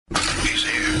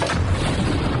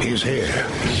is here.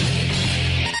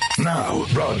 Now,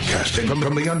 broadcasting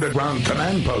from the underground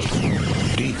command post,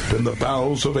 deep in the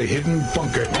bowels of a hidden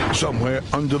bunker, somewhere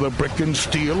under the brick and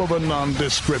steel of a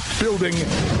nondescript building,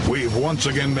 we've once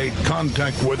again made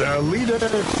contact with our leader,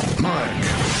 Mark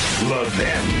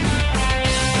Levin.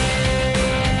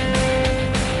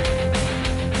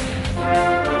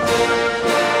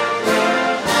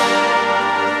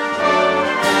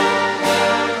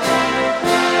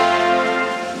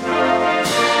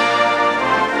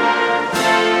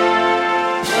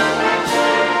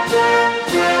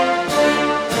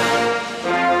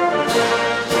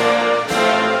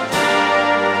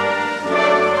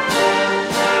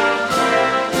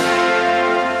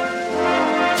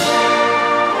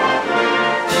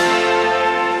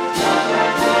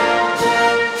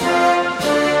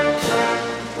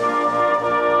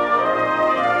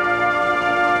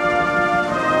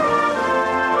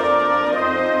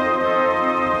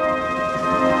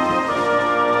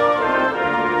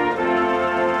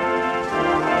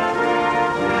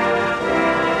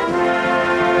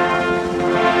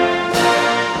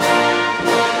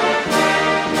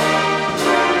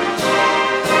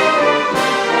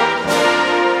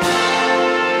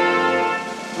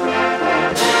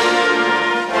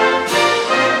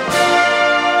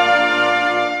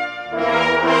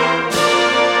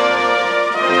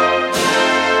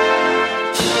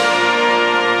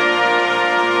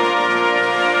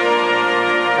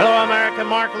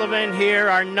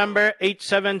 Number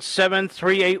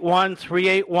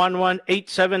 877-381-3811,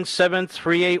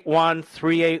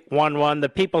 877-381-3811, the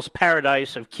People's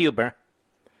Paradise of Cuba.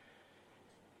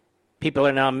 People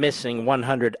are now missing.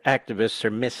 100 activists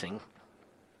are missing,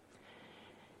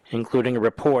 including a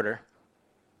reporter.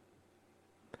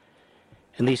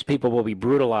 And these people will be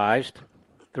brutalized.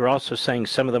 They're also saying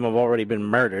some of them have already been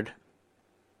murdered.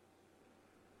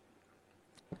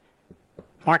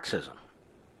 Marxism.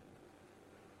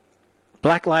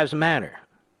 Black Lives Matter.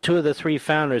 2 of the 3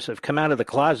 founders have come out of the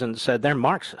closet and said they're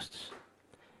Marxists.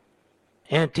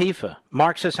 Antifa,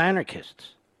 Marxist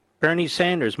anarchists. Bernie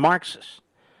Sanders, Marxists.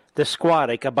 The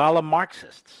Squad, a cabal of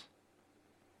Marxists.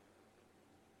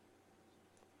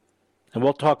 And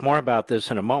we'll talk more about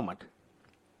this in a moment.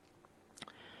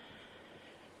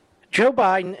 Joe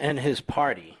Biden and his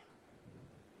party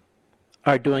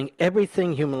are doing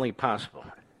everything humanly possible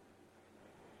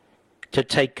to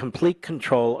take complete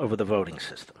control over the voting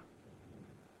system.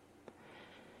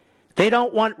 They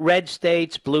don't want red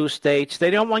states, blue states.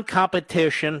 They don't want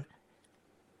competition.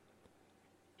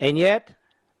 And yet,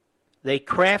 they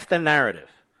craft the narrative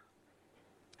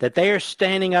that they are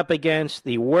standing up against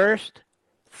the worst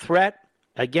threat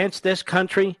against this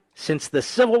country since the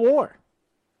Civil War.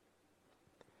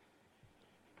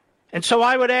 And so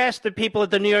I would ask the people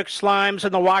at the New York Slimes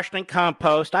and the Washington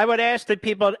Compost, I would ask the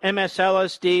people at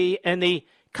MSLSD and the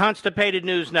Constipated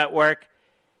News Network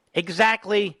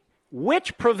exactly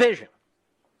which provision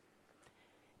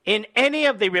in any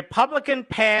of the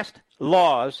Republican-passed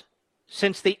laws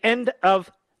since the end of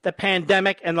the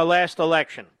pandemic and the last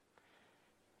election,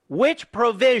 which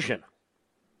provision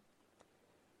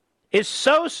is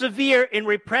so severe in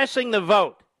repressing the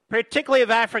vote, particularly of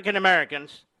African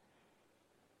Americans,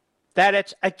 that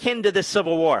it's akin to the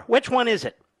Civil War. Which one is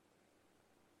it?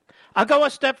 I'll go a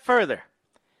step further.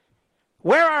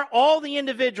 Where are all the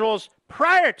individuals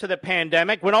prior to the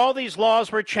pandemic when all these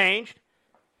laws were changed,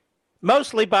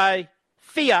 mostly by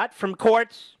fiat from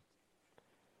courts,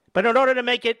 but in order to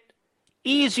make it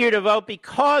easier to vote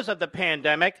because of the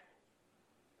pandemic,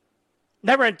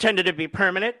 never intended to be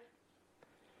permanent?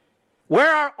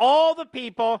 Where are all the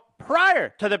people prior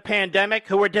to the pandemic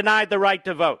who were denied the right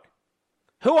to vote?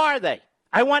 Who are they?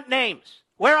 I want names.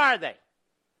 Where are they?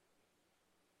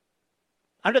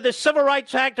 Under the Civil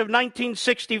Rights Act of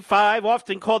 1965,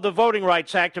 often called the Voting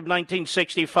Rights Act of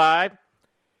 1965,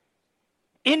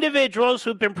 individuals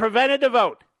who've been prevented to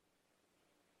vote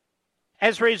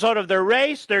as a result of their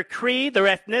race, their creed, their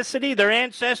ethnicity, their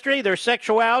ancestry, their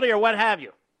sexuality, or what have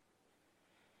you,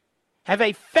 have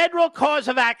a federal cause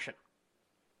of action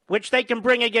which they can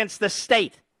bring against the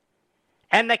state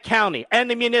and the county and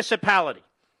the municipality.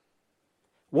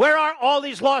 Where are all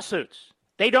these lawsuits?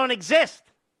 They don't exist.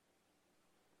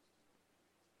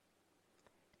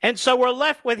 And so we're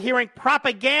left with hearing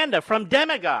propaganda from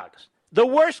demagogues, the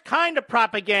worst kind of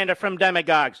propaganda from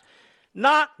demagogues.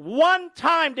 Not one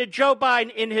time did Joe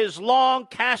Biden, in his long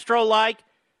Castro-like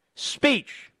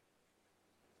speech,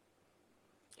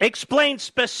 explain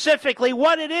specifically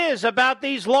what it is about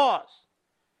these laws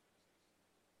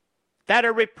that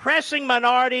are repressing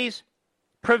minorities,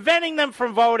 preventing them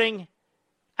from voting,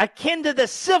 akin to the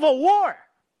Civil War.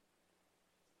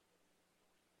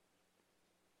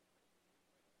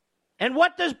 And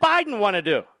what does Biden want to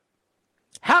do?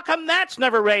 How come that's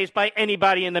never raised by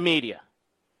anybody in the media?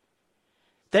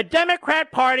 The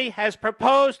Democrat Party has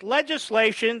proposed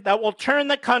legislation that will turn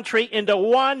the country into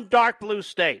one dark blue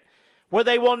state where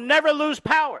they will never lose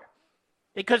power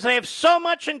because they have so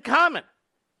much in common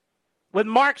with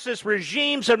Marxist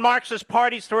regimes and Marxist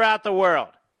parties throughout the world.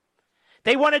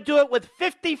 They want to do it with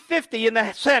 50-50 in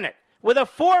the Senate, with a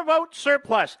 4-vote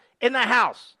surplus in the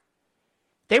House.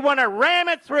 They want to ram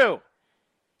it through.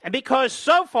 And because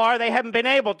so far they haven't been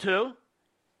able to,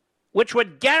 which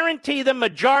would guarantee them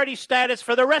majority status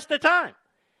for the rest of the time,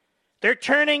 they're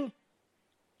turning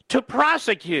to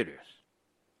prosecutors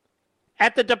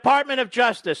at the Department of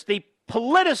Justice, the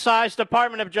politicized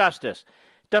Department of Justice,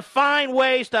 to find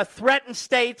ways to threaten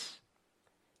states,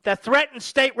 to threaten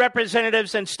state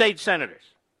representatives and state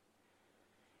senators.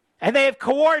 And they have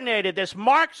coordinated this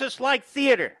Marxist-like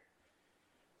theater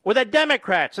where the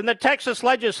Democrats in the Texas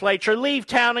legislature leave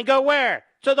town and go where?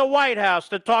 To the White House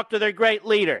to talk to their great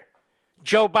leader,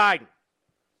 Joe Biden.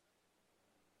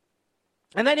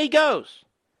 And then he goes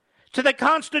to the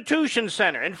Constitution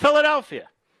Center in Philadelphia,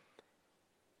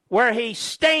 where he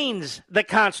stains the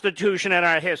Constitution and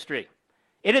our history.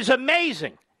 It is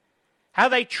amazing how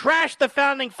they trashed the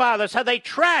Founding Fathers, how they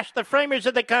trashed the framers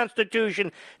of the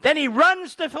Constitution. Then he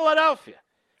runs to Philadelphia,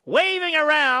 waving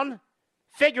around,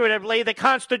 figuratively, the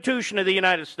Constitution of the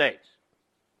United States.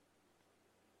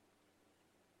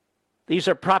 These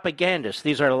are propagandists.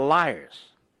 These are liars.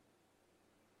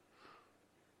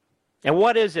 And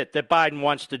what is it that Biden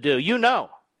wants to do? You know.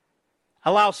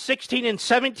 Allow 16 and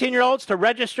 17-year-olds to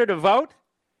register to vote?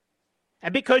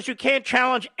 And because you can't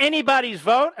challenge anybody's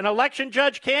vote, an election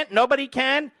judge can't, nobody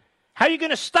can, how are you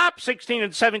going to stop 16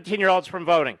 and 17-year-olds from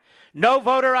voting? No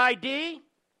voter ID,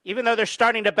 even though they're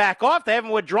starting to back off, they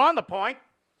haven't withdrawn the point.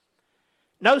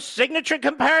 No signature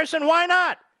comparison, why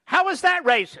not? How is that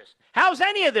racist? How is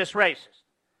any of this racist?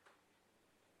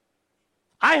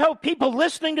 I hope people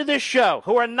listening to this show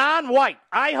who are non-white,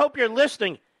 I hope you're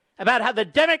listening about how the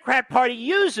Democrat Party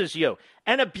uses you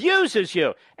and abuses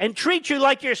you and treats you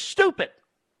like you're stupid.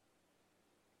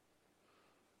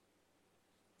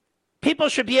 People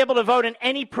should be able to vote in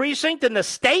any precinct in the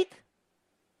state.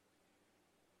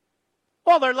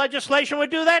 Well, their legislation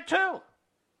would do that too.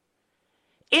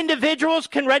 Individuals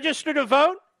can register to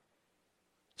vote,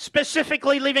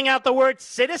 specifically leaving out the word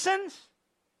citizens.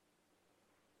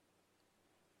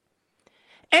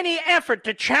 Any effort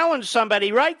to challenge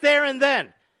somebody right there and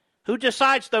then who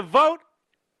decides to vote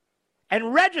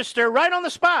and register right on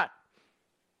the spot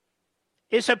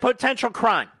is a potential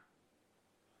crime.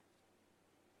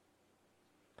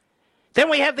 Then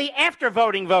we have the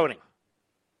after-voting voting.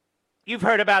 You've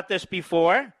heard about this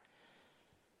before,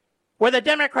 where the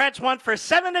Democrats want for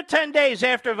 7 to 10 days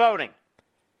after voting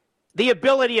the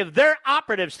ability of their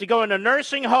operatives to go into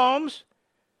nursing homes,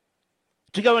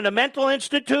 to go into mental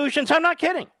institutions. I'm not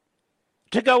kidding.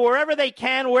 To go wherever they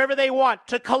can, wherever they want,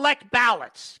 to collect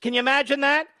ballots. Can you imagine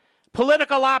that?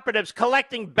 Political operatives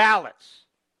collecting ballots.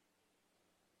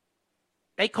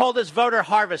 They call this voter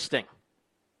harvesting.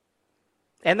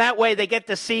 And that way they get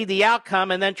to see the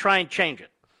outcome and then try and change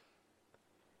it.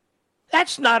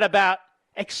 That's not about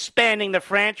expanding the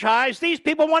franchise. These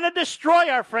people want to destroy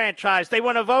our franchise. They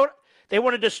want to vote. They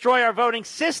want to destroy our voting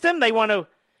system. They want to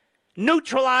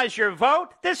neutralize your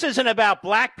vote. This isn't about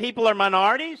black people or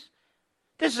minorities.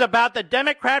 This is about the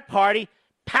Democrat Party,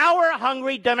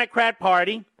 power-hungry Democrat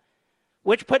Party,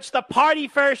 which puts the party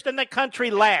first and the country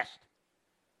last.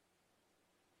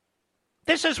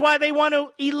 This is why they want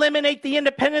to eliminate the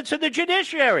independence of the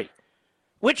judiciary,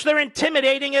 which they're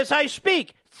intimidating as I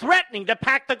speak, threatening to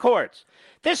pack the courts.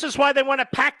 This is why they want to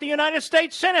pack the United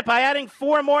States Senate by adding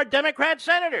 4 more Democrat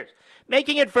senators,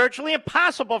 making it virtually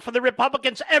impossible for the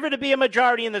Republicans ever to be a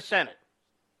majority in the Senate.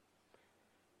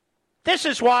 This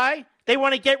is why they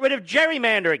want to get rid of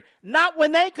gerrymandering, not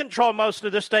when they control most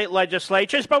of the state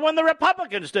legislatures, but when the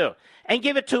Republicans do, and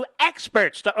give it to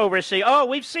experts to oversee. Oh,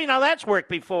 we've seen how that's worked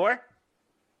before.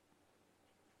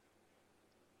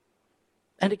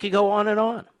 And it could go on and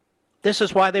on. This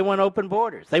is why they want open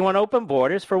borders. They want open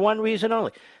borders for one reason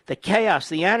only: the chaos,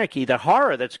 the anarchy, the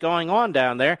horror that's going on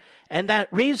down there. And that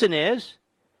reason is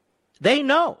they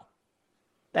know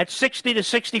that 60 to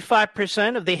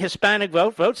 65% of the Hispanic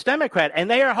vote votes Democrat. And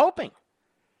they are hoping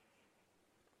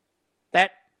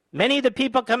that many of the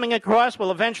people coming across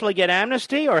will eventually get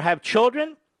amnesty or have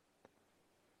children.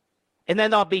 And then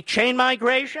there'll be chain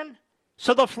migration.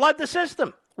 So they'll flood the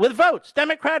system with votes,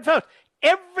 Democrat votes.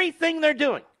 Everything they're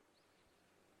doing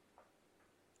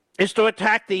is to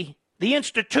attack the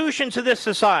institutions of this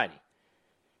society.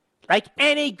 like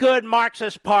any good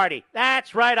Marxist party.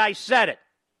 That's right, I said it.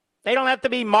 They don't have to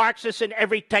be Marxist in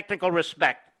every technical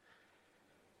respect.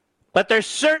 But they're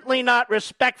certainly not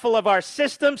respectful of our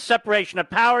system, separation of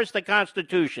powers, the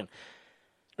Constitution.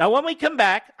 Now, when we come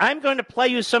back, I'm going to play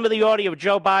you some of the audio of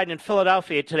Joe Biden in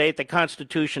Philadelphia today at the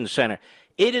Constitution Center.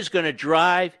 It is going to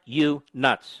drive you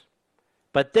nuts.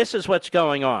 But this is what's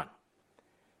going on.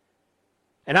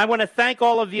 And I want to thank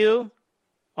all of you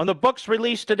on the books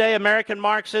released today, American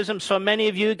Marxism. So many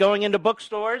of you going into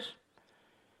bookstores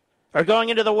or going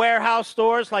into the warehouse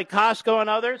stores like Costco and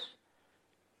others,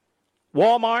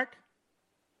 Walmart,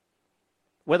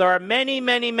 where there are many,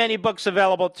 many, many books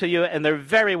available to you, and they're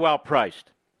very well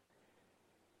priced.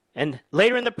 And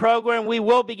later in the program, we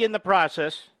will begin the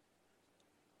process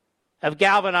of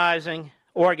galvanizing,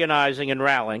 organizing, and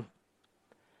rallying.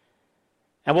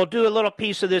 And we'll do a little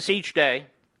piece of this each day,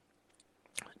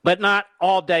 but not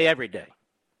all day, every day.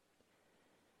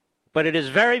 But it is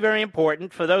very, very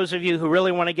important for those of you who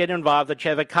really want to get involved that you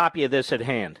have a copy of this at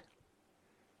hand.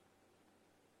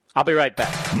 I'll be right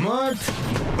back. Mark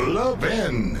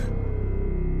Levin.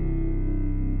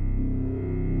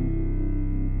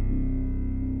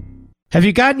 Have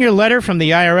you gotten your letter from the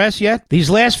IRS yet? These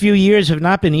last few years have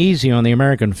not been easy on the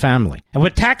American family. And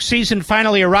with tax season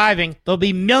finally arriving, there'll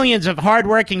be millions of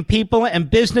hardworking people and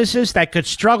businesses that could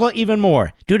struggle even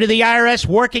more due to the IRS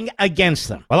working against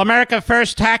them. Well, America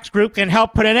First Tax Group can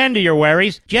help put an end to your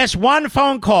worries. Just one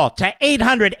phone call to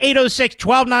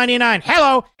 800-806-1299.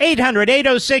 Hello,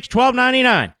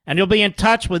 800-806-1299. And you'll be in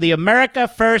touch with the America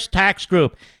First Tax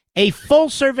Group, a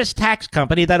full-service tax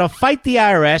company that'll fight the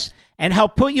IRS and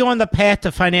help put you on the path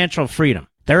to financial freedom.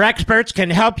 Their experts can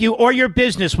help you or your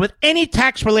business with any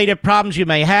tax-related problems you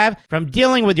may have, from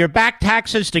dealing with your back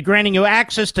taxes to granting you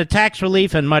access to tax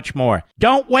relief and much more.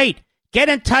 Don't wait. Get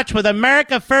in touch with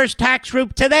America First Tax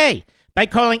Group today by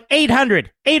calling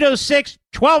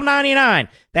 800-806-1299.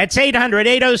 That's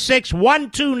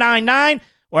 800-806-1299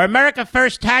 or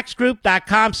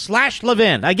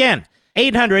AmericaFirstTaxGroup.com/Levin. Again,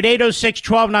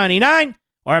 800-806-1299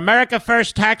 or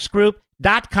AmericaFirstTaxGroup.com/LEVIN.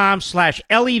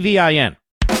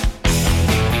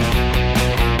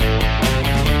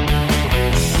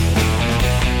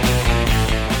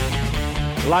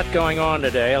 A lot going on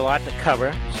today, a lot to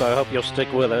cover, so I hope you'll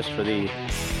stick with us for the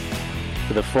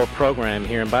full program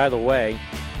here. And by the way,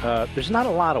 there's not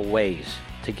a lot of ways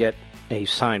to get a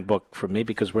signed book from me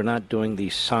because we're not doing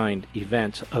these signed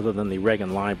events other than the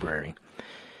Reagan Library.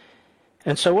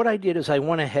 And so what I did is I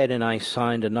went ahead and I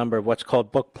signed a number of what's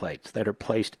called book plates that are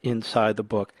placed inside the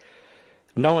book,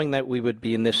 knowing that we would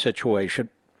be in this situation.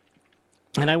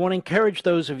 And I want to encourage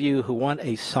those of you who want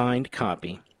a signed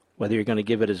copy, whether you're going to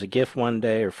give it as a gift one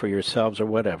day or for yourselves or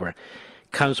whatever,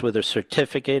 comes with a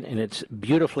certificate and it's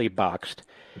beautifully boxed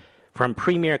from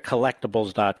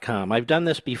PremierCollectibles.com. I've done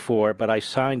this before, but I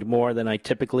signed more than I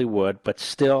typically would, but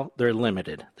still they're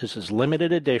limited. This is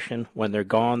limited edition. When they're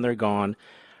gone, they're gone.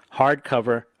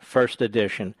 Hardcover, first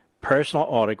edition, personal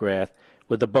autograph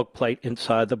with the book plate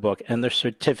inside the book and the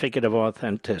certificate of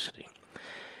authenticity.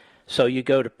 So you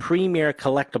go to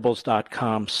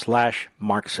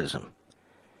PremierCollectibles.com/Marxism.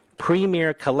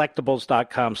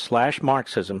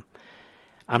 PremierCollectibles.com/Marxism.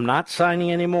 I'm not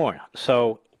signing anymore.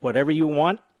 So whatever you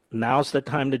want, now's the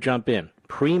time to jump in.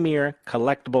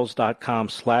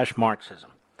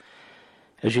 PremierCollectibles.com/Marxism.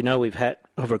 As you know, we've had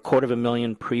over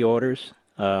 250,000 pre-orders.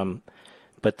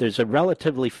 But there's a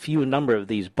relatively few number of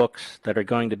these books that are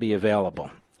going to be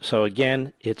available. So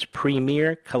again, it's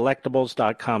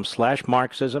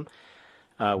PremierCollectibles.com/Marxism.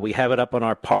 We have it up on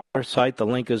our partner site, the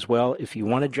link as well. If you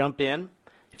want to jump in,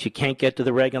 if you can't get to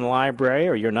the Reagan Library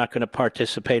or you're not going to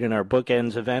participate in our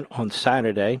Bookends event on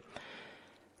Saturday,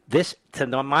 this, to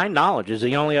my knowledge, is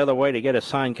the only other way to get a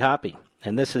signed copy.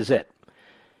 And this is it.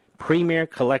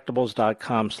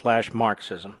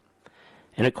 PremierCollectibles.com/Marxism.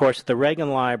 And, of course, the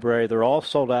Reagan Library, they're all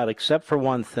sold out except for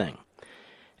one thing.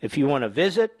 If you want to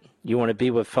visit, you want to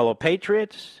be with fellow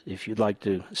patriots, if you'd like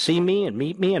to see me and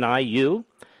meet me and you,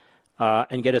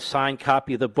 and get a signed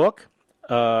copy of the book,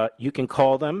 you can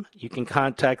call them. You can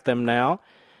contact them now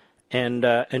and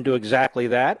do exactly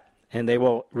that, and they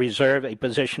will reserve a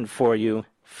position for you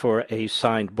for a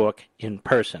signed book in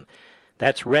person.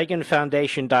 That's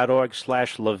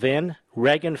ReaganFoundation.org/Levin,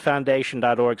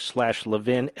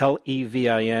 ReaganFoundation.org/Levin,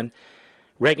 Levin,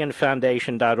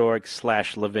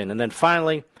 ReaganFoundation.org/Levin. And then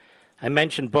finally, I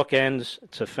mentioned Bookends.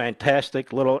 It's a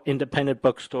fantastic little independent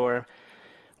bookstore.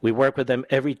 We work with them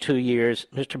every 2 years.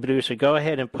 Mr. Producer, go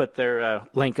ahead and put their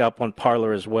link up on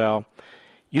Parler as well.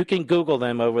 You can Google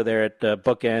them over there at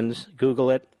Bookends.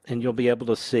 Google it, and you'll be able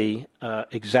to see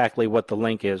exactly what the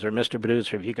link is. Or, Mr.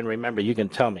 Producer, if you can remember, you can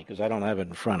tell me, because I don't have it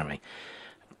in front of me.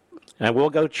 And we'll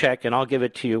go check, and I'll give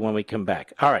it to you when we come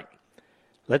back. All right,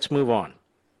 let's move on.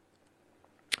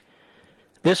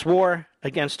 This war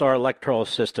against our electoral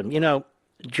system. You know,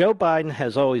 Joe Biden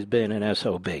has always been an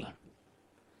SOB.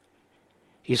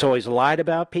 He's always lied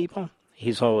about people.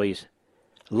 He's always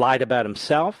lied about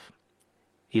himself.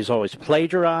 He's always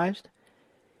plagiarized.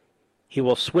 He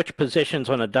will switch positions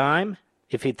on a dime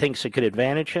if he thinks it could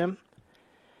advantage him.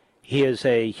 He is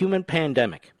a human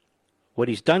pandemic. What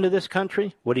he's done to this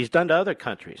country, what he's done to other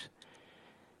countries.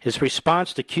 His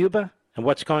response to Cuba and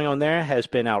what's going on there has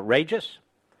been outrageous.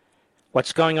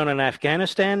 What's going on in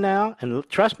Afghanistan now, and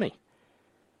trust me,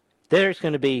 there's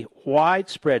going to be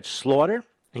widespread slaughter,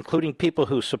 including people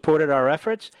who supported our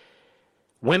efforts.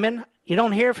 Women, you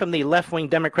don't hear from the left-wing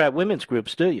Democrat women's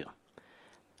groups, do you?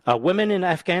 Women in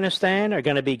Afghanistan are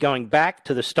going to be going back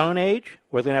to the Stone Age,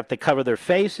 where they're going to have to cover their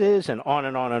faces and on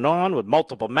and on and on with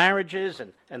multiple marriages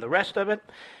and the rest of it.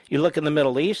 You look in the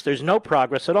Middle East, there's no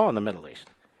progress at all in the Middle East.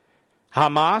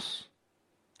 Hamas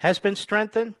has been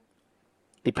strengthened.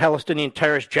 The Palestinian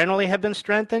terrorists generally have been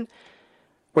strengthened.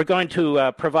 We're going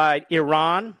to provide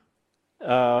Iran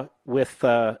with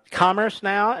commerce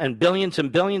now and billions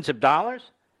of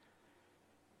dollars.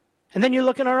 And then you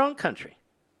look in our own country.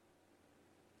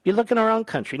 You look in our own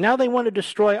country. Now they want to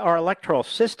destroy our electoral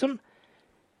system.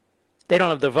 They don't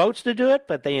have the votes to do it,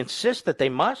 but they insist that they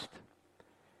must.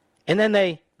 And then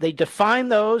they define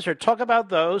those or talk about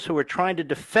those who are trying to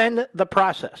defend the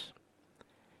process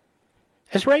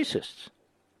as racists.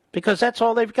 Because that's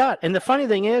all they've got. And the funny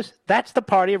thing is, that's the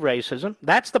party of racism.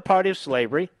 That's the party of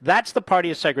slavery. That's the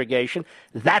party of segregation.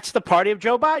 That's the party of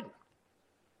Joe Biden.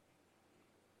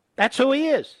 That's who he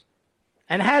is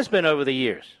and has been over the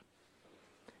years.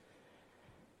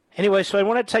 Anyway, so I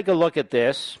want to take a look at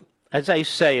this. As I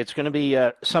say, it's going to be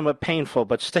somewhat painful,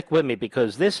 but stick with me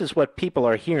because this is what people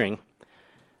are hearing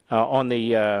on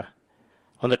the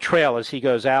trail as he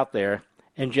goes out there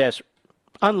and just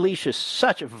unleashes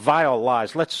such vile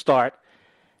lies. Let's start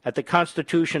at the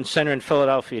Constitution Center in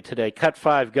Philadelphia today. Cut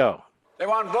 5, go. They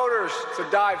want voters to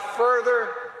dive further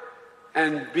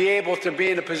and be able to be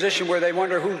in a position where they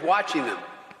wonder who's watching them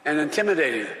and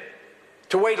intimidating them,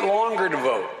 to wait longer to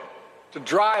vote, to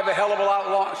drive a hell of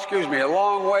a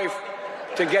long way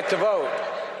to get to vote.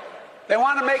 They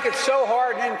want to make it so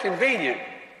hard and inconvenient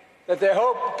that they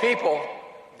hope people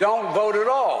don't vote at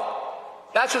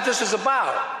all. That's what this is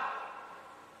about.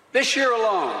 This year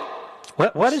alone.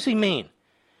 What does he mean?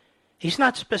 He's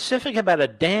not specific about a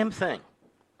damn thing.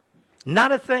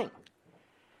 Not a thing.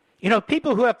 You know,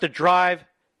 people who have to drive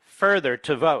further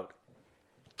to vote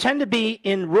tend to be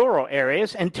in rural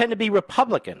areas and tend to be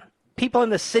Republican. People in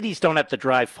the cities don't have to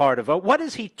drive far to vote. What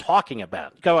is he talking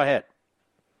about? Go ahead.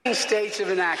 States have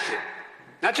enacted,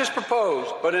 not just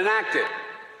proposed, but enacted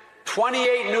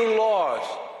 28 new laws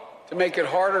to make it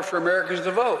harder for Americans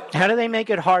to vote. How do they make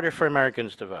it harder for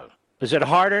Americans to vote? Is it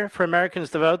harder for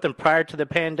Americans to vote than prior to the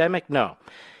pandemic? No.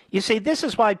 You see, this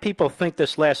is why people think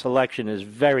this last election is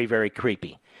very, very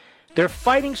creepy. They're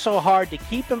fighting so hard to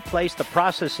keep in place the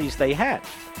processes they had,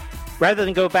 rather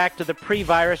than go back to the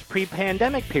pre-virus,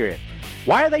 pre-pandemic period.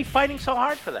 Why are they fighting so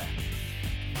hard for that?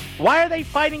 Why are they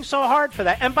fighting so hard for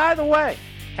that? And by the way,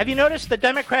 have you noticed the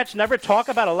Democrats never talk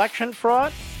about election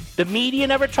fraud? The media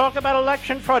never talk about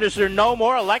election fraud. Is there no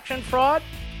more election fraud?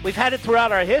 We've had it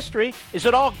throughout our history. Is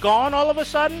it all gone all of a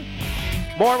sudden?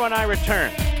 More when I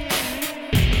return.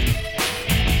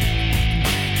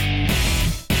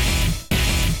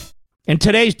 In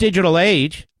today's digital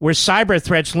age, where cyber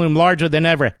threats loom larger than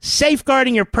ever,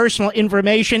 safeguarding your personal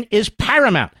information is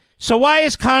paramount. So why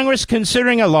is Congress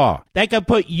considering a law that could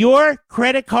put your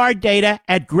credit card data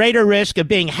at greater risk of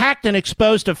being hacked and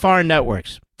exposed to foreign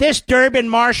networks? This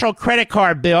Durbin-Marshall credit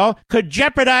card bill could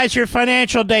jeopardize your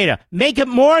financial data, make it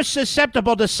more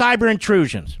susceptible to cyber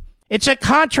intrusions. It's a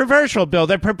controversial bill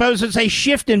that proposes a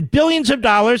shift in billions of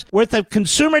dollars worth of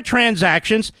consumer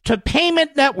transactions to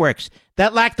payment networks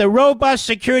that lack the robust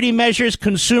security measures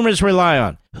consumers rely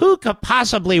on. Who could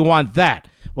possibly want that?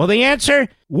 Well, the answer?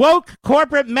 Woke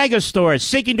corporate megastores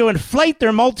seeking to inflate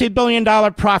their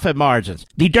multi-billion-dollar profit margins.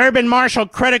 The Durbin-Marshall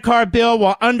credit card bill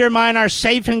will undermine our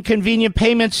safe and convenient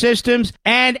payment systems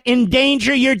and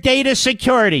endanger your data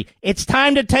security. It's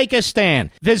time to take a stand.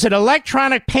 Visit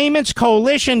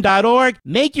electronicpaymentscoalition.org.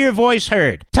 Make your voice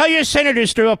heard. Tell your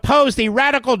senators to oppose the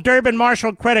radical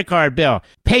Durbin-Marshall credit card bill,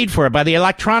 paid for by the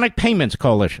Electronic Payments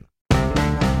Coalition.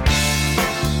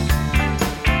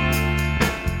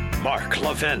 Mark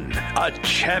Levin, a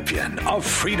champion of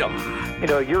freedom. You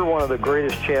know, you're one of the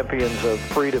greatest champions of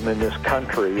freedom in this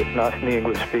country, if not in the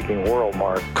English-speaking world,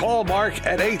 Mark. Call Mark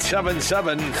at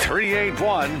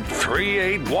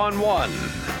 877-381-3811.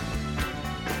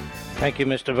 Thank you,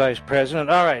 Mr. Vice President.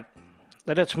 All right,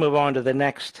 let's move on to the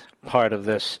next part of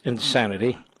this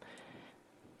insanity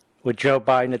with Joe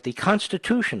Biden at the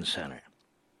Constitution Center.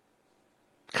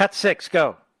 Cut 6,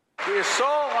 go. The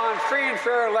assault on free and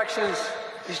fair elections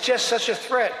is just such a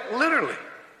threat, literally.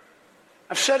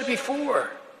 I've said it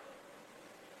before.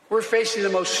 We're facing the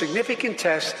most significant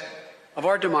test of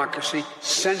our democracy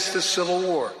since the Civil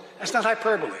War. That's not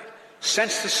hyperbole.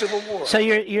 Since the Civil War. So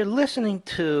you're listening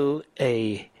to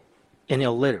an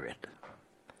illiterate.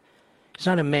 He's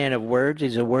not a man of words.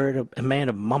 He's a man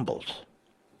of mumbles.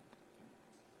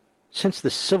 Since the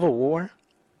Civil War,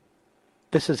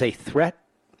 this is a threat.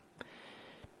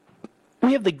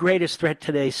 We have the greatest threat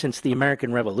today since the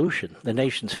American Revolution, the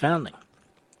nation's founding.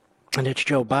 And it's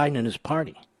Joe Biden and his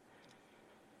party.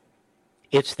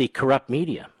 It's the corrupt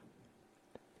media.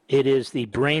 It is the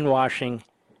brainwashing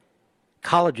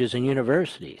colleges and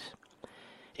universities.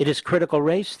 It is critical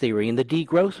race theory and the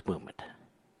degrowth movement.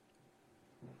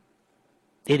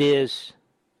 It is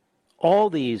all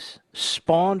these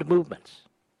spawned movements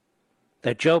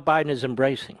that Joe Biden is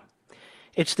embracing.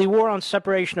 It's the war on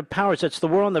separation of powers. It's the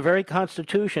war on the very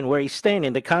Constitution where he's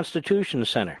standing, the Constitution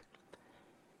Center.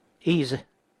 He's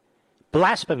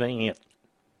blaspheming it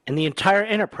and the entire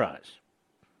enterprise.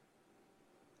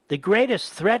 The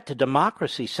greatest threat to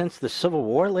democracy since the Civil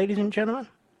War, ladies and gentlemen?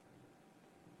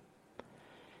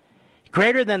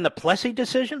 Greater than the Plessy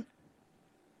decision?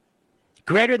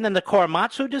 Greater than the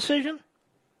Korematsu decision?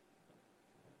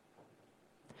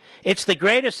 It's the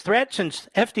greatest threat since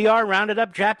FDR rounded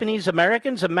up Japanese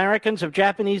Americans of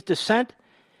Japanese descent.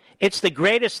 It's the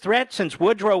greatest threat since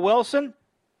Woodrow Wilson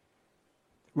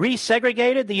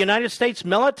resegregated the United States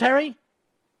military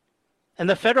and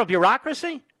the federal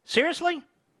bureaucracy? Seriously?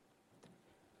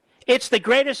 It's the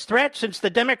greatest threat since the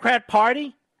Democrat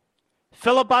Party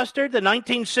filibustered the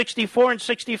 1964 and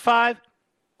 65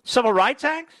 Civil Rights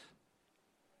Acts?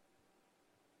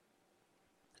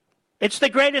 It's the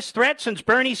greatest threat since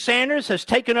Bernie Sanders has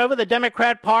taken over the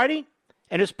Democrat Party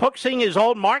and is pushing his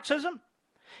old Marxism?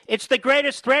 It's the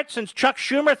greatest threat since Chuck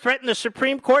Schumer threatened the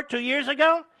Supreme Court 2 years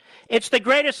ago? It's the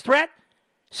greatest threat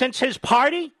since his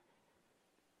party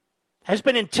has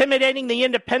been intimidating the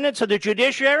independence of the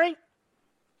judiciary?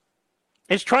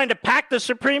 Is trying to pack the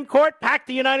Supreme Court, pack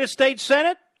the United States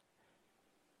Senate?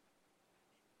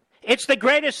 It's the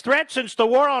greatest threat since the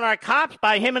war on our cops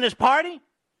by him and his party?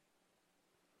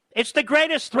 It's the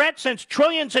greatest threat since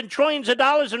trillions and trillions of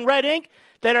dollars in red ink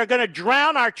that are going to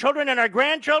drown our children and our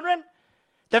grandchildren?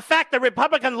 The fact that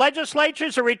Republican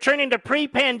legislatures are returning to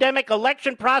pre-pandemic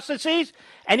election processes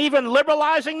and even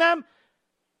liberalizing them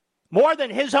more than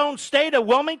his own state of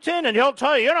Wilmington? And he'll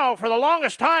tell you, for the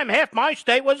longest time, half my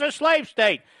state was a slave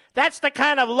state. That's the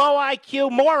kind of low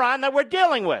IQ moron that we're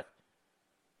dealing with.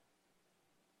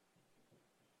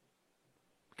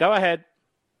 Go ahead.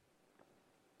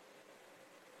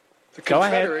 The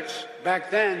Confederates back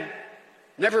then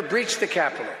never breached the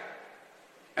Capitol,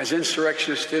 as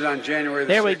insurrectionists did on January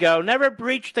the 6th. There we go. Never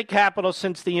breached the Capitol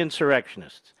since the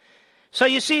insurrectionists. So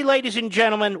you see, ladies and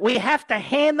gentlemen, we have to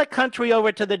hand the country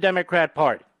over to the Democrat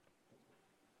Party.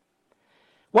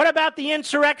 What about the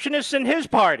insurrectionists in his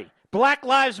party? Black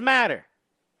Lives Matter.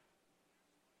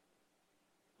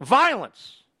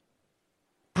 Violence.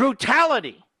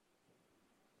 Brutality.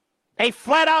 A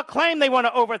flat-out claim they want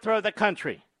to overthrow the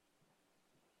country.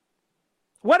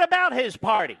 What about his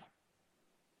party?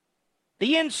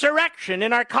 The insurrection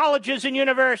in our colleges and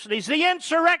universities. The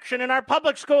insurrection in our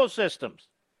public school systems.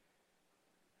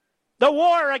 The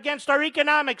war against our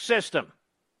economic system.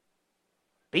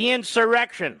 The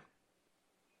insurrection.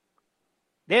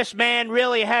 This man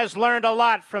really has learned a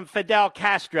lot from Fidel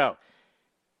Castro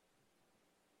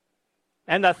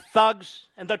and the thugs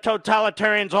and the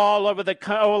totalitarians all over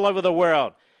the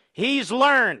world. He's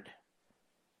learned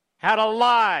how to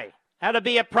lie, how to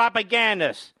be a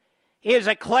propagandist. He is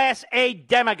a Class A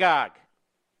demagogue.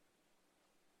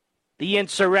 The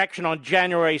insurrection on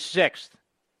January 6th.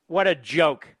 What a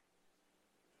joke.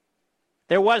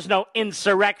 There was no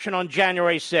insurrection on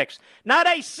January 6th. Not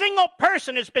a single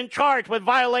person has been charged with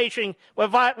violation,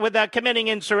 with committing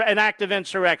an act of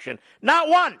insurrection. Not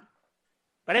one.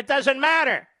 But it doesn't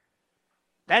matter.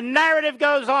 That narrative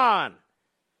goes on.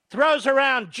 Throws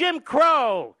around Jim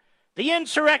Crow, the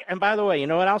insurrection. And by the way, you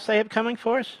know what else they have coming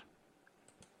for us?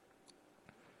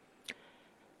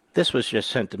 This was just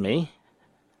sent to me.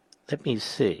 Let me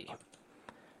see.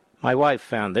 My wife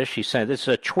found this. She said, this is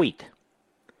a tweet.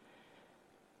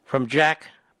 from Jack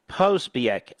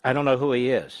Posobiec. I don't know who he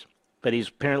is, but he's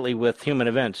apparently with Human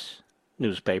Events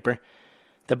newspaper.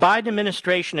 The Biden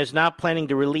administration is now planning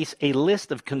to release a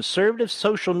list of conservative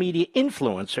social media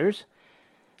influencers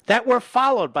that were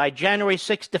followed by January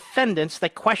 6 defendants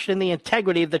that question the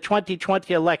integrity of the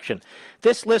 2020 election.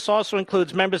 This list also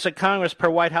includes members of Congress per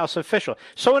White House official.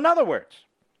 So in other words,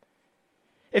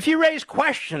 if you raise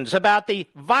questions about the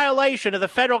violation of the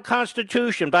federal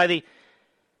Constitution by the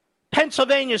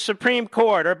Pennsylvania Supreme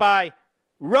Court or by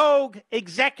rogue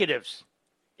executives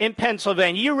in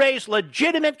Pennsylvania, you raise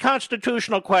legitimate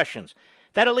constitutional questions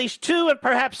that at least 2 and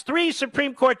perhaps 3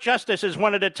 Supreme Court justices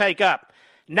wanted to take up.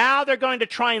 Now they're going to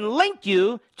try and link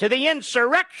you to the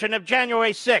insurrection of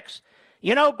January 6th.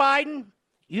 You know, Biden,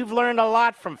 you've learned a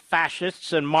lot from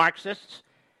fascists and Marxists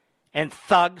and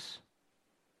thugs.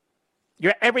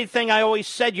 You're everything I always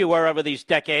said you were over these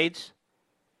decades.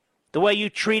 The way you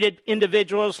treated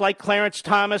individuals like Clarence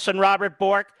Thomas and Robert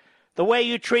Bork, the way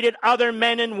you treated other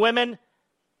men and women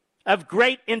of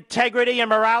great integrity and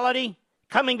morality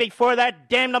coming before that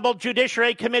damnable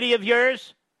Judiciary Committee of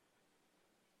yours.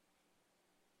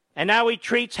 And now he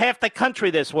treats half the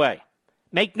country this way.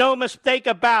 Make no mistake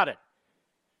about it.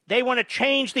 They want to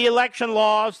change the election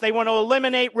laws. They want to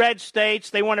eliminate red states.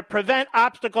 They want to prevent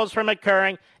obstacles from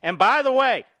occurring. And by the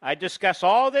way, I discuss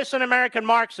all this in American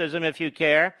Marxism if you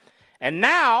care. And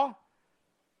now,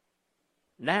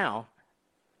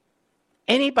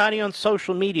 anybody on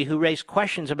social media who raised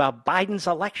questions about Biden's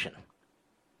election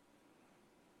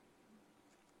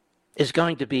is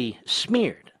going to be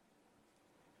smeared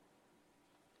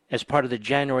as part of the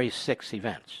January 6th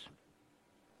events,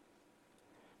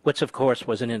 which, of course,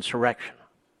 was an insurrection.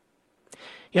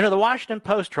 You know, the Washington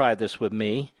Post tried this with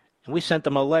me, and we sent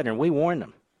them a letter, and we warned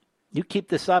them. You keep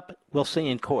this up, we'll see you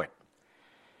in court.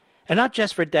 And not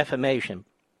just for defamation,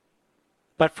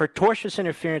 but for tortious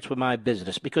interference with my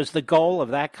business, because the goal of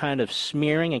that kind of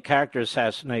smearing and character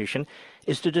assassination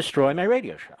is to destroy my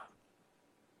radio show.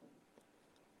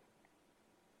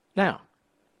 Now,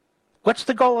 what's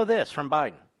the goal of this from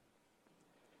Biden?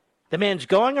 The man's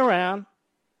going around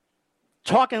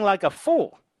talking like a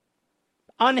fool,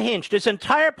 unhinged, his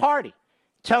entire party,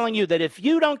 telling you that if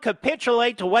you don't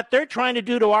capitulate to what they're trying to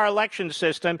do to our election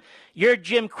system, you're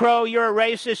Jim Crow, you're a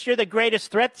racist, you're the greatest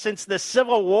threat since the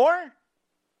Civil War?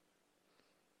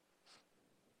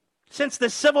 Since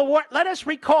the Civil War, let us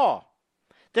recall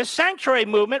the sanctuary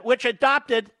movement, which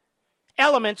adopted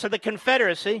elements of the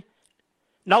Confederacy,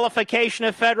 nullification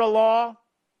of federal law,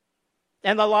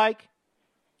 and the like.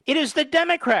 It is the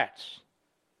Democrats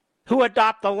who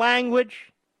adopt the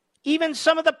language, even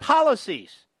some of the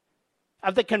policies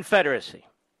of the Confederacy.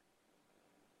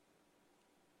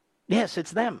 Yes,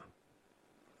 it's them.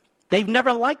 They've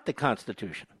never liked the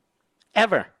Constitution.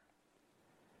 Ever.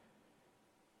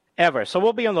 Ever. So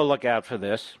we'll be on the lookout for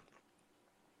this.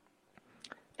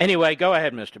 Anyway, go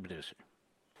ahead, Mr. Producer.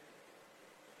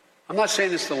 I'm not saying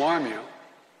this to alarm you.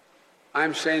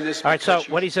 I'm saying this. All right, so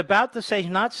what he's about to say, he's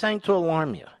not saying to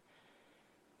alarm you,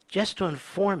 just to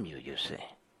inform you, you see.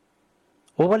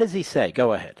 Well, what does he say?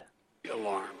 Go ahead.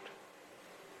 Alarmed.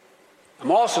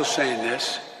 I'm also saying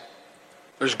this.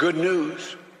 There's good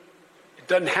news. It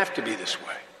doesn't have to be this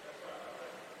way.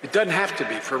 It doesn't have to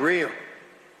be, for real.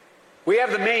 We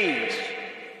have the means.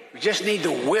 We just need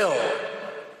the will.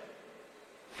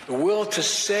 The will to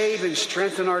save and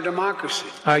strengthen our democracy.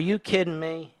 Are you kidding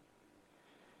me?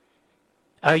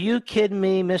 Are you kidding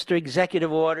me, Mr.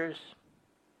 Executive Orders?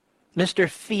 Mr.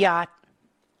 Fiat?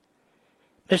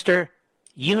 Mr.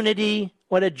 Unity?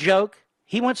 What a joke.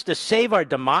 He wants to save our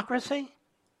democracy?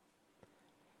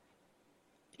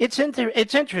 It's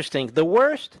interesting. The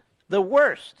worst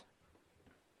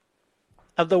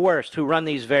of the worst who run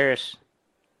these various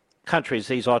countries,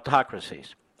 these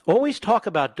autocracies, always talk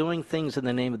about doing things in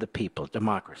the name of the people,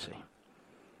 democracy.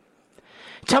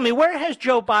 Tell me, where has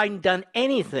Joe Biden done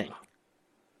anything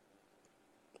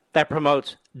that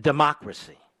promotes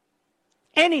democracy?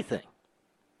 Anything.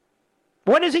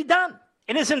 What has he done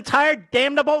in his entire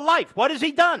damnable life? What has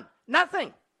he done?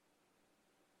 Nothing.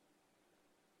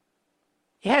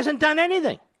 He hasn't done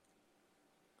anything.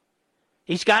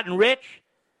 He's gotten rich.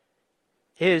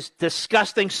 His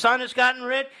disgusting son has gotten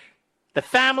rich. The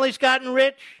family's gotten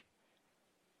rich.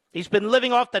 He's been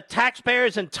living off the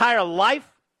taxpayer's entire life.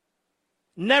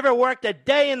 Never worked a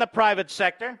day in the private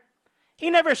sector. He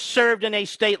never served in a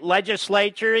state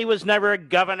legislature. He was never a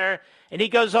governor. And he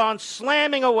goes on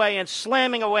slamming away and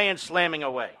slamming away and slamming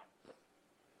away.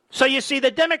 So you see,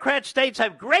 the Democrat states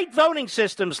have great voting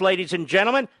systems, ladies and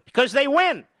gentlemen, because they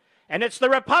win. And it's the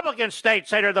Republican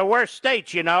states that are the worst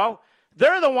states, you know.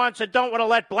 They're the ones that don't want to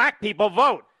let black people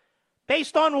vote.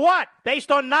 Based on what?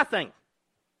 Based on nothing.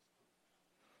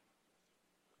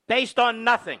 Based on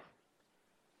nothing.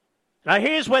 Now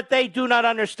here's what they do not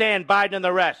understand, Biden and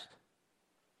the rest.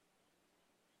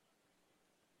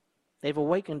 They've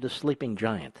awakened a sleeping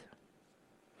giant.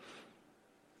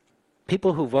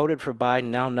 People who voted for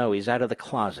Biden now know he's out of the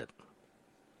closet.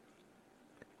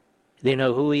 They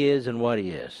know who he is and what he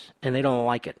is, and they don't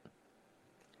like it.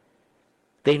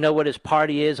 They know what his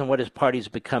party is and what his party's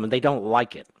become, and they don't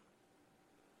like it.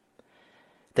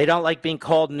 They don't like being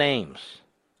called names.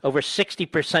 Over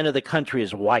 60% of the country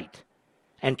is white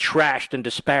and trashed and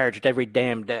disparaged every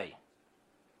damn day.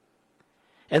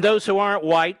 And those who aren't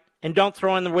white and don't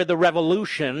throw in with the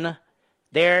revolution,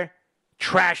 they're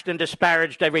trashed and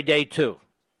disparaged every day too.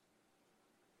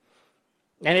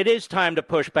 And it is time to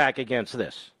push back against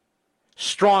this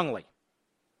strongly.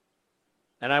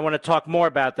 And I want to talk more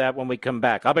about that when we come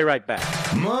back. I'll be right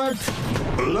back. Mark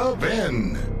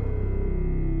Levin.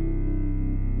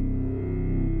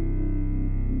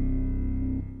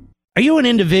 Are you an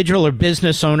individual or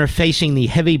business owner facing the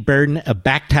heavy burden of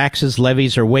back taxes,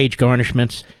 levies, or wage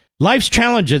garnishments? Life's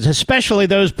challenges, especially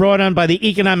those brought on by the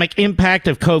economic impact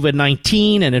of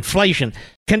COVID-19 and inflation,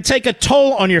 can take a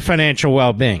toll on your financial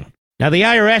well-being. Now, the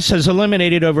IRS has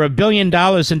eliminated over $1 billion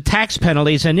in tax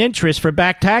penalties and interest for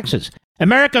back taxes.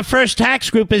 America First Tax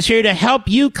Group is here to help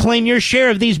you claim your share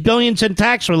of these billions in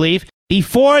tax relief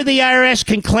before the IRS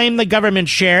can claim the government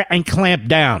share and clamp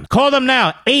down. Call them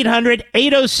now,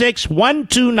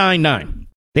 800-806-1299.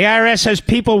 The IRS has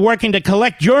people working to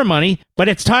collect your money, but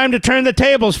it's time to turn the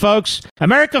tables, folks.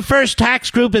 America First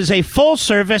Tax Group is a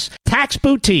full-service tax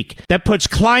boutique that puts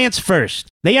clients first.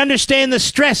 They understand the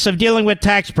stress of dealing with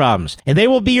tax problems, and they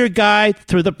will be your guide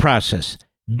through the process.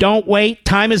 Don't wait.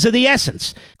 Time is of the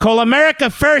essence. Call America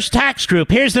First Tax Group.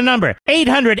 Here's the number,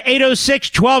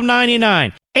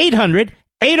 800-806-1299.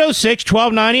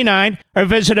 800-806-1299, or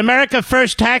visit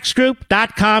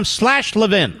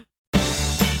americafirsttaxgroup.com/Levin.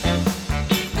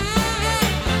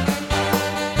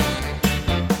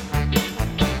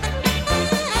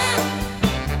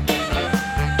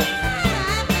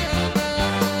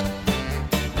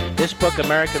 This book,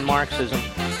 American Marxism,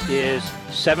 is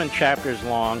 7 chapters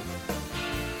long.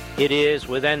 It is,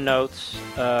 with endnotes,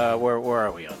 where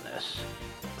are we on this?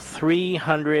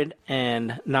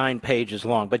 309 pages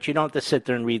long, but you don't have to sit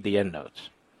there and read the endnotes.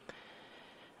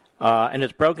 And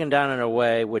it's broken down in a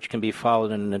way which can be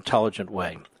followed in an intelligent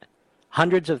way.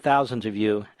 Hundreds of thousands of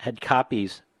you had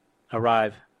copies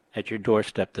arrive at your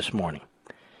doorstep this morning.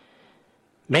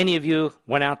 Many of you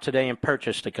went out today and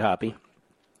purchased a copy.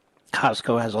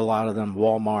 Costco has a lot of them,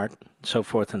 Walmart, so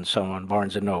forth and so on,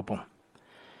 Barnes & Noble.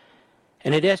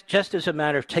 And it is just as a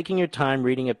matter of taking your time,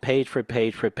 reading it page for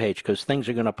page for page, because things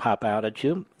are going to pop out at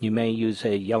you. You may use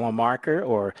a yellow marker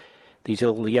or these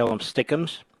little yellow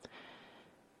stickums.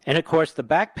 And, of course, the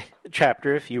back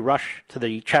chapter, if you rush to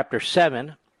the chapter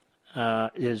 7,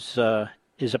 is a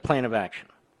plan of action.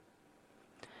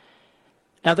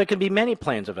 Now, there can be many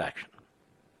plans of action,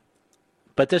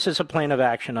 but this is a plan of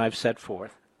action I've set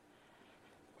forth.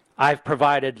 I've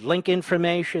provided link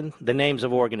information, the names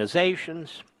of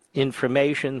organizations,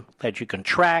 information that you can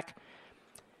track.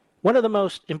 One of the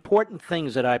most important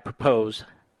things that I propose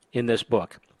in this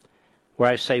book,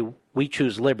 where I say we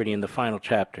choose liberty in the final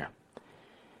chapter,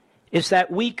 is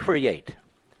that we create,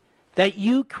 that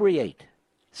you create,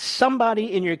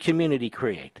 somebody in your community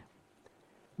create,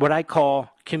 what I call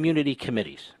community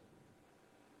committees.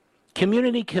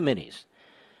 Community committees,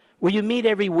 where you meet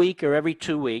every week or every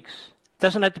 2 weeks.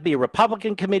 Doesn't have to be a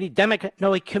Republican committee, Democrat,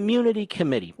 no, a community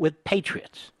committee with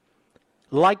patriots,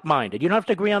 like-minded. You don't have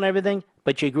to agree on everything,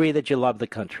 but you agree that you love the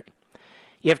country.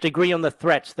 You have to agree on the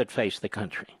threats that face the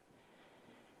country.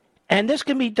 And this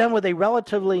can be done with a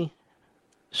relatively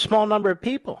small number of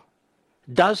people,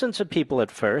 dozens of people at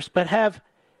first, but have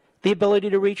the ability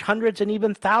to reach hundreds and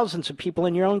even thousands of people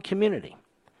in your own community.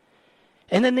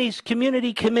 And then these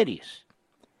community committees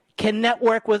can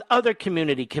network with other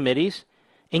community committees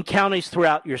in counties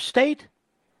throughout your state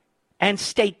and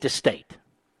state to state.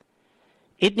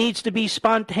 It needs to be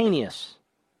spontaneous,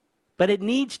 but it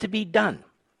needs to be done.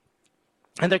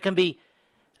 And there can be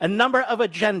a number of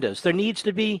agendas. There needs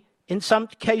to be, in some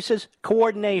cases,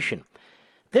 coordination.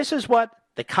 This is what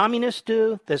the communists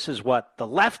do. This is what the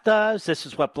left does. This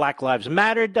is what Black Lives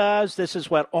Matter does. This is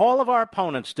what all of our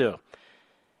opponents do.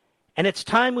 And it's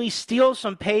time we steal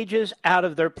some pages out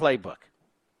of their playbook.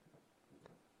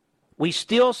 We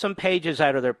steal some pages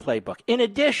out of their playbook, in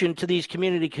addition to these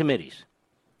community committees.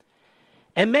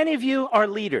 And many of you are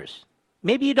leaders.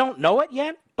 Maybe you don't know it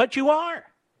yet, but you are.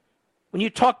 When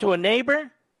you talk to a neighbor,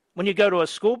 when you go to a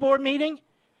school board meeting,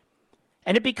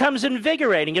 And it becomes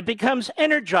invigorating. It becomes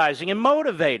energizing and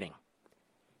motivating.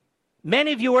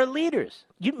 Many of you are leaders.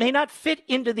 You may not fit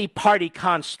into the party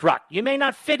construct. You may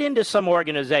not fit into some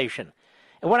organization.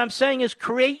 And what I'm saying is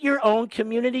create your own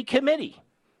community committee.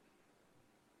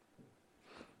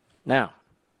 Now,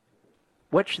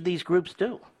 what should these groups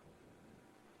do?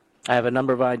 I have a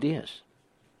number of ideas.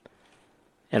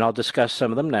 And I'll discuss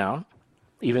some of them now,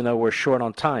 even though we're short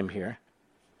on time here.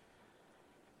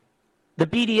 The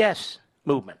BDS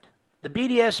movement. The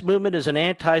BDS movement is an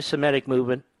anti-Semitic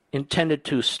movement intended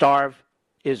to starve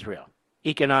Israel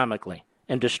economically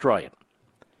and destroy it.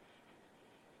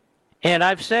 And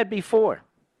I've said before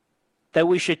that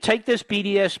we should take this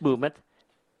BDS movement,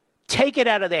 take it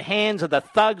out of the hands of the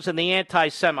thugs and the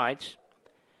anti-Semites,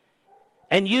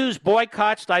 and use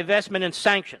boycotts, divestment, and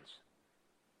sanctions.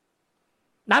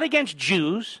 Not against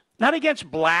Jews, not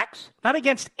against blacks, not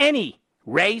against any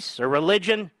race or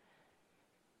religion.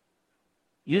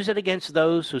 Use it against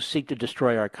those who seek to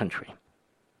destroy our country.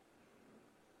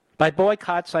 By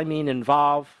boycotts, I mean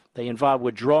they involve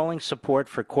withdrawing support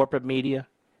for corporate media.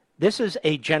 This is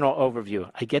a general overview.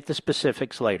 I get the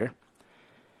specifics later.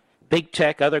 Big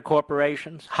tech, other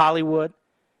corporations, Hollywood,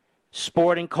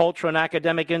 sporting, cultural, and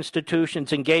academic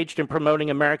institutions engaged in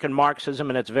promoting American Marxism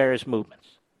and its various movements.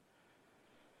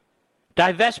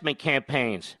 Divestment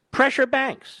campaigns, pressure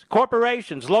banks,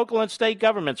 corporations, local and state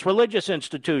governments, religious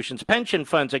institutions, pension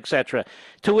funds, etc.,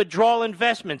 to withdraw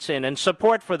investments in and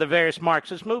support for the various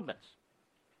Marxist movements.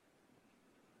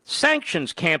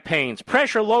 Sanctions campaigns,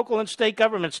 pressure local and state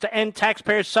governments to end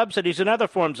taxpayer subsidies and other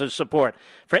forms of support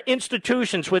for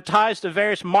institutions with ties to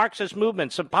various Marxist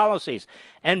movements and policies,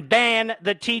 and ban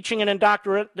the teaching and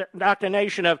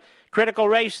indoctrination of critical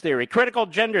race theory, critical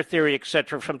gender theory,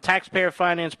 etc., from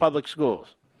taxpayer-financed public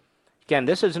schools. Again,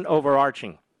 this is an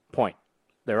overarching point.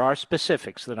 There are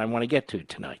specifics that I want to get to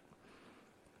tonight.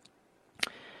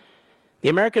 The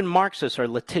American Marxists are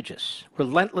litigious,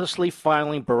 relentlessly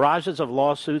filing barrages of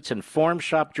lawsuits in form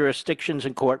shop jurisdictions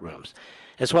and courtrooms,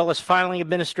 as well as filing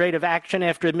administrative action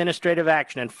after administrative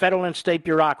action in federal and state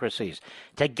bureaucracies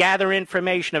to gather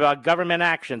information about government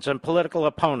actions and political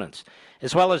opponents,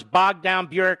 as well as bog down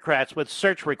bureaucrats with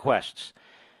search requests.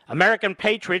 American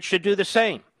patriots should do the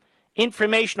same.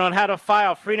 Information on how to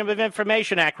file Freedom of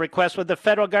Information Act requests with the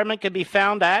federal government can be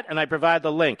found at, and I provide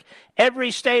the link,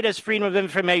 every state has Freedom of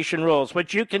Information rules,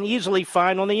 which you can easily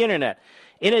find on the internet.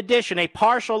 In addition, a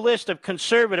partial list of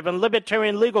conservative and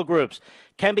libertarian legal groups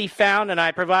can be found, and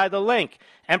I provide the link.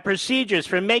 And procedures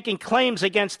for making claims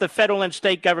against the federal and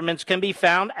state governments can be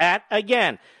found at,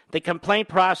 again, the complaint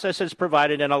process is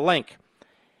provided in a link.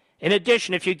 In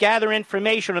addition, if you gather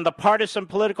information on the partisan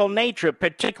political nature of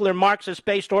particular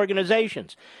Marxist-based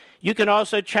organizations, you can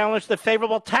also challenge the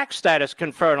favorable tax status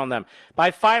conferred on them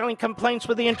by filing complaints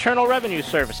with the Internal Revenue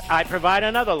Service. I provide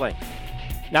another link.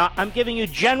 Now, I'm giving you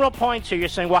general points here. You're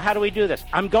saying, well, how do we do this?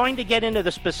 I'm going to get into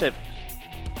the specifics.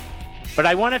 But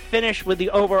I want to finish with the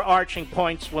overarching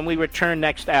points when we return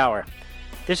next hour.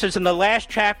 This is in the last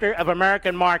chapter of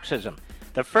American Marxism.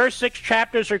 The first 6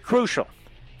 chapters are crucial.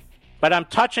 But I'm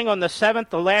touching on the 7th,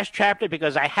 the last chapter,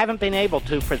 because I haven't been able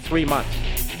to for 3 months.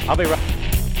 I'll be right back.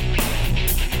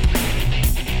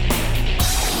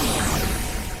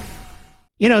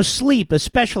 You know, sleep,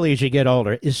 especially as you get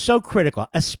older, is so critical,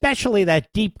 especially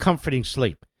that deep, comforting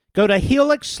sleep. Go to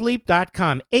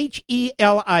HelixSleep.com,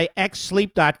 HELIX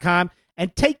Sleep.com,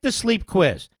 and take the sleep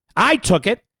quiz. I took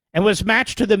it and was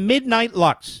matched to the Midnight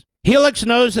Lux. Helix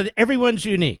knows that everyone's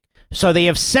unique, so they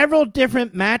have several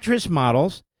different mattress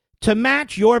models to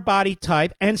match your body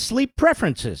type and sleep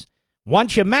preferences.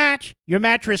 Once you match, your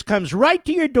mattress comes right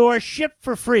to your door, shipped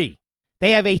for free.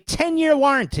 They have a 10-year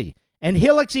warranty, and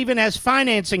Helix even has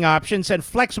financing options and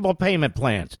flexible payment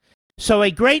plans. So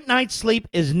a great night's sleep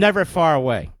is never far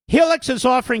away. Helix is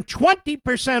offering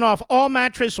 20% off all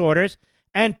mattress orders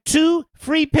and 2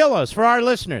 free pillows for our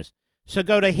listeners. So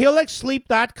go to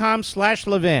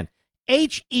HelixSleep.com/Levin,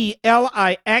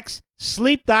 HELIX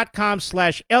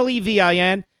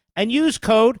Sleep.com/LEVIN, and use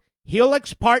code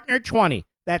HelixPartner20.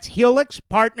 That's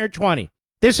HelixPartner20.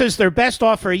 This is their best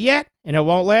offer yet, and it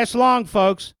won't last long,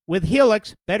 folks. With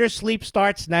Helix, better sleep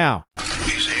starts now.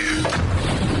 He's here.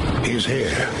 He's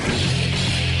here.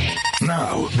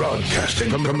 Now, broadcasting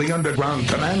from the underground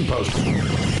command post,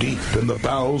 deep in the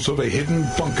bowels of a hidden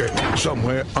bunker,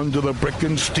 somewhere under the brick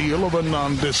and steel of a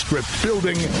nondescript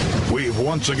building, we've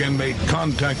once again made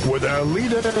contact with our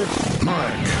leader,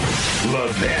 Mark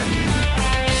Levin.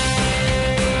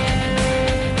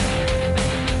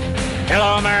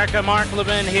 Hello, America. Mark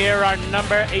Levin here. Our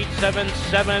number,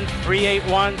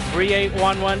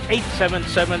 877-381-3811.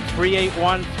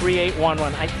 877-381-3811.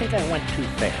 I think I went too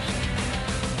fast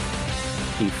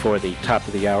before the top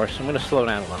of the hour, so I'm going to slow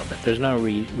down a little bit. There's no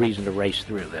reason to race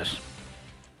through this.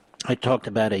 I talked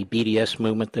about a BDS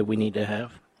movement that we need to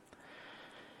have,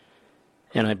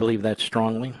 and I believe that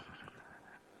strongly.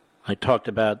 I talked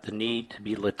about the need to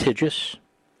be litigious,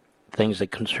 things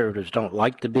that conservatives don't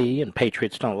like to be and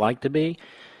patriots don't like to be,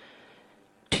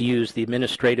 to use the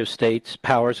administrative state's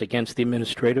powers against the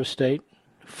administrative state,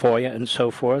 FOIA and so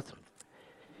forth,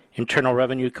 internal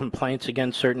revenue complaints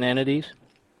against certain entities.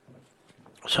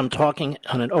 So I'm talking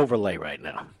on an overlay right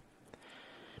now.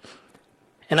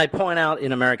 And I point out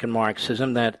in American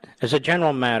Marxism that, as a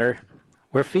general matter,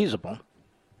 where feasible,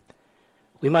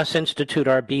 we must institute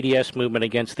our BDS movement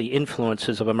against the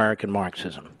influences of American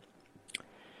Marxism.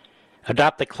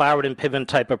 Adopt the Cloward and Piven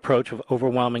type approach of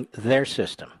overwhelming their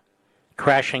system,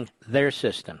 crashing their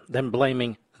system, then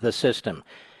blaming the system,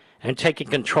 and taking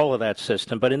control of that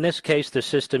system. But in this case, the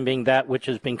system being that which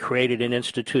has been created and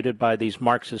instituted by these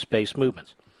Marxist-based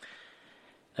movements.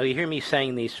 Now, you hear me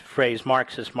saying these phrases,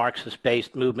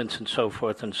 Marxist-based movements, and so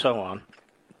forth and so on.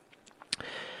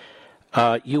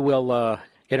 You will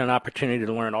get an opportunity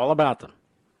to learn all about them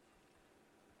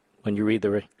when you read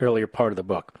the earlier part of the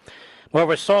book.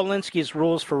 Moreover, Saul Alinsky's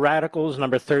rules for radicals,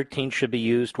 number 13, should be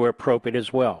used where appropriate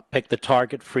as well. Pick the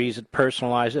target, freeze it,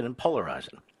 personalize it, and polarize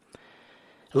it.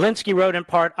 Alinsky wrote in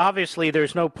part, obviously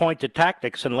there's no point to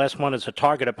tactics unless one is a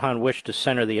target upon which to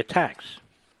center the attacks.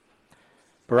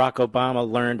 Barack Obama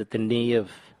learned at the knee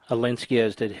of Alinsky,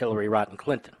 as did Hillary Rodham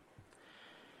Clinton.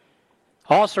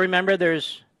 Also remember,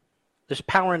 there's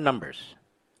power in numbers.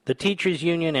 The teachers'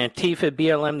 union, Antifa,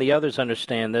 BLM, the others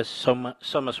understand this, so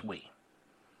must we.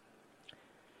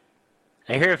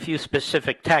 Now, here are a few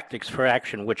specific tactics for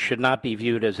action which should not be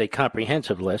viewed as a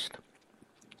comprehensive list,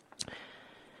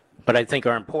 but I think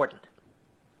are important.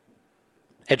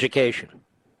 Education.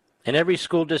 In every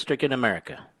school district in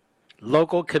America,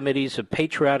 local committees of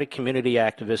patriotic community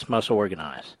activists must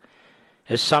organize,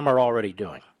 as some are already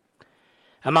doing.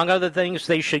 Among other things,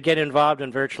 they should get involved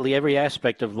in virtually every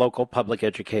aspect of local public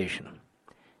education.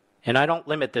 And I don't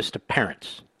limit this to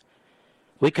parents.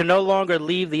 We can no longer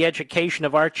leave the education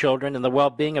of our children and the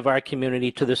well-being of our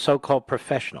community to the so-called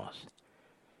professionals.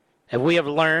 As we have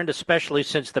learned, especially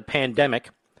since the pandemic,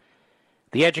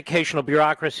 the educational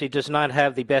bureaucracy does not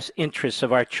have the best interests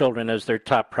of our children as their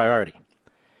top priority.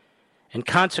 And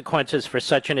consequences for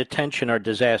such inattention are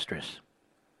disastrous.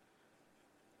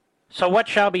 So what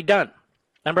shall be done?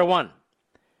 Number one,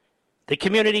 the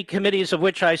community committees of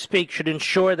which I speak should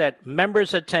ensure that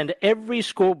members attend every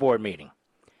school board meeting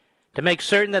to make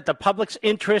certain that the public's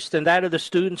interest and that of the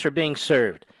students are being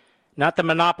served, not the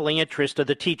monopoly interest of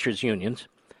the teachers' unions,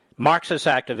 Marxist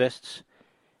activists,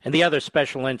 and the other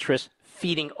special interests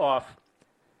feeding off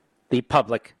the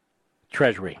public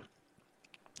treasury.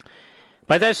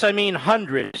 By this I mean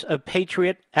hundreds of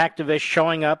patriot activists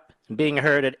showing up and being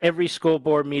heard at every school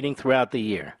board meeting throughout the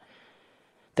year.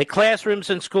 The classrooms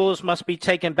and schools must be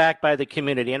taken back by the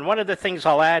community. And one of the things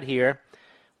I'll add here,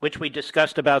 which we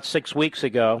discussed about 6 weeks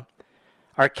ago,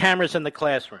 are cameras in the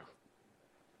classroom.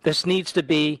 This needs to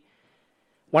be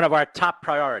one of our top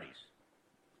priorities.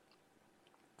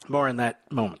 More in that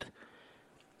moment.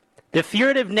 The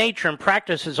furtive nature and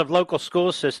practices of local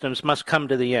school systems must come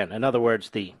to the end. In other words,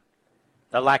 the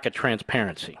lack of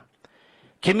transparency.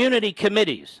 Community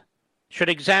committees should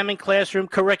examine classroom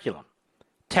curriculum,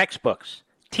 textbooks,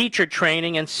 teacher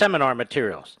training, and seminar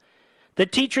materials. The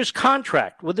teacher's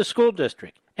contract with the school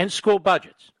district and school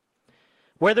budgets.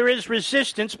 Where there is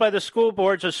resistance by the school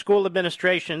boards or school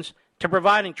administrations to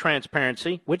providing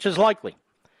transparency, which is likely,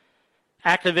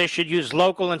 activists should use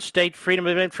local and state freedom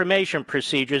of information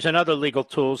procedures and other legal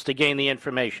tools to gain the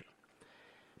information.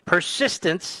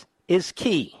 Persistence is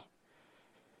key.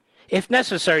 If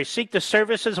necessary, seek the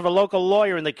services of a local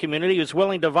lawyer in the community who is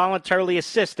willing to voluntarily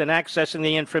assist in accessing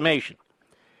the information.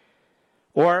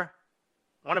 Or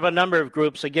one of a number of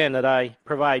groups, again, that I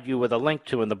provide you with a link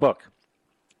to in the book.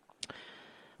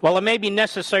 While it may be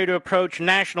necessary to approach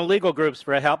national legal groups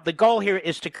for help, the goal here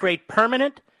is to create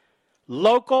permanent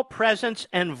local presence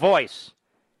and voice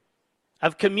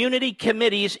of community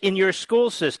committees in your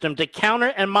school system to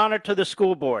counter and monitor the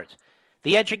school boards,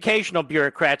 the educational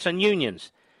bureaucrats and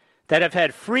unions that have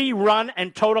had free run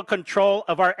and total control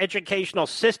of our educational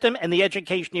system and the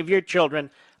education of your children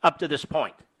up to this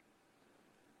point.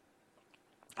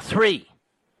 3,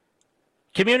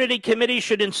 community committees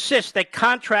should insist that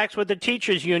contracts with the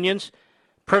teachers' unions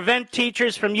prevent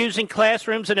teachers from using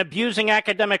classrooms and abusing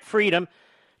academic freedom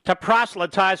to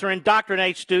proselytize or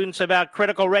indoctrinate students about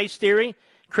critical race theory,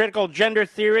 critical gender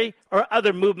theory, or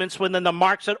other movements within the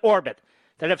Marxist orbit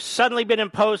that have suddenly been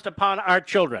imposed upon our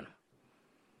children.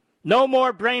 No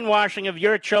more brainwashing of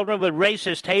your children with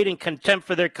racist hate and contempt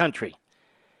for their country.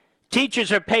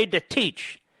 Teachers are paid to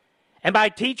teach. And by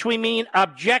teach, we mean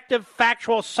objective,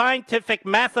 factual, scientific,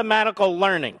 mathematical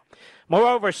learning.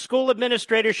 Moreover, school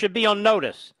administrators should be on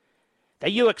notice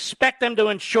that you expect them to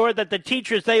ensure that the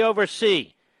teachers they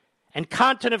oversee and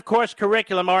content of course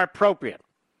curriculum are appropriate.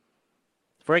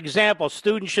 For example,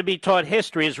 students should be taught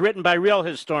history as written by real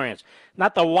historians,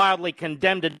 not the wildly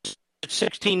condemned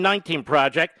 1619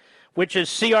 project, which is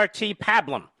CRT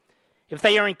pablum. If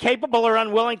they are incapable or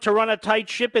unwilling to run a tight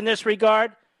ship in this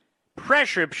regard,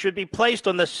 pressure should be placed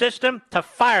on the system to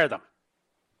fire them.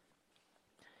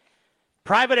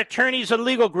 Private attorneys and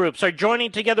legal groups are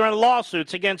joining together in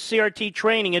lawsuits against CRT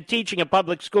training and teaching in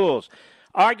public schools,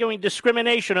 arguing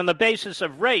discrimination on the basis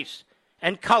of race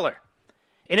and color.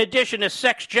 In addition to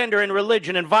sex, gender, and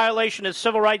religion, in violation of the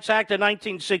Civil Rights Act of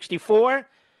 1964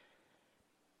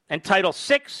 and Title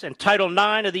VI and Title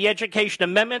IX of the Education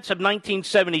Amendments of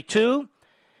 1972,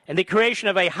 and the creation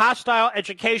of a hostile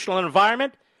educational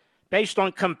environment based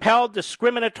on compelled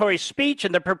discriminatory speech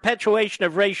and the perpetuation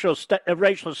of racial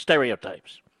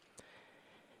stereotypes.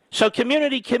 So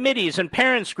community committees and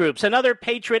parents groups and other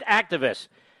patriot activists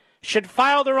should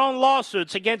file their own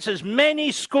lawsuits against as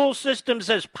many school systems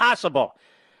as possible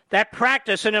that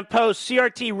practice and impose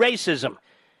CRT racism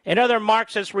and other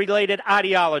Marxist-related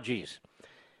ideologies.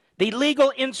 The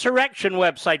Legal Insurrection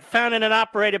website, founded and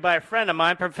operated by a friend of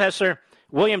mine, Professor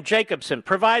William Jacobson,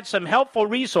 provides some helpful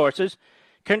resources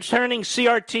concerning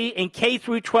CRT in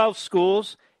K-12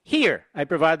 schools. Here, I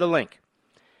provide the link.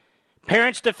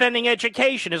 Parents Defending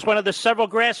Education is one of the several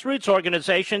grassroots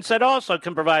organizations that also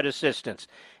can provide assistance,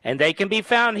 and they can be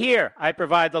found here. I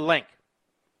provide the link.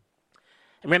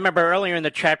 And remember, earlier in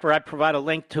the chapter, I provide a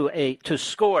link to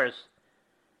scores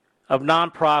of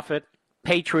nonprofit,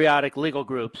 patriotic legal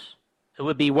groups who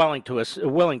would be willing to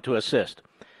assist.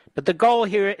 But the goal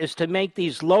here is to make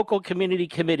these local community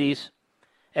committees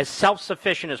as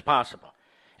self-sufficient as possible,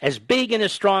 as big and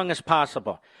as strong as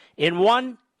possible, in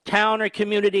one town or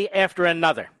community after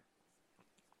another.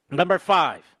 Number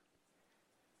 5,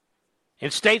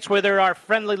 in states where there are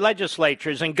friendly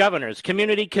legislatures and governors,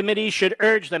 community committees should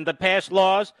urge them to pass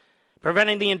laws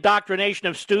preventing the indoctrination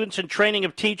of students and training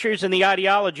of teachers in the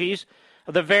ideologies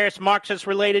of the various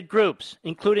Marxist-related groups,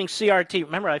 including CRT.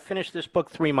 Remember, I finished this book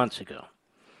 3 months ago.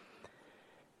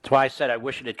 That's why I said I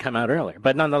wish it had come out earlier.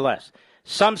 But nonetheless,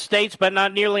 some states, but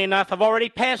not nearly enough, have already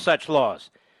passed such laws.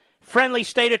 Friendly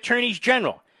state attorneys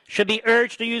general should be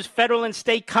urged to use federal and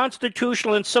state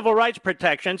constitutional and civil rights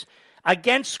protections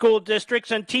against school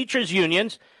districts and teachers'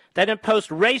 unions that impose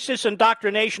racist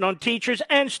indoctrination on teachers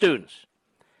and students.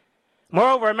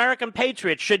 Moreover, American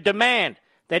patriots should demand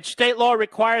that state law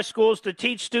requires schools to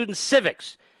teach students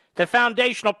civics, the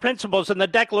foundational principles in the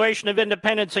Declaration of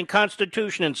Independence and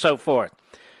Constitution, and so forth.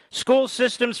 School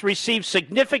systems receive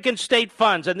significant state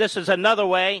funds, and this is another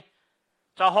way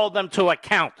to hold them to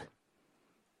account.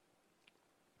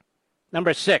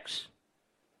 Number 6,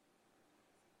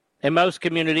 in most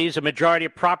communities, a majority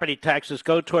of property taxes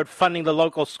go toward funding the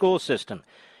local school system,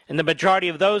 and the majority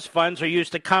of those funds are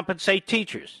used to compensate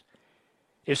teachers.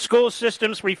 If school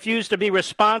systems refuse to be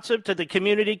responsive to the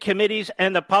community committees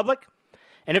and the public,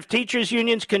 and if teachers'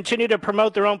 unions continue to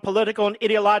promote their own political and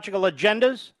ideological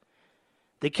agendas,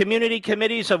 the community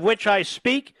committees of which I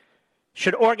speak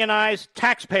should organize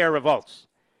taxpayer revolts.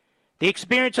 The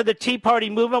experience of the Tea Party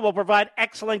movement will provide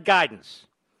excellent guidance.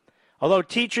 Although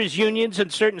teachers' unions in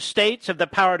certain states have the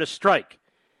power to strike,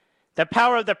 the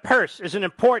power of the purse is an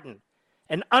important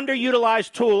and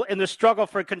underutilized tool in the struggle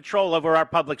for control over our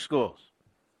public schools.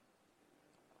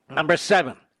 Number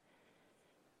 7,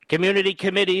 community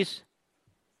committees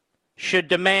should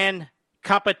demand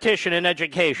competition in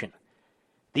education.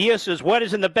 The issue is what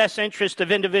is in the best interest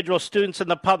of individual students and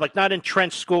the public, not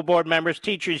entrenched school board members,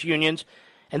 teachers' unions,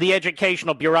 and the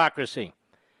educational bureaucracy.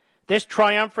 This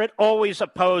triumvirate always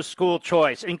opposed school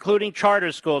choice, including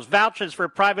charter schools, vouchers for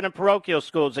private and parochial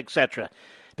schools, etc.,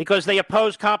 because they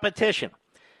oppose competition.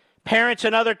 Parents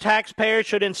and other taxpayers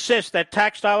should insist that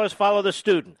tax dollars follow the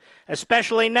student,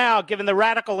 especially now, given the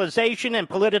radicalization and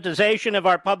politicization of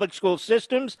our public school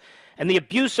systems and the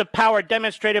abuse of power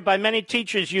demonstrated by many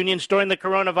teachers' unions during the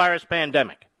coronavirus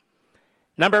pandemic.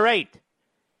 Number 8,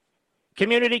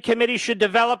 community committees should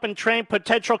develop and train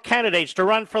potential candidates to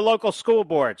run for local school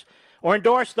boards or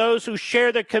endorse those who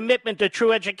share their commitment to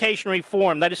true education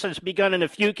reform. That has begun in a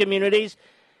few communities.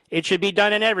 It should be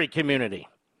done in every community.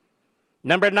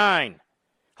 Number 9,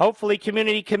 Hopefully,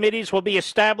 community committees will be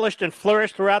established and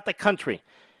flourish throughout the country,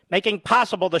 making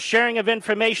possible the sharing of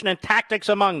information and tactics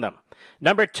among them.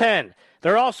 Number 10,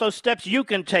 there are also steps you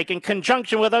can take in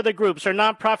conjunction with other groups or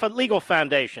nonprofit legal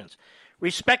foundations,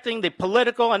 respecting the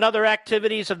political and other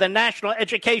activities of the National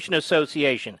Education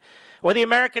Association or the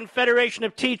American Federation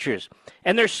of Teachers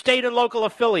and their state and local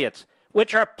affiliates,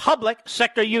 which are public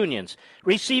sector unions,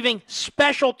 receiving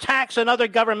special tax and other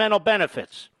governmental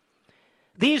benefits.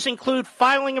 These include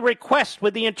filing a request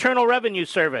with the Internal Revenue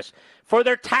Service for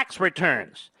their tax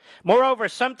returns. Moreover,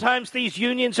 sometimes these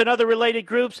unions and other related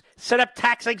groups set up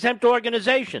tax-exempt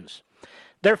organizations.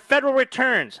 Their federal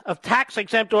returns of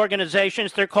tax-exempt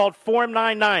organizations, they're called Form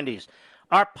 990s,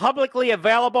 are publicly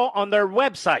available on their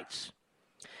websites,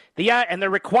 and they're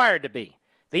required to be.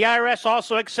 The IRS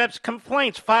also accepts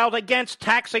complaints filed against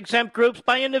tax-exempt groups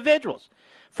by individuals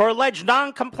for alleged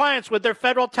non-compliance with their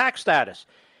federal tax status,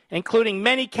 including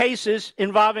many cases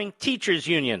involving teachers'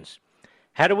 unions.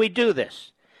 How do we do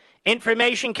this?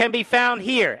 Information can be found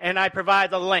here, and I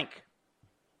provide the link.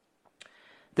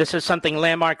 This is something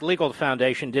Landmark Legal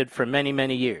Foundation did for many,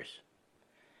 many years.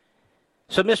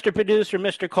 So, Mr. Producer,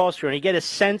 Mr. Colstrom, you get a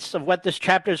sense of what this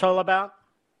chapter is all about?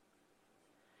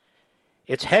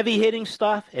 It's heavy-hitting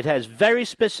stuff. It has very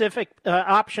specific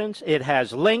options. It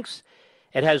has links.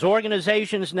 It has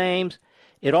organizations' names.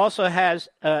 It also has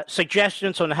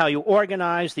suggestions on how you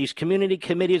organize. These community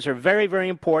committees are very, very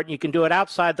important. You can do it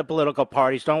outside the political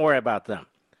parties. Don't worry about them.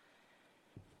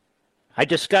 I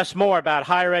discuss more about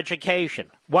higher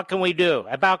education. What can we do?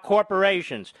 About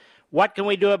corporations. What can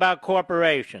we do about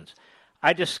corporations?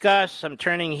 I discuss, I'm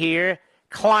turning here,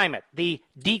 climate, the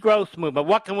degrowth movement.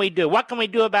 What can we do? What can we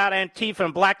do about Antifa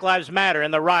and Black Lives Matter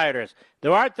and the rioters?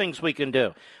 There are things we can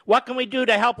do. What can we do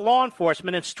to help law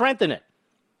enforcement and strengthen it?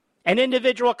 And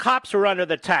individual cops who are under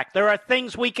the attack. There are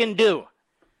things we can do.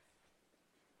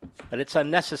 But it's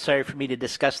unnecessary for me to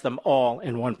discuss them all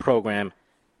in one program.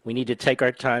 We need to take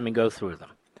our time and go through them,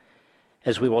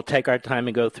 as we will take our time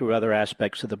and go through other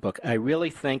aspects of the book. I really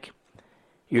think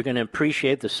you're going to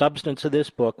appreciate the substance of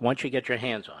this book once you get your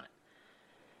hands on it.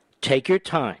 Take your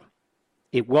time.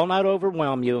 It will not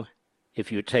overwhelm you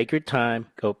if you take your time,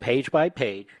 go page by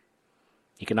page.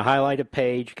 You can highlight a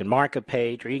page, you can mark a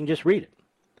page, or you can just read it.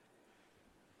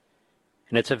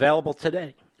 And it's available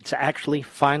today. It's actually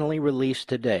finally released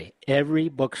today. Every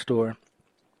bookstore,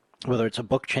 whether it's a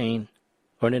book chain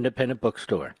or an independent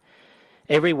bookstore,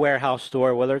 every warehouse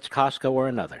store, whether it's Costco or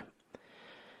another,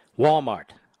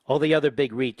 Walmart, all the other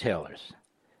big retailers,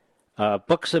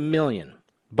 Books A Million,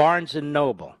 Barnes &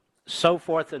 Noble, so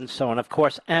forth and so on. Of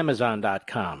course,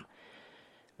 Amazon.com.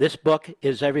 This book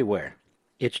is everywhere.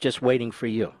 It's just waiting for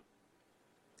you.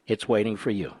 It's waiting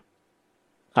for you.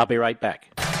 I'll be right back.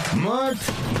 Mark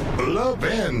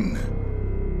Levin.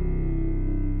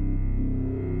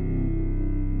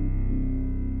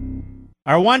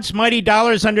 Our once mighty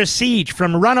dollars under siege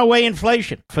from runaway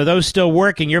inflation. For those still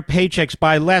working, your paychecks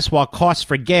buy less while costs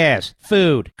for gas,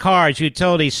 food, cars,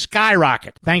 utilities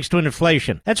skyrocket thanks to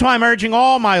inflation. That's why I'm urging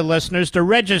all my listeners to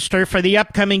register for the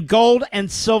upcoming Gold and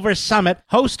Silver Summit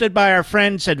hosted by our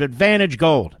friends at Advantage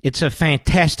Gold. It's a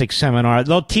fantastic seminar.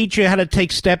 They'll teach you how to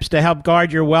take steps to help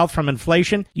guard your wealth from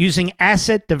inflation using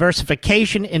asset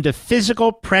diversification into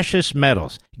physical precious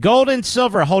metals. Gold and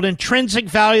silver hold intrinsic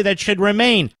value that should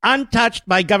remain untouched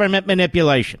by government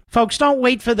manipulation. Folks, don't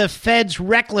wait for the Fed's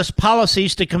reckless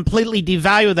policies to completely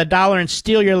devalue the dollar and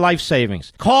steal your life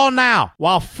savings. Call now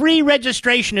while free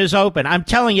registration is open. I'm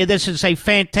telling you, this is a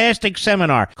fantastic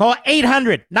seminar. Call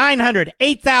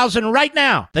 800-900-8000 right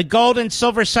now. The Gold and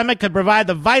Silver Summit could provide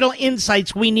the vital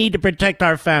insights we need to protect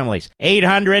our families.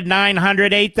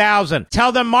 800-900-8000.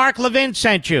 Tell them Mark Levin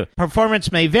sent you.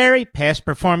 Performance may vary. Past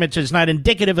performance is not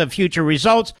indicative of future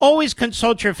results. Always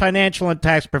consult your financial and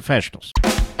tax professionals.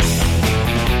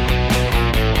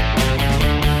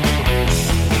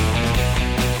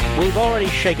 We've already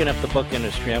shaken up the book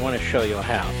industry. I want to show you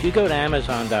how. If you go to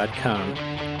Amazon.com,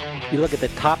 you look at the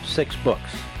top 6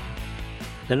 books.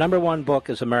 The number 1 book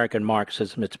is American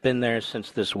Marxism. It's been there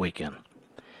since this weekend.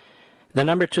 The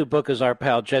number 2 book is our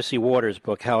pal Jesse Waters'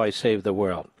 book, How I Saved the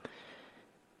World.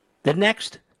 The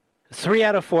next 3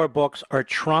 out of 4 books are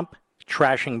Trump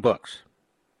trashing books.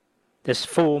 This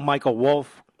fool, Michael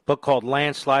Wolff, book called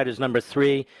Landslide, is number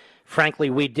 3. Frankly,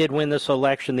 we did win this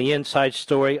election. The inside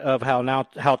story of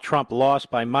how Trump lost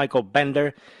by Michael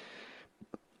Bender.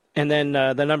 And then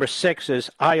the number 6 is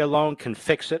I Alone Can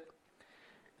Fix It.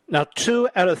 Now, 2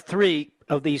 out of 3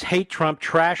 of these hate Trump,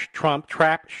 trash Trump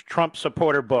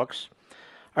supporter books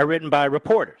are written by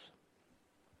reporters.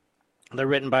 They're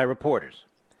written by reporters.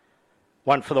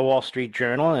 1 for the Wall Street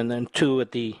Journal and then 2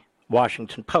 at the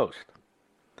Washington Post.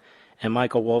 And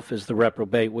Michael Wolff is the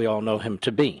reprobate we all know him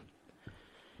to be.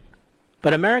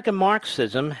 But American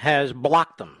Marxism has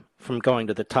blocked them from going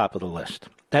to the top of the list.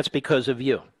 That's because of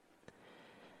you.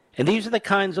 And these are the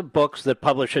kinds of books that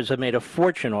publishers have made a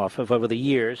fortune off of over the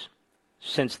years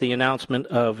since the announcement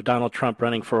of Donald Trump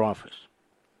running for office.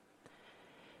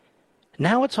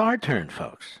 Now it's our turn,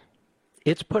 folks.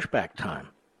 It's pushback time.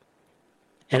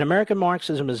 And American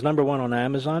Marxism is number one on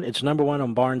Amazon. It's number one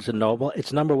on Barnes & Noble.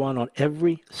 It's number one on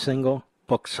every single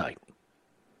book site.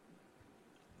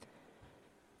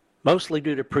 Mostly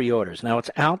due to pre-orders. Now,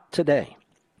 it's out today.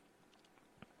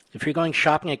 If you're going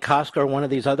shopping at Costco or one of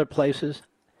these other places,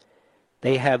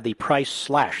 they have the price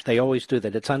slashed. They always do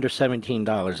that. It's under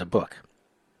 $17 a book.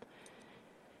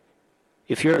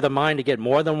 If you're of the mind to get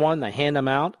more than one, they hand them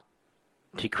out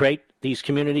to create these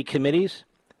community committees.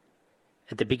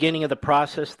 At the beginning of the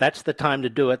process, that's the time to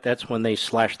do it. That's when they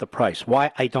slash the price.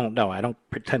 Why? I don't know. I don't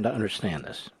pretend to understand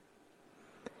this.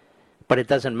 But it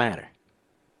doesn't matter.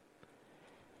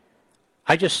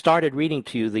 I just started reading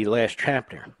to you the last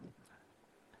chapter.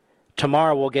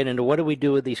 Tomorrow we'll get into what do we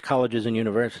do with these colleges and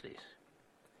universities.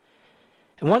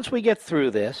 And once we get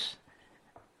through this,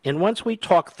 and once we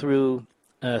talk through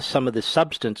some of the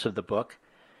substance of the book,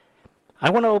 I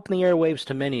want to open the airwaves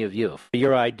to many of you for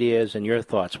your ideas and your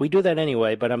thoughts. We do that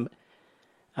anyway, but I'm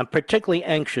particularly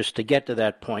anxious to get to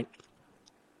that point.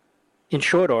 In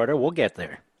short order, we'll get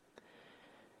there.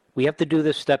 We have to do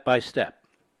this step by step.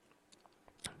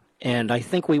 And I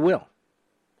think we will.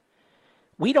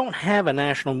 We don't have a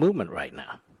national movement right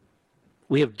now.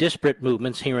 We have disparate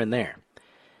movements here and there.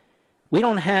 We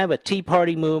don't have a Tea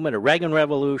Party movement, a Reagan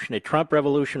revolution, a Trump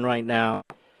revolution right now.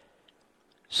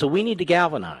 So we need to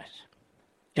galvanize.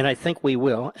 And I think we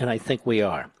will, and I think we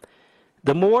are.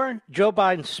 The more Joe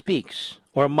Biden speaks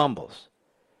or mumbles,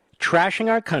 trashing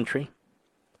our country,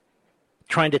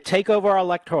 trying to take over our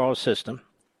electoral system,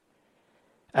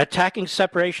 attacking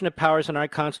separation of powers in our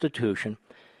Constitution,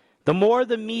 the more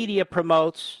the media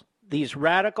promotes these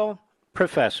radical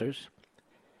professors,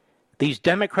 these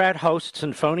Democrat hosts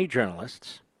and phony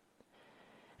journalists,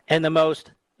 and the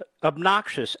most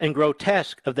obnoxious and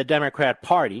grotesque of the Democrat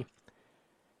Party,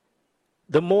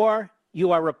 the more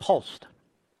you are repulsed.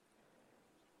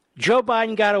 Joe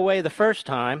Biden got away the first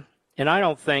time, and I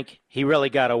don't think he really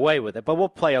got away with it, but we'll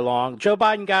play along. Joe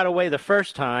Biden got away the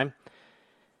first time.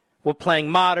 We're playing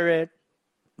moderate,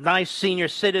 nice senior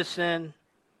citizen.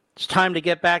 It's time to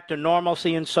get back to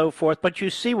normalcy and so forth. But you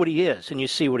see what he is, and you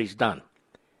see what he's done.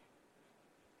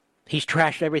 He's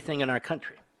trashed everything in our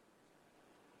country.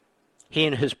 He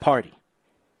and his party.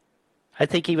 I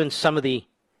think even some of the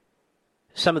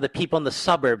people in the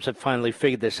suburbs have finally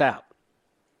figured this out.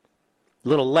 A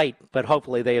little late, but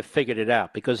hopefully they have figured it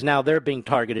out, because now they're being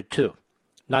targeted too,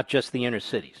 not just the inner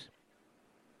cities.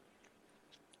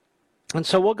 And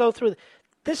so we'll go through.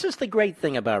 This is the great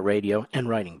thing about radio and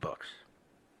writing books.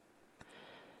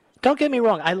 Don't get me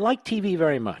wrong, I like TV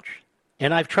very much.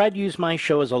 And I've tried to use my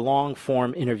show as a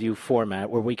long-form interview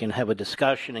format where we can have a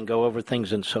discussion and go over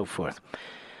things and so forth.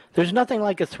 There's nothing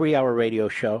like a 3-hour radio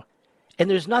show,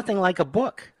 and there's nothing like a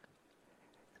book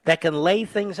that can lay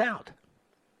things out.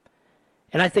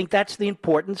 And I think that's the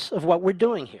importance of what we're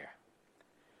doing here.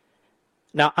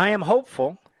 Now, I am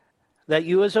hopeful that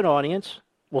you as an audience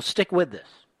will stick with this.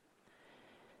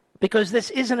 Because this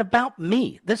isn't about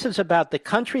me. This is about the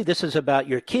country. This is about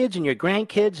your kids and your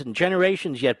grandkids and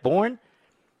generations yet born.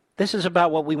 This is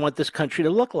about what we want this country to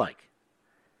look like.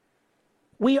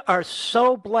 We are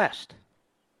so blessed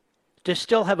to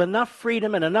still have enough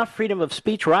freedom and enough freedom of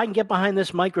speech where I can get behind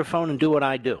this microphone and do what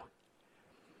I do.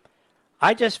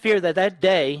 I just fear that that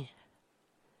day,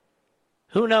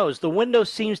 who knows, the window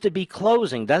seems to be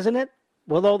closing, doesn't it?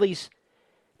 With all these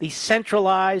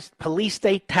centralized police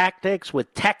state tactics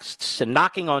with texts and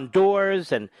knocking on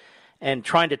doors and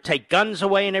trying to take guns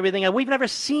away and everything. And we've never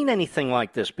seen anything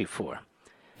like this before.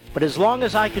 But as long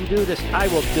as I can do this, I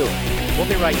will do it. We'll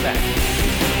be right back.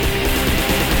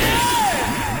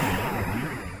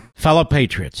 Fellow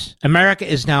patriots, America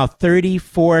is now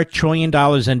 $34 trillion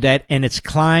in debt, and it's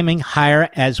climbing higher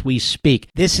as we speak.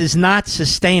 This is not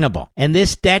sustainable, and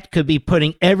this debt could be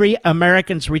putting every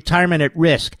American's retirement at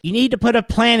risk. You need to put a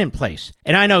plan in place,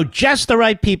 and I know just the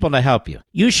right people to help you.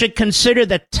 You should consider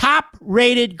the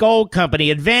top-rated gold company,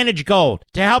 Advantage Gold,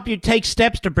 to help you take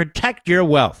steps to protect your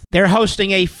wealth. They're hosting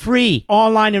a free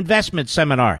online investment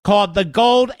seminar called the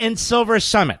Gold and Silver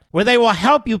Summit, where they will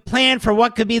help you plan for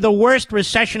what could be the worst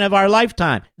recession of of our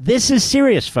lifetime. This is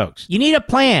serious, folks. You need a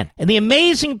plan, and the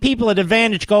amazing people at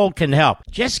Advantage Gold can help.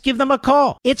 Just give them a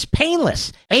call. It's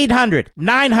painless.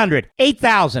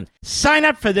 800-900-8000. Sign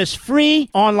up for this free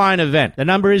online event. The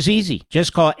number is easy.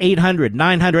 Just call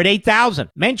 800-900-8000.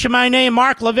 Mention my name,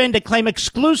 Mark Levin, to claim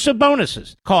exclusive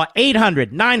bonuses. Call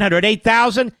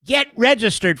 800-900-8000. Get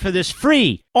registered for this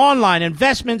free online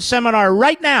investment seminar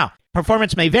right now.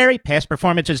 Performance may vary. Past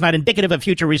performance is not indicative of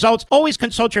future results. Always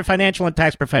consult your financial and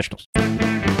tax professionals.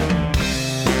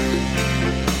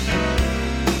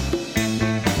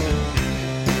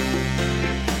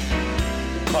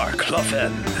 Mark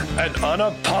Levin, an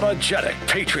unapologetic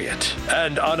patriot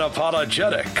and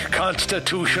unapologetic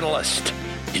constitutionalist.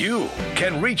 You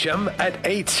can reach him at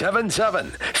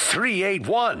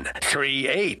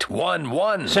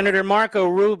 877-381-3811. Senator Marco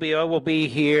Rubio will be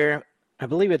here, I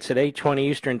believe it's at 8:20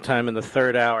 Eastern Time in the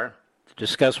third hour, to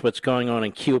discuss what's going on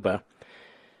in Cuba.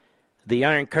 The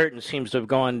Iron Curtain seems to have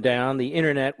gone down. The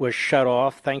Internet was shut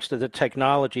off thanks to the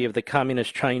technology of the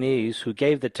Communist Chinese, who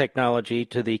gave the technology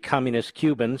to the Communist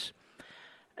Cubans.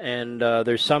 And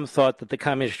there's some thought that the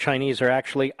Communist Chinese are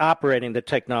actually operating the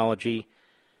technology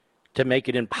to make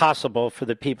it impossible for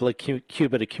the people of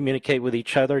Cuba to communicate with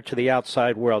each other to the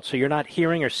outside world. So you're not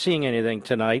hearing or seeing anything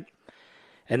tonight,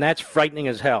 and that's frightening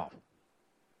as hell.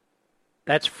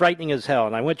 That's frightening as hell.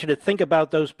 And I want you to think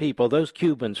about those people, those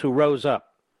Cubans who rose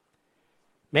up,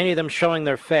 many of them showing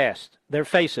their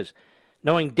faces,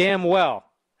 knowing damn well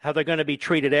how they're going to be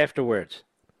treated afterwards.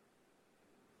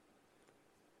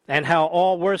 And how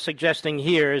all we're suggesting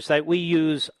here is that we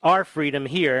use our freedom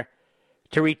here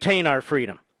to retain our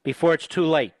freedom before it's too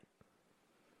late.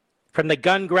 From the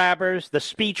gun grabbers, the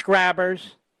speech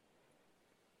grabbers,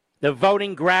 the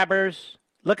voting grabbers,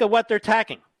 look at what they're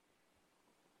attacking.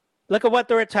 Look at what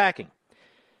they're attacking.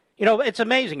 You know, it's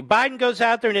amazing. Biden goes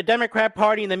out there in the Democrat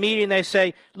Party in the media and they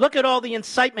say, look at all the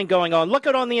incitement going on. Look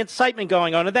at all the incitement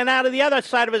going on. And then out of the other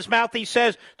side of his mouth, he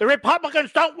says, the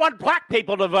Republicans don't want black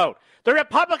people to vote. The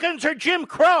Republicans are Jim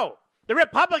Crow. The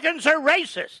Republicans are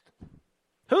racist.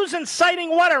 Who's inciting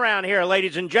what around here,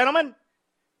 ladies and gentlemen?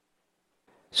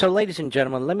 So, ladies and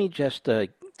gentlemen, let me just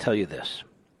tell you this.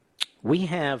 We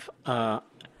have, I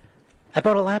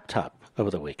bought a laptop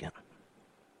over the weekend.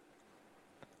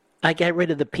 I got rid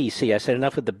of the PC. I said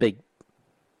enough with the big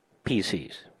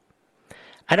PCs.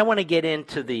 I don't want to get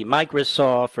into the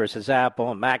Microsoft versus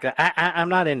Apple and Mac. I'm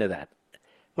not into that.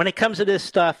 When it comes to this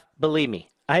stuff, believe me,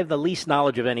 I have the least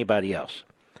knowledge of anybody else.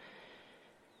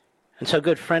 And so a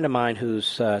good friend of mine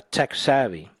who's tech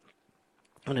savvy,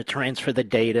 I'm going to transfer the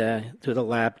data to the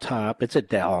laptop. It's a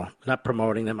Dell. I'm not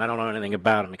promoting them. I don't know anything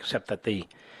about them except that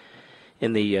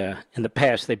in the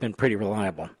past they've been pretty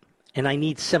reliable. And I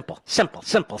need simple.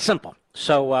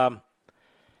 So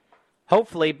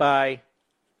hopefully by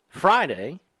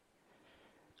Friday,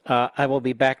 I will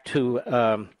be back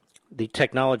to the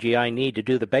technology I need to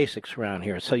do the basics around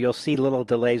here. So you'll see little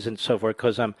delays and so forth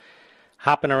because I'm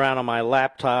hopping around on my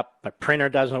laptop. My printer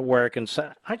doesn't work. And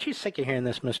so, aren't you sick of hearing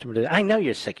this, Mr. Medusa? I know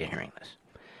you're sick of hearing this.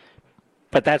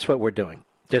 But that's what we're doing,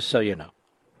 just so you know.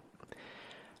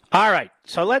 All right,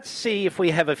 so let's see if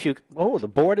we have a few. Oh, the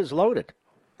board is loaded.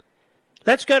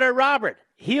 Let's go to Robert,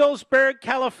 Healdsburg,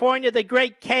 California, the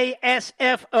great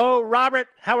KSFO. Robert,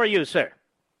 how are you, sir?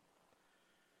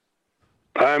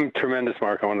 I'm tremendous,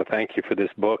 Mark. I want to thank you for this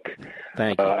book.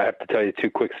 Thank you. I have to tell you two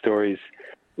quick stories.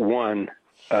 One,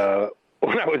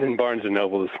 when I was in Barnes &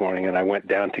 Noble this morning and I went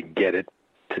down to get it,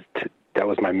 that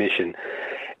was my mission,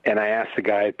 and I asked the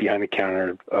guy behind the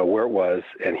counter where it was,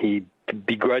 and he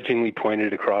begrudgingly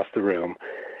pointed across the room.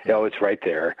 Oh, it's right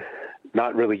there.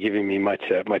 Not really giving me much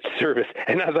service.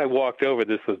 And as I walked over,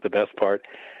 this was the best part.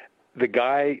 The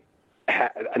guy,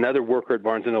 another worker at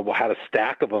Barnes & Noble, had a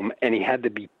stack of them, and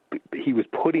he was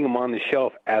putting them on the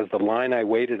shelf as the line I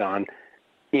waited on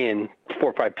 4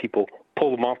 or 5 people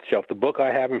pulled them off the shelf. The book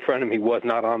I have in front of me was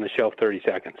not on the shelf 30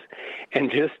 seconds.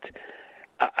 And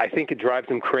I think it drives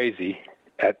them crazy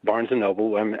at Barnes &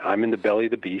 Noble. I'm in the belly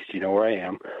of the beast. You know where I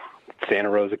am. Santa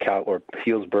Rosa, or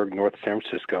Healdsburg, north of San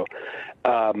Francisco.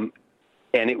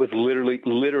 And it was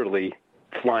literally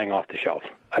flying off the shelf.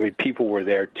 I mean, people were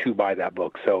there to buy that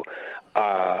book. So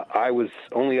I was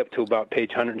only up to about page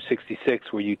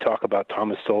 166 where you talk about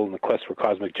Thomas Sowell and the quest for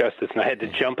cosmic justice, and I had to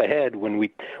jump ahead when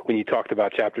you talked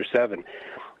about chapter 7.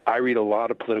 I read a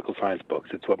lot of political science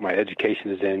books. It's what my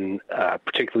education is in,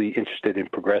 particularly interested in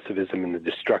progressivism and the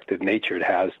destructive nature it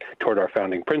has toward our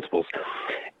founding principles.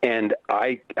 And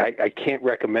I can't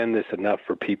recommend this enough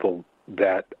for people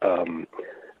that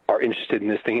are interested in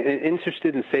this thing and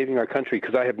interested in saving our country,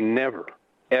 because I have never,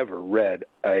 ever read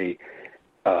a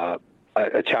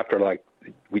chapter like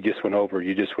you just went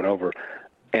over,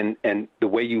 and the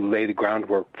way you lay the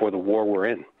groundwork for the war we're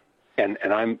in. And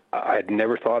I had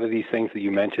never thought of these things that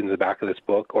you mentioned in the back of this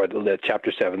book, or the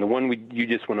chapter 7, the one you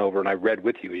just went over and I read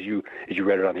with you as you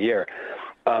read it on the air.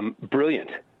 Brilliant.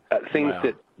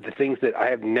 The things that I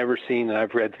have never seen, and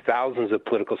I've read thousands of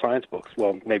political science books.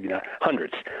 Well, maybe not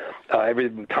hundreds.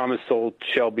 Thomas Sowell,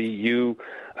 Shelby, you,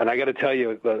 and I got to tell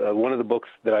you, one of the books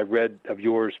that I read of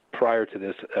yours prior to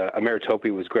this,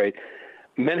 Ameritopia, was great.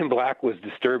 Men in Black was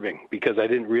disturbing because I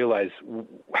didn't realize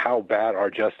how bad our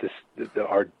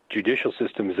judicial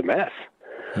system is a mess.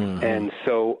 Mm-hmm. And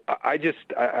so I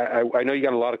know you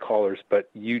got a lot of callers, but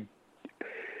you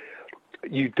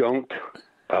don't.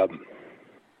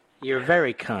 You're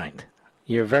very kind.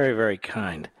 You're very, very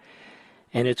kind.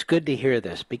 And it's good to hear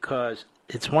this because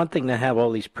it's one thing to have all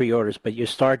these pre-orders, but you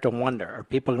start to wonder, are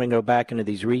people going to go back into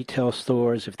these retail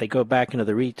stores? If they go back into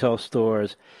the retail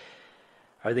stores,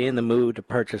 are they in the mood to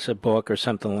purchase a book or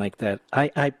something like that?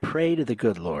 I pray to the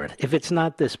good Lord. If it's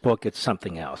not this book, it's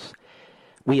something else.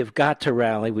 We have got to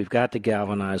rally. We've got to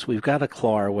galvanize. We've got to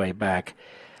claw our way back.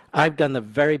 I've done the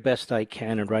very best I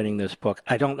can in writing this book.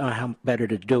 I don't know how better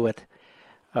to do it.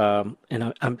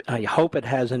 And I hope it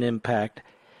has an impact.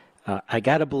 I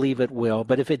got to believe it will.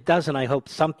 But if it doesn't, I hope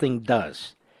something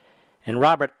does. And,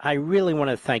 Robert, I really want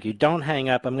to thank you. Don't hang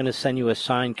up. I'm going to send you a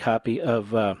signed copy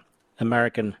of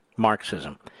American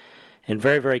Marxism. And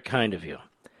very, very kind of you.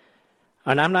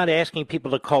 And I'm not asking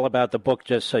people to call about the book,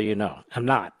 just so you know. I'm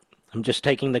not. I'm just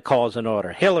taking the calls in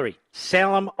order. Hillary,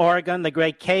 Salem, Oregon, the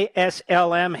great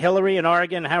KSLM. Hillary in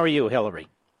Oregon. How are you, Hillary?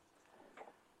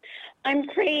 I'm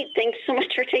great. Thanks so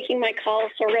much for taking my call.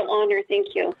 It's a real honor.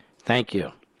 Thank you. Thank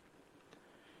you.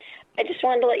 I just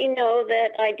wanted to let you know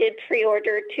that I did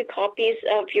pre-order 2 copies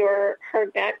of your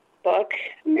hardback book,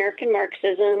 American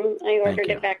Marxism. I ordered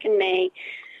it back in May.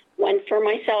 One for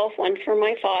myself, one for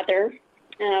my father.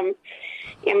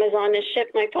 Amazon has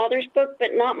shipped my father's book, but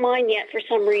not mine yet for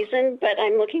some reason, but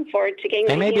I'm looking forward to getting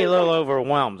They may be a little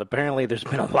overwhelmed. Apparently there's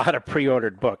been a lot of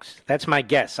pre-ordered books. That's my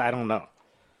guess. I don't know.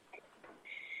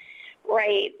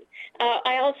 Right.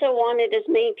 I also wanted as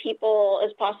many people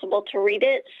as possible to read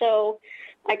it, so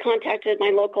I contacted my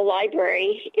local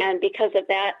library, and because of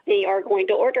that, they are going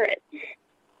to order it.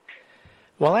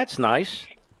 Well, that's nice.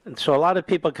 And so a lot of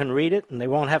people can read it, and they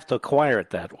won't have to acquire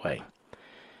it that way.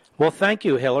 Well, thank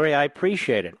you, Hillary. I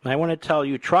appreciate it. I want to tell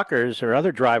you truckers or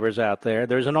other drivers out there,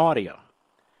 there's an audio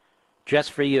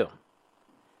just for you.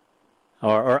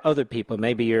 Or other people.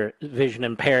 Maybe you're vision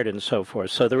impaired and so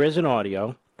forth. So there is an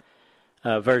audio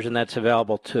version that's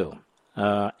available too.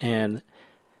 And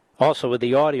also with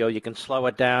the audio, you can slow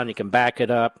it down, you can back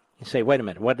it up. You say, wait a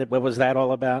minute, what was that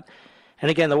all about? And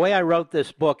again, the way I wrote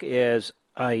this book is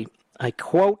I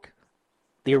quote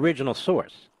the original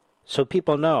source so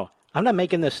people know I'm not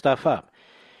making this stuff up.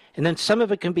 And then some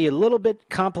of it can be a little bit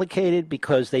complicated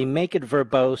because they make it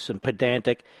verbose and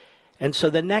pedantic. And so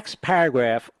the next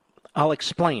paragraph, I'll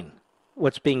explain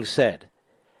what's being said.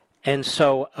 And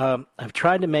so I've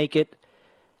tried to make it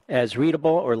as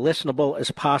readable or listenable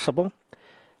as possible.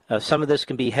 Some of this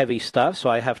can be heavy stuff, so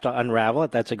I have to unravel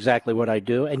it. That's exactly what I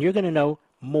do. And you're going to know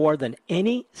more than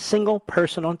any single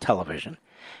person on television,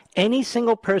 any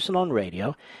single person on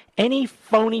radio, any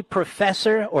phony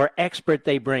professor or expert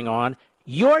they bring on.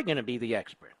 You're going to be the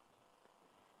expert.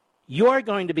 You're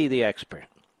going to be the expert.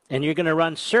 And you're going to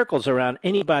run circles around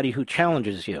anybody who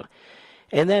challenges you.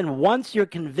 And then once you're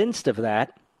convinced of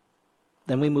that,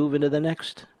 then we move into the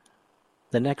next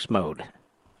mode.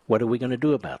 What are we going to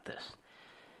do about this?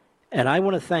 And I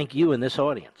want to thank you in this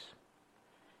audience.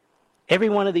 Every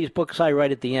one of these books I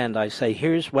write at the end, I say,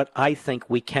 here's what I think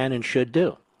we can and should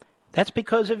do. That's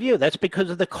because of you. That's because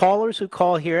of the callers who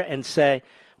call here and say,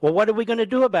 well, what are we going to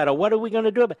do about it? What are we going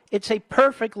to do about it? It's a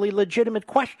perfectly legitimate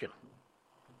question.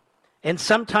 And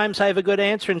sometimes I have a good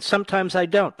answer and sometimes I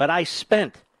don't. But I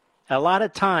spent a lot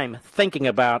of time thinking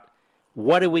about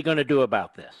what are we going to do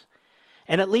about this.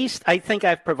 And at least I think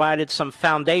I've provided some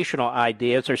foundational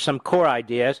ideas or some core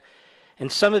ideas.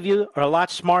 And some of you are a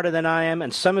lot smarter than I am,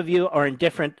 and some of you are in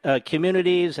different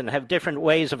communities and have different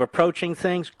ways of approaching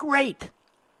things. Great.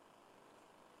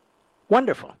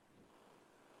 Wonderful.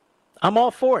 I'm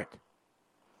all for it.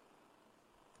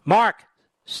 Mark,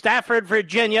 Stafford,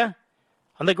 Virginia,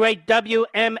 on the great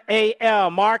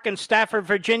WMAL. Mark in Stafford,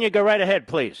 Virginia, go right ahead,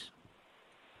 please.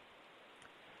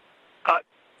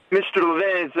 Mr.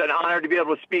 Levin, it's an honor to be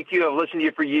able to speak to you. I've listened to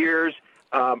you for years.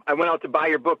 I went out to buy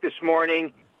your book this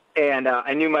morning, and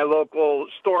I knew my local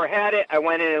store had it. I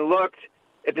went in and looked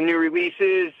at the new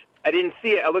releases. I didn't see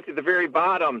it. I looked at the very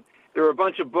bottom. There were a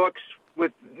bunch of books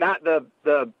with not the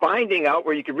binding out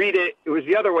where you could read it. It was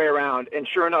the other way around, and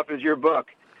sure enough, it was your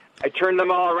book. I turned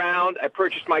them all around. I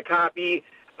purchased my copy.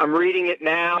 I'm reading it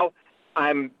now.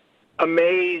 I'm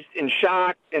amazed and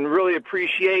shocked and really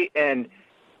appreciate. And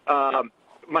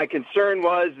my concern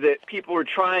was that people were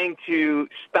trying to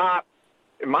stop,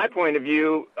 in my point of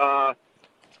view, the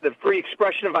free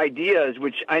expression of ideas,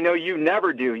 which I know you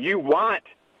never do. You want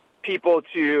people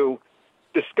to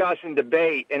discuss and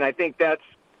debate, and I think that's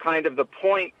kind of the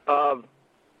point of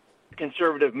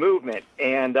conservative movement.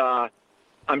 And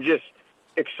I'm just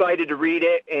excited to read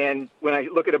it. And when I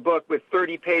look at a book with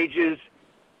 30 pages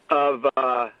of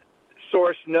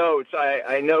source notes,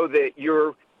 I know that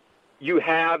you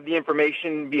have the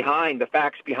information behind, the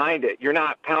facts behind it. You're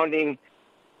not pounding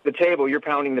the table, you're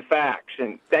pounding the facts.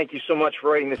 And thank you so much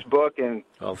for writing this book, and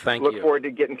well, thank look you. forward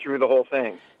to getting through the whole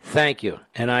thing. Thank you,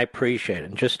 and I appreciate it.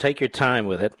 And just take your time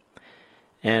with it.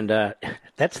 And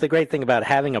that's the great thing about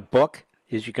having a book,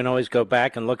 is you can always go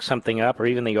back and look something up, or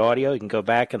even the audio. You can go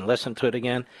back and listen to it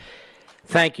again.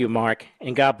 Thank you, Mark,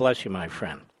 and God bless you, my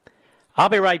friend. I'll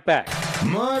be right back.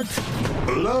 Mark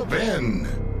Levin.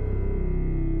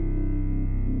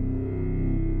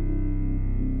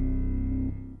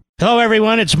 Hello,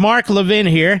 everyone. It's Mark Levin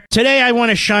here. Today, I want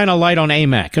to shine a light on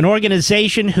AMAC, an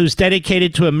organization who's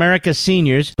dedicated to America's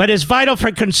seniors, but is vital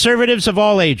for conservatives of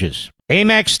all ages.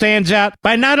 AMAC stands out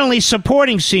by not only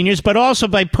supporting seniors, but also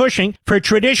by pushing for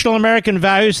traditional American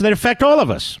values that affect all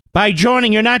of us. By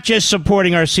joining, you're not just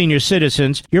supporting our senior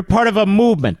citizens, you're part of a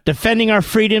movement defending our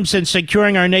freedoms and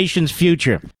securing our nation's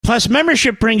future. Plus,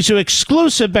 membership brings you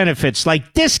exclusive benefits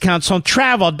like discounts on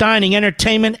travel, dining,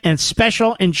 entertainment, and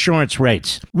special insurance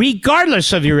rates,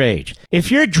 regardless of your age.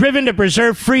 If you're driven to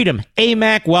preserve freedom,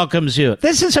 AMAC welcomes you.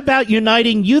 This is about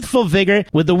uniting youthful vigor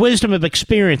with the wisdom of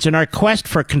experience in our quest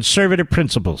for conservative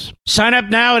principles. Sign up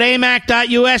now at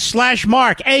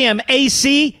amac.us/mark,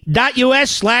 amac.us/mark.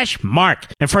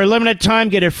 And for a limited time,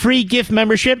 get a free gift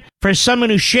membership for someone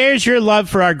who shares your love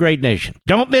for our great nation.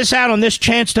 Don't miss out on this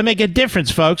chance to make a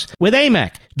difference, folks, with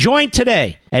AMAC. Join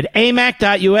today at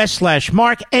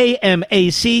amac.us/mark,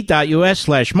 amac.us/mark,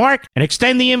 and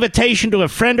extend the invitation to a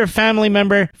friend or family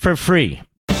member for free.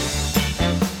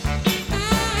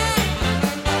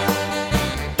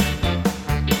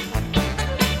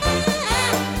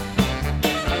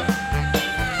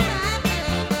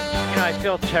 I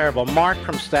feel terrible. Mark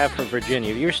from Stafford, Virginia.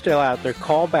 If you're still out there,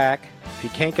 call back. If you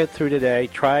can't get through today,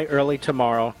 try early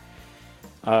tomorrow.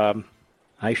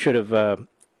 I should have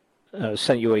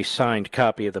sent you a signed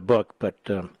copy of the book, but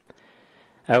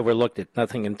I overlooked it.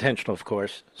 Nothing intentional, of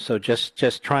course. So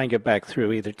just try and get back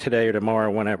through either today or tomorrow,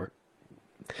 whenever.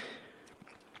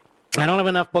 I don't have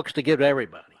enough books to give to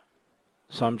everybody,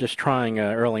 so I'm just trying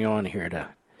early on here to...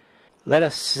 Let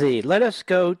us see. Let us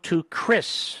go to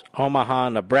Chris, Omaha,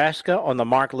 Nebraska, on the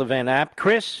Mark Levin app.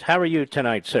 Chris, how are you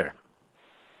tonight, sir?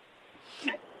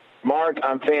 Mark,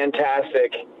 I'm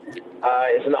fantastic.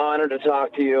 It's an honor to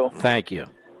talk to you. Thank you.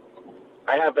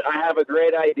 I have a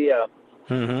great idea.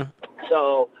 Mm-hmm.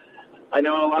 So I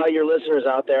know a lot of your listeners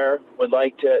out there would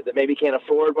like to, that maybe can't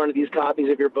afford one of these copies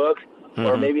of your book,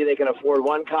 or maybe they can afford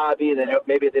one copy, and then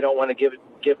maybe they don't want to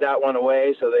give that one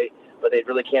away, but they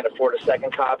really can't afford a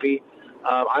second copy.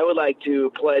 I would like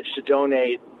to pledge to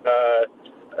donate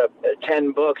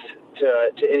 10 books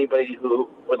to anybody who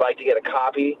would like to get a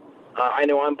copy. I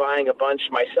know I'm buying a bunch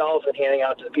myself and handing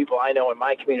out to the people I know in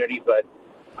my community, but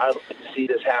I'd like to see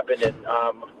this happen, and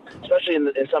especially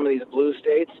in some of these blue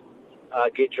states.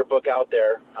 Get your book out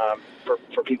there for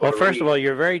people to read. Well, first of all,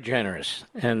 you're very generous,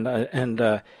 and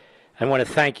I want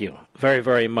to thank you very,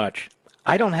 very much.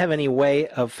 I don't have any way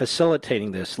of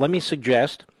facilitating this. Let me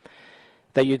suggest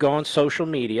that you go on social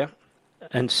media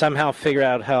and somehow figure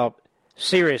out how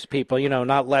serious people,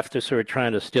 not leftists who are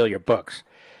trying to steal your books,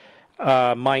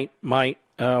 might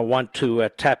want to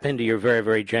tap into your very,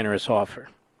 very generous offer.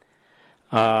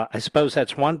 I suppose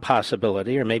that's one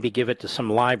possibility, or maybe give it to some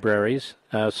libraries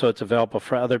so it's available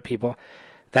for other people,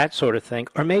 that sort of thing.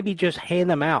 Or maybe just hand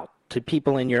them out to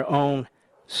people in your own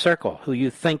circle who you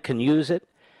think can use it,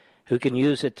 who can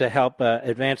use it to help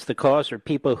advance the cause, or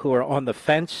people who are on the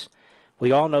fence.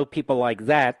 We all know people like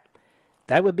that.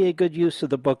 That would be a good use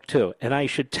of the book, too. And I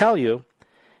should tell you,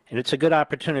 and it's a good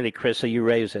opportunity, Chris, that you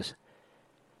raise this.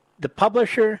 The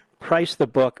publisher priced the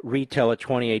book retail at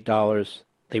 $28.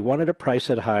 They wanted to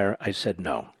price it higher. I said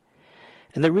no.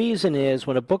 And the reason is,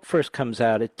 when a book first comes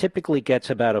out, it typically gets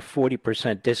about a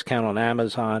 40% discount on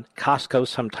Amazon. Costco,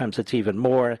 sometimes it's even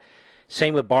more.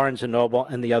 Same with Barnes & Noble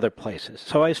and the other places.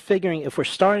 So I was figuring, if we're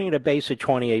starting at a base of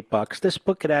 $28, this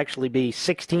book could actually be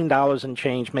 $16 and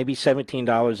change, maybe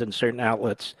 $17 in certain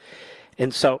outlets.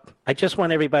 And so I just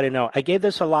want everybody to know, I gave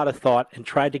this a lot of thought and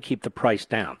tried to keep the price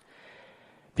down.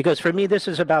 Because for me, this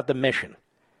is about the mission.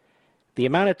 The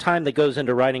amount of time that goes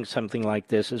into writing something like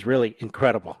this is really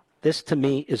incredible. This, to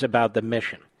me, is about the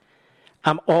mission.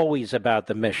 I'm always about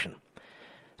the mission.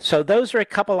 So those are a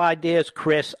couple ideas,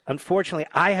 Chris. Unfortunately,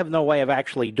 I have no way of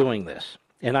actually doing this.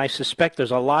 And I suspect there's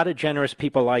a lot of generous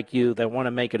people like you that want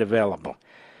to make it available.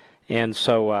 And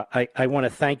so I want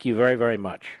to thank you very, very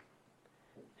much.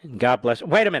 And God bless.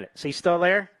 Wait a minute. Is he still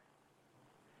there?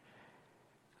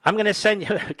 I'm going to send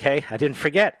you, okay, I didn't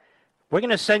forget. We're going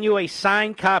to send you a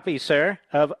signed copy, sir,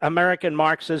 of American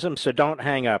Marxism, so don't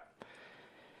hang up.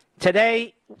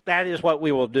 Today, that is what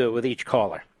we will do with each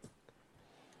caller.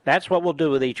 That's what we'll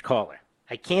do with each caller.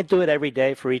 I can't do it every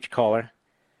day for each caller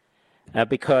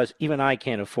because even I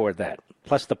can't afford that.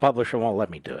 Plus, the publisher won't let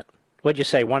me do it. What'd you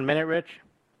say, 1 minute, Rich?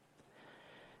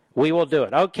 We will do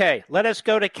it. Okay, let us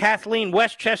go to Kathleen,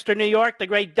 Westchester, New York, the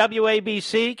great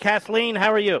WABC. Kathleen,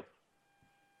 how are you?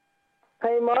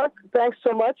 Hey, Mark, thanks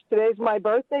so much. Today's my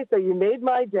birthday, so you made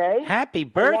my day. Happy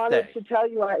birthday. I wanted to tell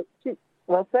you,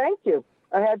 well, thank you.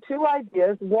 I had two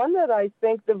ideas. One that I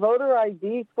think the voter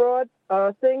ID fraud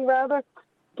thing,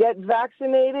 get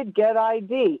vaccinated, get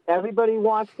ID. Everybody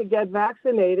wants to get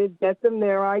vaccinated, get them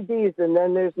their IDs, and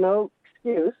then there's no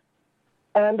excuse.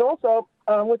 And also,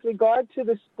 with regard to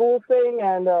the school thing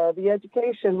and the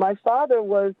education, my father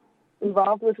was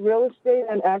involved with real estate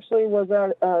and actually was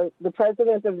the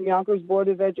president of the Yonkers Board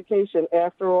of Education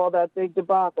after all that big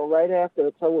debacle, right after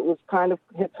it. So it was kind of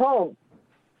hits home.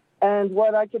 And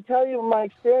what I could tell you my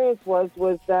experience was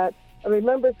that I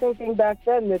remember thinking back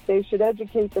then that they should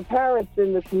educate the parents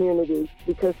in the community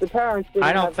because the parents didn't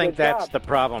I don't have think good that's jobs. the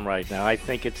problem right now. I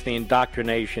think it's the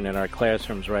indoctrination in our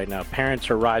classrooms right now.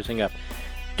 Parents are rising up.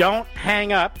 Don't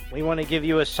hang up. We want to give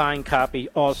you a signed copy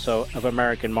also of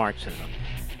American Marxism.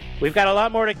 We've got a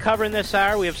lot more to cover in this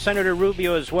hour. We have Senator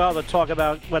Rubio as well to talk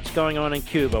about what's going on in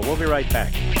Cuba. We'll be right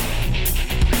back.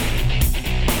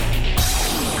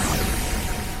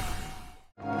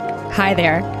 Hi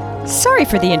there. Sorry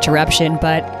for the interruption,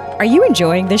 but are you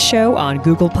enjoying this show on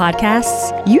Google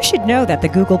Podcasts? You should know that the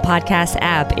Google Podcasts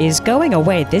app is going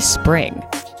away this spring.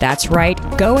 That's right,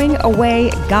 going away,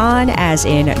 gone as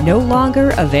in no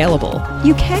longer available.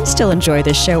 You can still enjoy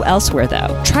this show elsewhere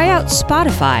though. Try out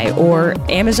Spotify or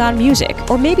Amazon Music,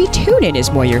 or maybe TuneIn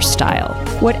is more your style.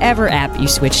 Whatever app you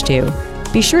switch to,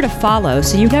 be sure to follow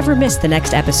so you never miss the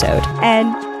next episode.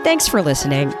 And thanks for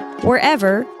listening,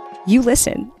 wherever you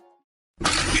listen.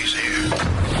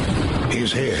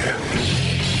 He's here.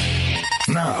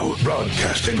 Now,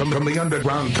 broadcasting from the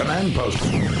underground command post,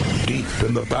 deep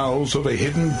in the bowels of a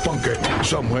hidden bunker,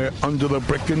 somewhere under the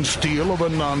brick and steel of a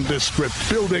nondescript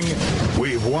building,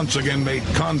 we've once again made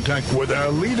contact with our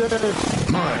leader,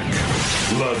 Mark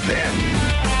Levin.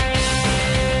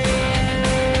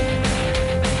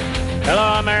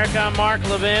 Hello, America. I'm Mark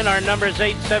Levin. Our number is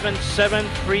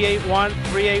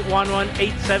 877-381-3811,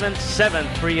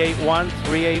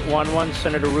 877-381-3811.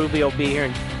 Senator Rubio will be here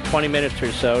in 20 minutes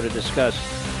or so to discuss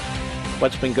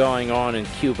what's been going on in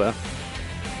Cuba.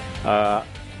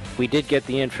 We did get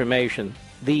the information.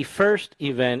 The first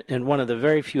event, and one of the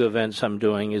very few events I'm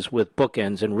doing, is with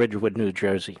Bookends in Ridgewood, New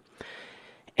Jersey.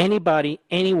 Anybody,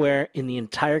 anywhere in the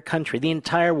entire country, the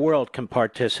entire world can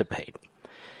participate.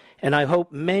 And I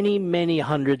hope many, many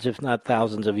hundreds, if not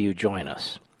thousands of you join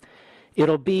us.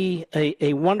 It'll be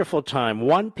a wonderful time,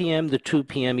 1 p.m. to 2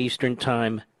 p.m. Eastern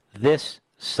Time this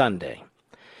Sunday.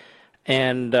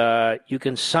 And you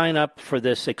can sign up for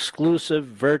this exclusive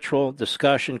virtual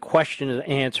discussion, question and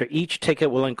answer. Each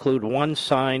ticket will include one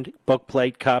signed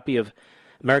bookplate copy of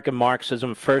American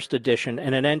Marxism, first edition,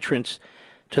 and an entrance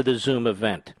to the Zoom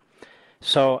event.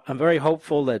 So I'm very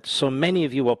hopeful that so many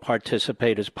of you will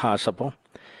participate as possible.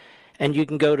 And you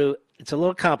can go to, it's a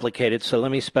little complicated, so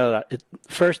let me spell it out.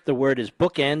 First, the word is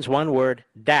Bookends, one word,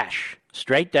 dash,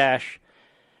 straight dash,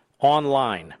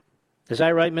 online. Is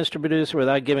that right, Mr. Producer?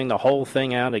 Without giving the whole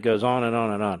thing out, it goes on and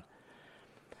on and on.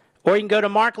 Or you can go to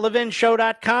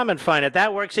marklevinshow.com and find it.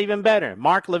 That works even better.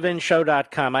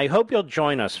 marklevinshow.com. I hope you'll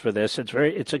join us for this.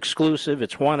 It's exclusive.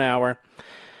 It's 1 hour.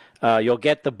 You'll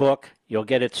get the book. You'll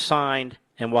get it signed.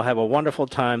 And we'll have a wonderful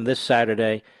time this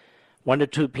Saturday, 1 to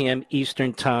 2 p.m.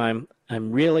 Eastern Time.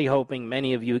 I'm really hoping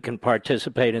many of you can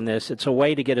participate in this. It's a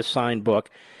way to get a signed book.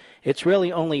 It's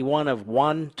really only one of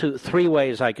 1, 2, 3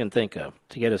 ways I can think of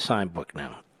to get a signed book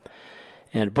now.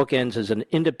 And Bookends is an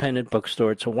independent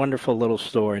bookstore. It's a wonderful little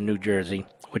store in New Jersey,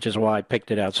 which is why I picked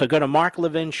it out. So go to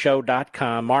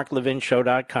marklevinshow.com,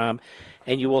 marklevinshow.com,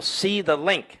 and you will see the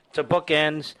link to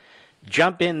Bookends.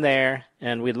 Jump in there,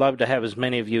 and we'd love to have as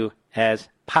many of you as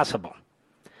possible.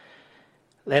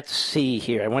 Let's see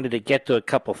here. I wanted to get to a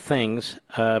couple things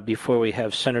before we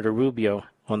have Senator Rubio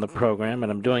on the program,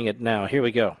 and I'm doing it now. Here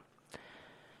we go.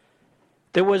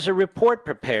 There was a report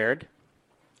prepared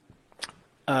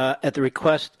at the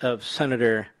request of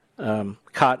Senator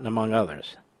Cotton, among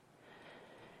others.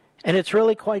 And it's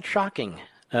really quite shocking,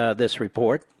 this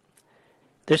report.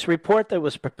 This report that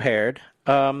was prepared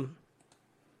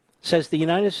says the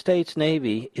United States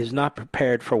Navy is not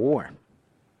prepared for war.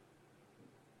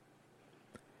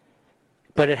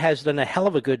 But it has done a hell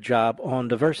of a good job on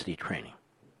diversity training.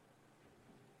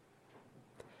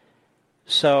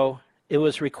 So it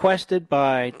was requested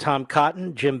by Tom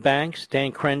Cotton, Jim Banks,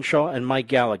 Dan Crenshaw, and Mike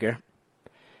Gallagher.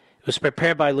 It was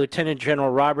prepared by Lieutenant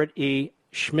General Robert E.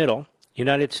 Schmidl,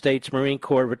 United States Marine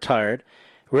Corps retired,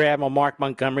 Rear Admiral Mark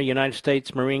Montgomery, United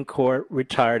States Marine Corps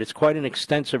retired. It's quite an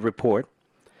extensive report.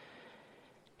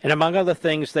 And among other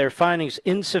things, their findings: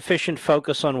 insufficient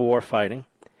focus on warfighting,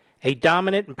 a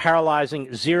dominant and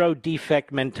paralyzing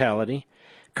zero-defect mentality,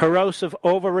 corrosive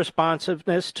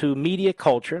over-responsiveness to media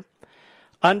culture,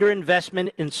 underinvestment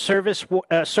in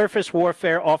surface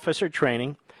warfare officer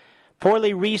training,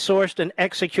 poorly resourced and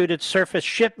executed surface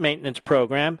ship maintenance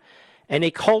program, and a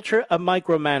culture of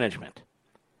micromanagement.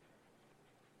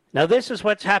 Now, this is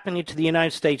what's happening to the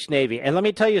United States Navy. And let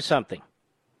me tell you something.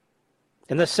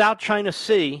 In the South China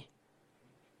Sea,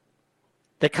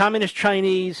 the Communist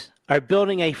Chinese are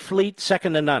building a fleet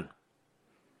second to none.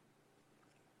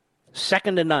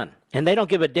 Second to none. And they don't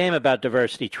give a damn about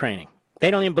diversity training. They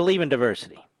don't even believe in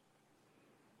diversity.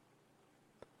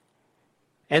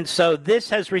 And so this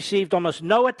has received almost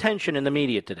no attention in the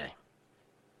media today.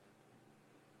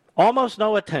 Almost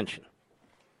no attention.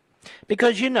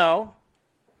 Because, you know,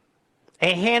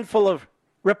 a handful of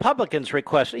Republicans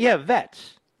requested,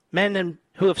 vets, men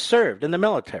who have served in the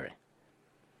military.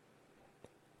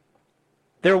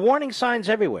 There are warning signs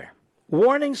everywhere.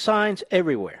 Warning signs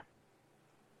everywhere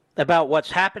about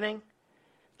what's happening.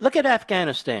 Look at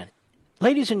Afghanistan.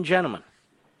 Ladies and gentlemen,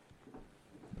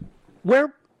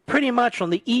 we're pretty much on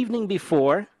the evening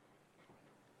before,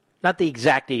 not the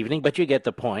exact evening, but you get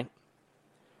the point,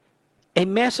 a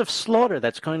massive slaughter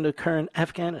that's going to occur in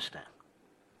Afghanistan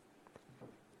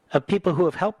of people who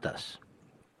have helped us,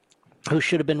 who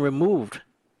should have been removed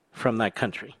from that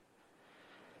country.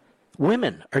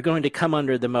 Women are going to come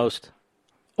under the most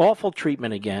awful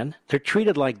treatment again. They're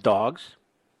treated like dogs.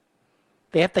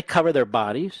 They have to cover their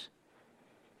bodies.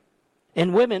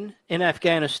 And women in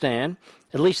Afghanistan,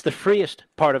 at least the freest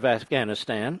part of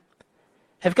Afghanistan,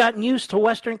 have gotten used to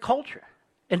Western culture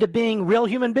and to being real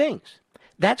human beings.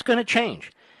 That's going to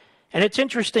change. And it's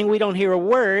interesting we don't hear a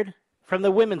word from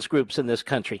the women's groups in this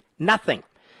country. Nothing.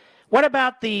 What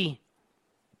about the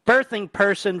birthing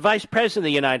person, Vice President of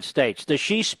the United States? Does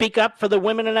she speak up for the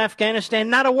women in Afghanistan?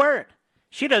 Not a word.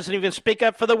 She doesn't even speak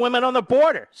up for the women on the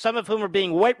border, some of whom are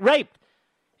being raped,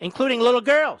 including little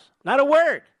girls. Not a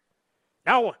word.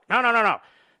 No.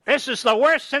 This is the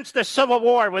worst since the Civil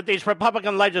War with these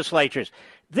Republican legislatures.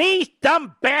 These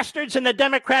dumb bastards in the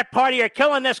Democrat Party are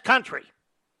killing this country.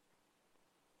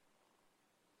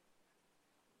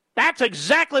 That's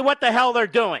exactly what the hell they're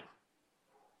doing.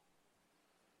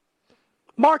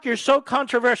 Mark, you're so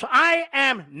controversial. I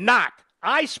am not.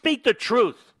 I speak the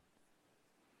truth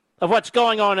of what's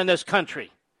going on in this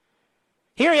country.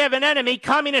 Here you have an enemy,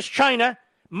 Communist China,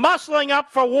 muscling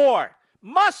up for war.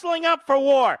 Muscling up for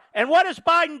war. And what does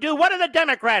Biden do? What do the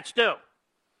Democrats do?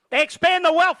 They expand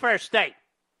the welfare state.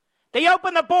 They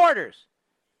open the borders.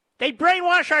 They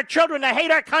brainwash our children to hate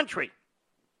our country.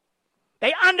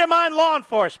 They undermine law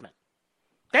enforcement.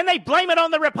 Then they blame it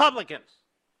on the Republicans.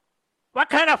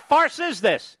 What kind of farce is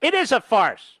this? It is a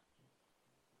farce.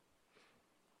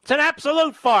 It's an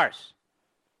absolute farce.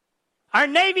 Our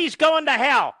Navy's going to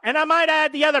hell. And I might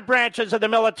add the other branches of the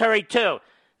military too.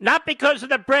 Not because of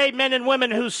the brave men and women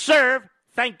who serve,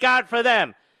 thank God for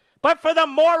them, but for the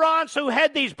morons who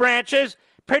head these branches,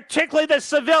 particularly the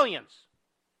civilians.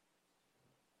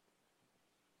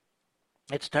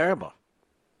 It's terrible.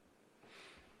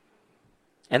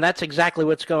 And that's exactly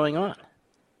what's going on.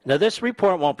 Now, this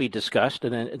report won't be discussed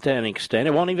to any extent.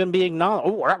 It won't even be acknowledged.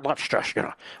 Oh, let's just,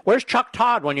 where's Chuck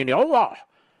Todd when you need?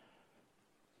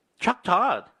 Chuck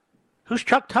Todd. Who's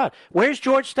Chuck Todd? Where's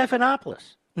George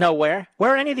Stephanopoulos? Nowhere.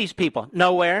 Where are any of these people?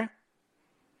 Nowhere.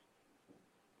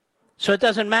 So it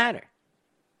doesn't matter.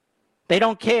 They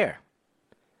don't care.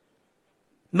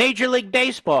 Major League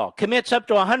Baseball commits up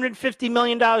to $150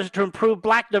 million to improve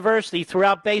black diversity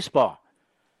throughout baseball.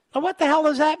 Now, what the hell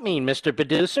does that mean, Mr.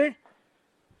 Producer?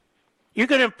 You're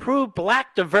going to improve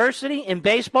black diversity in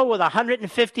baseball with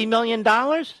 $150 million?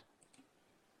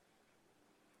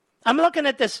 I'm looking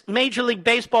at this Major League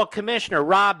Baseball commissioner,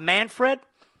 Rob Manfred.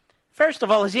 First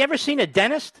of all, has he ever seen a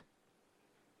dentist?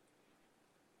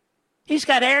 He's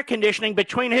got air conditioning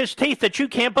between his teeth that you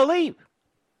can't believe.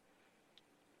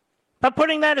 But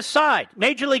putting that aside,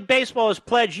 Major League Baseball has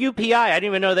pledged UPI, I didn't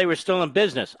even know they were still in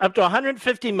business, up to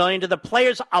 $150 million to the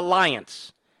Players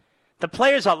Alliance. The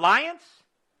Players Alliance?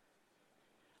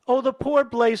 Oh, the poor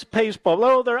baseball.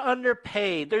 Oh, they're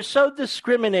underpaid. They're so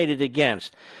discriminated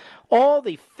against. All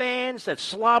the fans that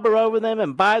slobber over them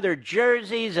and buy their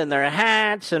jerseys and their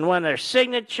hats and want their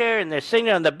signature and their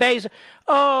signature on the base.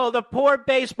 Oh, the poor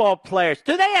baseball players.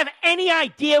 Do they have any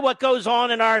idea what goes on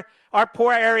in our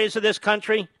poor areas of this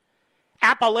country?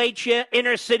 Appalachia,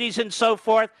 inner cities, and so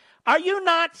forth. Are you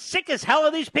not sick as hell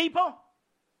of these people?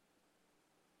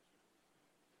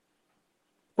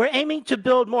 We're aiming to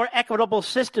build more equitable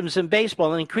systems in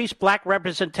baseball and increase black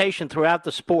representation throughout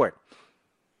the sport.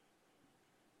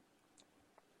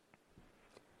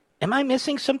 Am I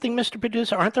missing something, Mr.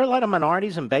 Producer? Aren't there a lot of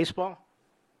minorities in baseball?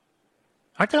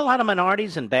 Aren't there a lot of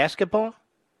minorities in basketball?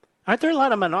 Aren't there a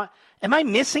lot of minorities? Am I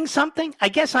missing something? I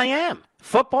guess I am.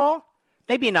 Football?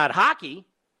 Maybe not hockey,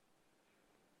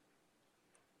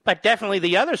 but definitely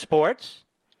the other sports.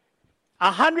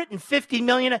 $150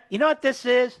 million. You know what this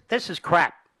is? This is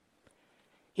crap.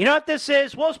 You know what this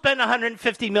is? We'll spend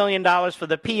 $150 million for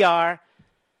the PR.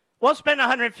 We'll spend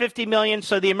 $150 million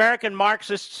so the American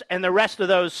Marxists and the rest of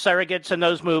those surrogates and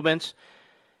those movements,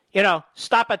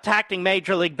 stop attacking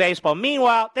Major League Baseball.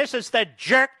 Meanwhile, this is the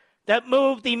jerk that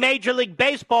moved the Major League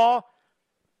Baseball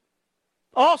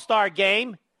All-Star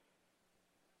game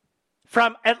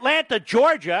from Atlanta,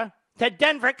 Georgia, to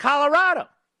Denver, Colorado.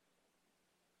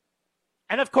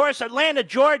 And, of course, Atlanta,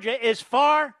 Georgia is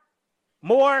far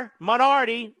more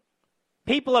minority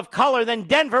people of color than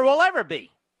Denver will ever be.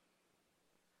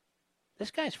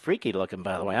 This guy's freaky looking,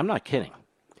 by the way. I'm not kidding.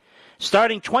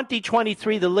 Starting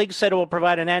 2023, the league said it will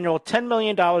provide an annual $10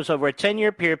 million over a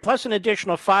 10-year period, plus an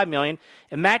additional $5 million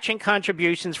in matching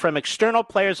contributions from external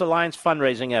Players Alliance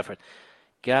fundraising effort.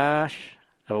 Gosh.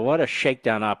 Oh, what a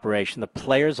shakedown operation. The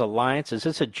Players Alliance, is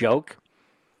this a joke?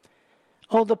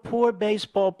 Oh, the poor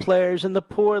baseball players and the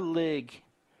poor league.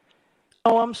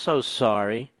 Oh, I'm so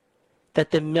sorry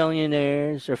that the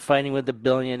millionaires are fighting with the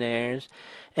billionaires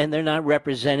and they're not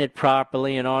represented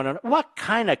properly and on and on. What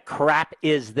kind of crap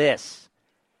is this?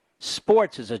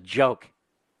 Sports is a joke.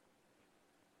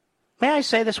 May I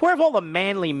say this? Where have all the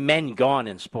manly men gone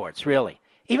in sports, really?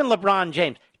 Even LeBron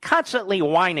James, constantly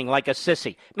whining like a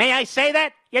sissy. May I say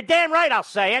that? You're damn right I'll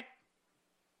say it.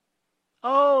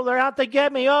 Oh, they're out to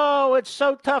get me. Oh, it's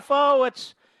so tough. Oh,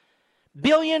 it's $1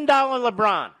 billion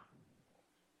LeBron.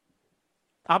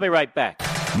 I'll be right back.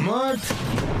 Mark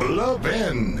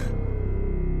Levin.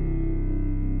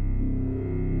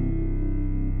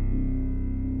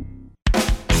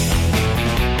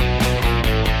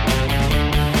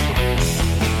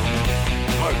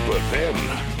 Mark Levin,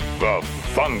 the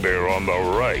thunder on the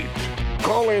right.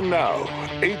 Call in now,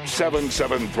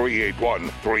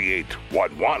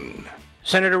 877-381-3811.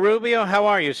 Senator Rubio, how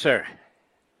are you, sir?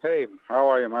 Hey, how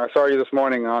are you? I saw you this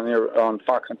morning on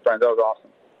Fox and Friends. That was awesome.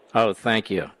 Oh, thank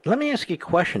you. Let me ask you a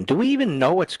question. Do we even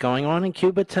know what's going on in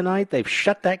Cuba tonight? They've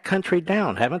shut that country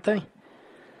down, haven't they?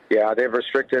 Yeah, they've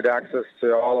restricted access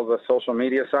to all of the social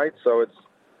media sites, so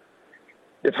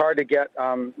it's hard to get.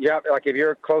 Like if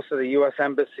you're close to the U.S.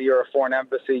 Embassy or a foreign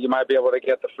embassy, you might be able to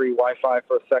get the free Wi-Fi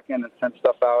for a second and send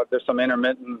stuff out. There's some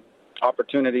intermittent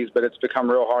opportunities, but it's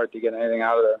become real hard to get anything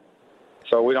out of there.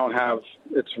 So we don't have.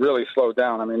 It's really slowed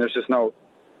down. I mean, there's just no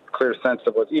clear sense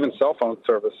of what's even cell phone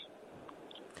service.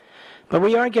 But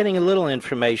we are getting a little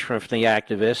information from the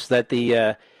activists that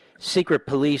the secret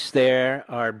police there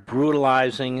are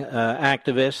brutalizing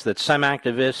activists, that some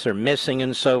activists are missing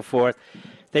and so forth.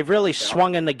 They've really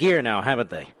swung in the gear now, haven't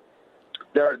they?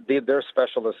 They're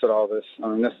specialists at all this. I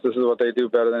mean, this is what they do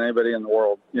better than anybody in the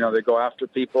world. They go after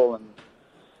people and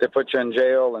they put you in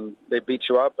jail and they beat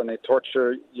you up and they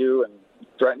torture you and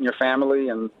threaten your family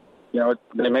and,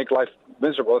 they make life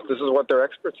miserable. This is what they're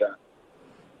experts at.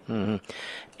 Mm-hmm.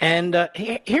 And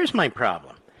here's my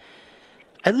problem.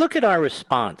 I look at our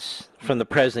response from the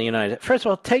President of the United States. First of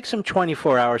all, it takes them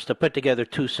 24 hours to put together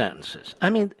 2 sentences. I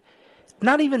mean,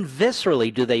 not even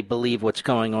viscerally do they believe what's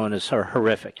going on is so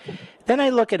horrific. Then I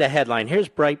look at a headline. Here's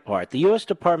Breitbart. The U.S.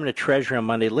 Department of Treasury on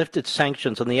Monday lifted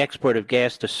sanctions on the export of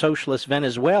gas to socialist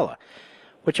Venezuela,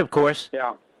 which, of course...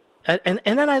 Yeah. And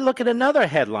then I look at another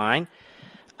headline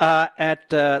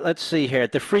let's see here,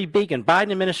 at the Free Beacon.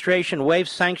 Biden administration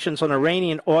waives sanctions on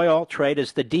Iranian oil trade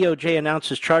as the DOJ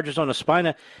announces charges on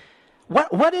Ospina.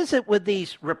 What is it with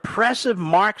these repressive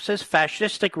Marxist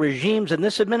fascistic regimes in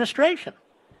this administration?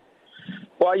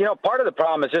 Well, part of the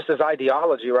problem is just this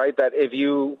ideology, right? That if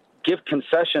you give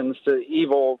concessions to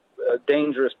evil,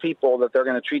 dangerous people, that they're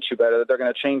going to treat you better, that they're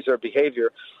going to change their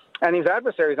behavior. And these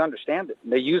adversaries understand it.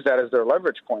 And they use that as their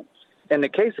leverage point. In the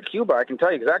case of Cuba, I can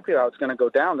tell you exactly how it's going to go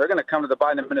down. They're going to come to the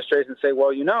Biden administration and say,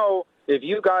 well, if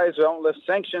you guys don't lift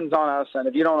sanctions on us and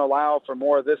if you don't allow for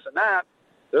more of this and that,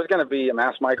 there's going to be a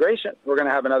mass migration. We're going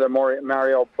to have another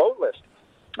Mariel boat list.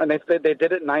 And they did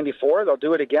it in 94. They'll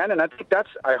do it again. And I think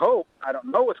I don't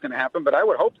know what's going to happen, but I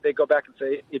would hope that they go back and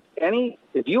say,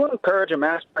 if you encourage a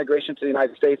mass migration to the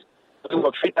United States, we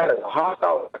will treat that as a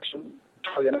hostile action,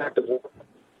 an act of war.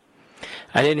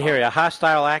 I didn't hear you. A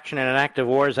hostile action and an act of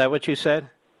war, is that what you said?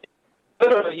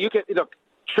 Literally,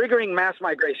 triggering mass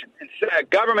migration,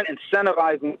 government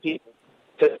incentivizing people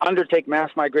to undertake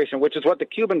mass migration, which is what the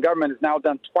Cuban government has now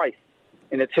done twice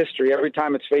in its history. Every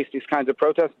time it's faced these kinds of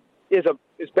protests,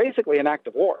 is basically an act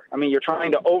of war. I mean, you're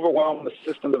trying to overwhelm the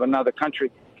system of another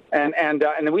country, and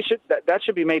we should that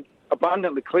should be made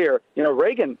abundantly clear.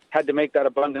 Reagan had to make that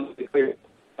abundantly clear.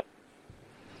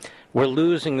 We're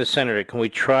losing the senator. Can we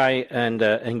try and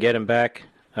get him back?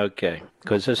 Okay,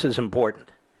 because this is important.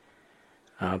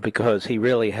 Because he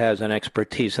really has an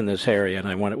expertise in this area,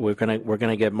 and we're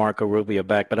gonna get Marco Rubio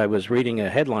back. But I was reading a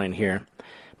headline here: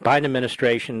 Biden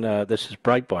administration. This is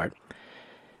Breitbart.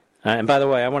 And by the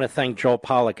way, I want to thank Joel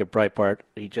Pollack at Breitbart.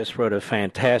 He just wrote a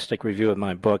fantastic review of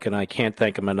my book, and I can't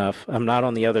thank him enough. I'm not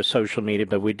on the other social media,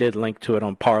 but we did link to it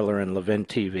on Parler and Levin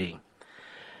TV.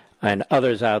 And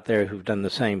others out there who've done the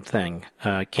same thing.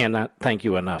 Cannot thank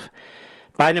you enough.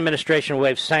 Biden administration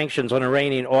waived sanctions on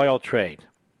Iranian oil trade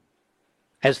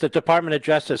as the Department of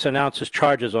Justice announces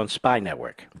charges on spy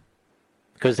network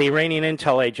because the Iranian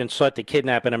intel agents sought to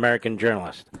kidnap an American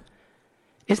journalist.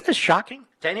 Isn't this shocking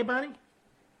to anybody?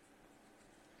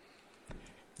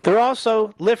 They're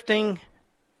also lifting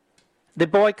the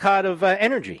boycott of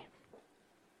energy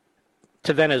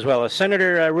to Venezuela.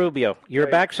 Senator Rubio, you're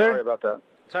back, sir? Sorry about that.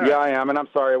 Yeah, I am, and I'm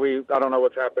sorry. I don't know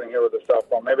what's happening here with the cell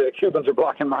phone. Maybe the Cubans are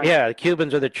blocking mine. Yeah, the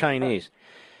Cubans are the Chinese.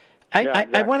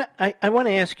 I want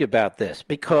to ask you about this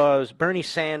because Bernie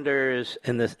Sanders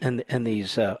and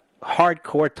these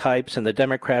hardcore types in the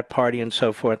Democrat Party and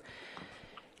so forth.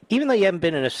 Even though you haven't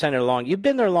been in the Senate long, you've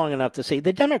been there long enough to see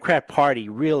the Democrat Party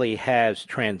really has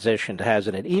transitioned,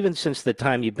 hasn't it? Even since the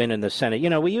time you've been in the Senate.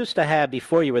 We used to have,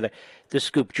 before you were the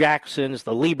Scoop Jacksons,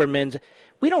 the Liebermans.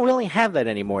 We don't really have that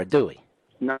anymore, do we?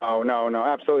 No,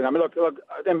 absolutely. I mean, look,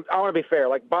 I want to be fair.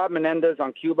 Like Bob Menendez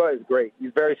on Cuba is great.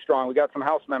 He's very strong. We got some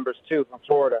House members, too, from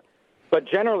Florida. But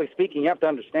generally speaking, you have to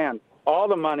understand, all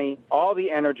the money, all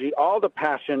the energy, all the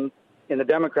passion in the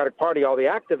Democratic Party, all the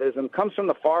activism comes from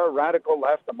the far radical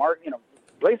left,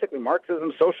 basically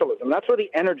Marxism, socialism. That's where the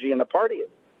energy in the party is.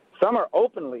 Some are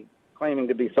openly claiming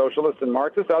to be socialists and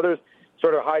Marxists. Others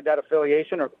sort of hide that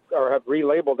affiliation or have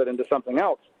relabeled it into something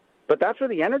else. But that's where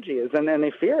the energy is, and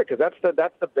they fear it because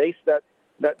that's the base that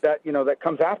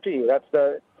comes after you.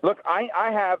 Look.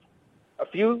 I have a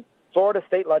few Florida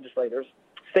state legislators,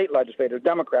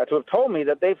 Democrats, who have told me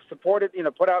that they've supported,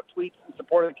 put out tweets in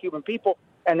support of the Cuban people,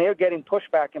 and they're getting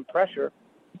pushback and pressure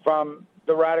from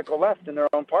the radical left in their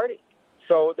own party.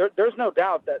 So there's no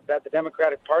doubt that the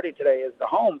Democratic Party today is the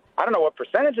home. I don't know what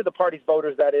percentage of the party's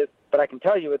voters that is, but I can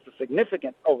tell you it's a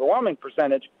significant, overwhelming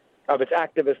percentage of its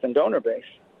activist and donor base.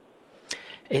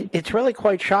 It's really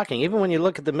quite shocking. Even when you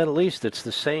look at the Middle East, it's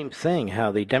the same thing,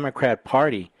 how the Democrat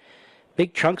Party,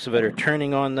 big chunks of it are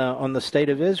turning on the state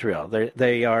of Israel.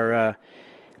 They're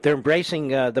embracing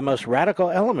the most radical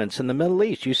elements in the Middle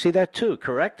East. You see that too,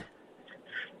 correct?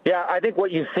 Yeah, I think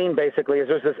what you've seen basically is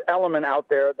there's this element out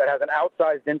there that has an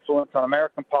outsized influence on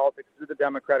American politics through the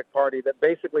Democratic Party that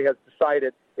basically has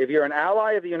decided if you're an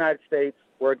ally of the United States,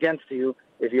 we're against you.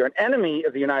 If you're an enemy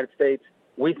of the United States,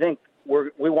 we think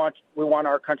we want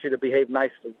our country to behave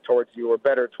nicely towards you or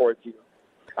better towards you.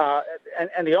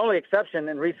 And the only exception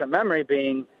in recent memory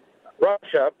being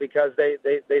Russia, because they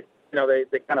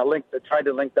kind of tried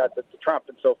to link that to Trump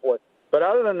and so forth. But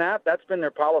other than that, that's been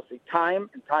their policy time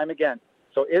and time again.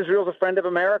 So Israel's a friend of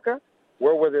America.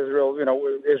 We're with Israel.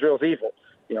 Israel's evil.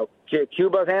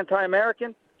 Cuba's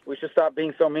anti-American. We should stop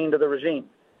being so mean to the regime.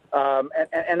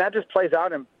 And that just plays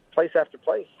out in place after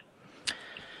place.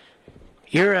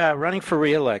 You're running for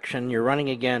re-election. You're running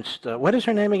against, what is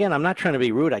her name again? I'm not trying to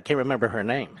be rude. I can't remember her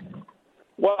name.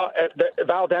 Well,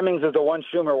 Val Demings is the one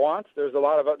Schumer wants. There's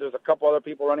a couple other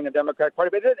people running a Democratic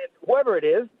Party. But whoever it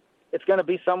is, it's going to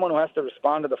be someone who has to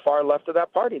respond to the far left of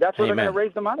that party. That's where they're going to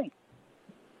raise the money.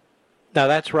 No,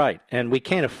 that's right. And we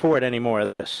can't afford any more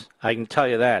of this. I can tell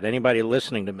you that. Anybody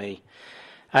listening to me,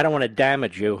 I don't want to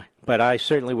damage you, but I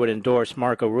certainly would endorse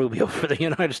Marco Rubio for the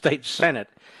United States Senate.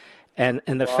 And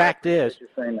the fact is,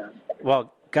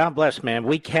 well, God bless, man.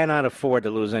 We cannot afford to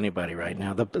lose anybody right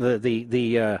now.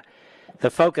 The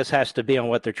focus has to be on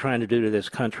what they're trying to do to this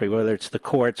country, whether it's the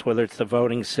courts, whether it's the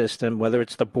voting system, whether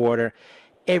it's the border.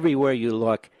 Everywhere you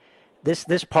look,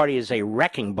 this party is a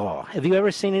wrecking ball. Have you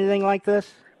ever seen anything like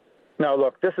this? No,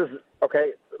 look, this is,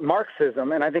 okay,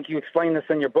 Marxism, and I think you explain this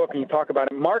in your book and you talk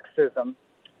about it. Marxism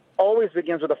always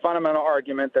begins with a fundamental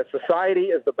argument that society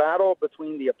is the battle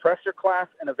between the oppressor class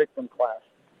and a victim class.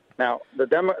 Now,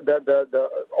 the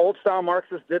old-style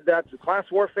Marxists did that through class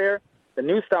warfare. The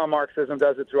new-style Marxism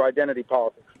does it through identity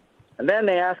politics. And then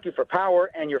they ask you for power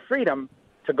and your freedom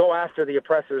to go after the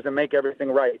oppressors and make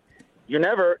everything right. They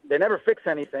never fix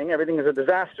anything. Everything is a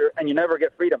disaster, and you never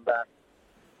get freedom back.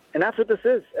 And that's what this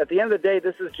is. At the end of the day,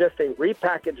 this is just a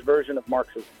repackaged version of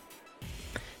Marxism.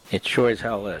 It sure as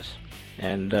hell is.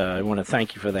 And I want to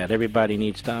thank you for that. Everybody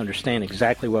needs to understand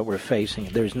exactly what we're facing.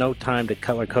 There's no time to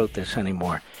color code this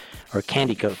anymore or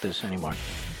candy coat this anymore.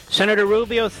 Senator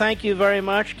Rubio, thank you very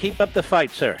much. Keep up the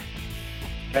fight, sir.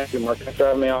 Thank you, Mark. Thanks for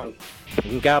having me on.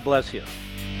 And God bless you.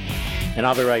 And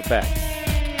I'll be right back.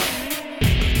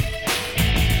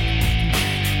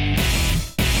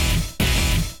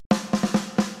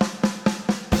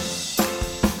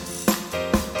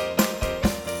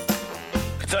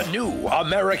 The new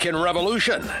American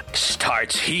Revolution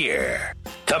starts here.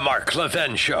 The Mark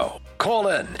Levin Show. Call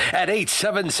in at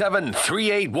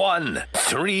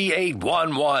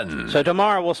 877-381-3811. So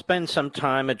tomorrow we'll spend some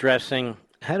time addressing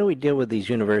how do we deal with these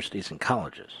universities and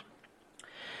colleges.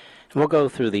 And we'll go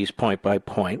through these point by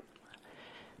point.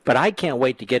 But I can't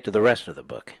wait to get to the rest of the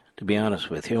book, to be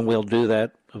honest with you. And we'll do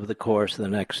that over the course of the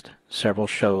next several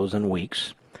shows and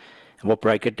weeks. And we'll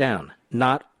break it down.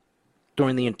 Not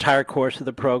during the entire course of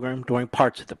the program, during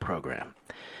parts of the program.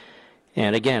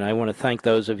 And again, I want to thank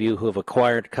those of you who have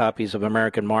acquired copies of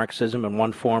American Marxism in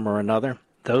one form or another.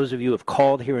 Those of you who have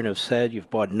called here and have said you've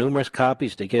bought numerous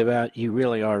copies to give out, you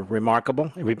really are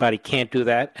remarkable. Everybody can't do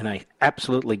that, and I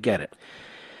absolutely get it.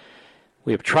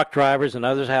 We have truck drivers and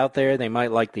others out there. They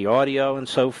might like the audio and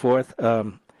so forth.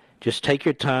 Just take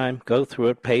your time, go through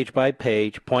it page by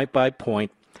page, point by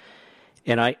point,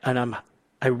 and I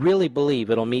really believe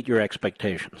it'll meet your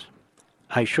expectations.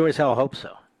 I sure as hell hope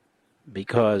so,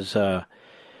 because the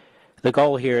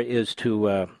goal here is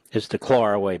to claw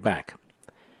our way back.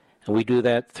 And we do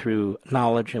that through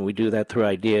knowledge, and we do that through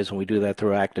ideas, and we do that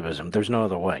through activism. There's no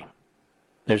other way.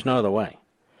 There's no other way.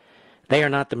 They are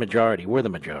not the majority. We're the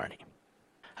majority.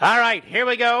 All right, here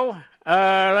we go.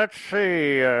 Let's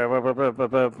see.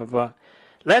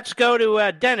 Let's go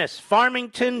to Dennis,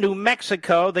 Farmington, New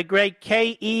Mexico, the great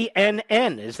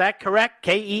K-E-N-N. Is that correct?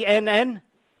 K-E-N-N?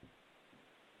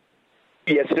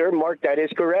 Yes, sir, Mark, that is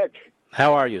correct.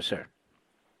 How are you, sir?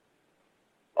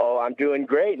 Oh, I'm doing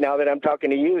great now that I'm talking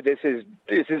to you. This is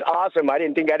awesome. I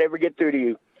didn't think I'd ever get through to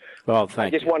you. Well,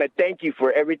 thank you. I just want to thank you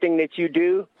for everything that you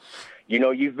do. You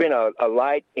know, you've been a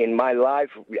light in my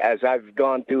life as I've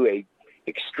gone through a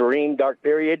extreme dark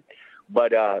period.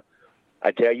 But I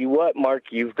tell you what, Mark,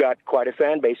 you've got quite a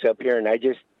fan base up here, and I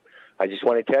just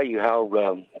want to tell you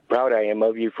how proud I am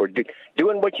of you for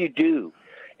doing what you do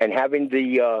and having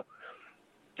the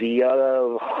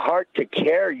heart to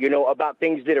care, you know, about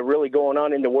things that are really going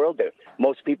on in the world that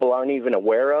most people aren't even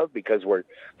aware of because we're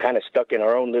kind of stuck in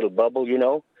our own little bubble, you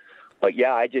know. But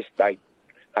yeah, I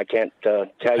can't tell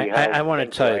you how I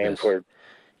want to tell you this.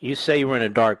 You say you were in a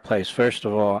dark place. First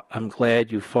of all, I'm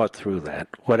glad you fought through that,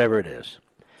 whatever it is.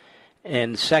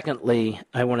 And secondly,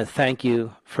 I want to thank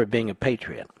you for being a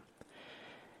patriot.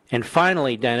 And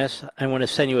finally, Dennis, I want to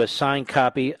send you a signed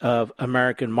copy of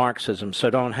American Marxism, so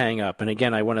don't hang up. And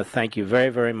again, I want to thank you very,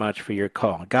 very much for your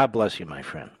call. God bless you, my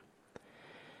friend.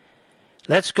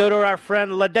 Let's go to our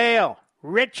friend Ladale,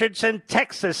 Richardson,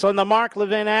 Texas, on the Mark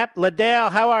Levin app.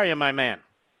 Ladale, how are you, my man?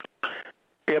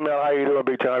 Hey, Mel, how you doing,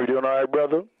 big time? You doing all right,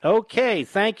 brother? Okay,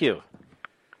 thank you.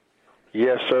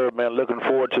 Yes, sir, man. Looking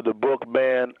forward to the book,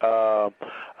 man.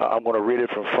 I'm going to read it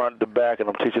from front to back, and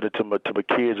I'm teaching it to my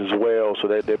kids as well, so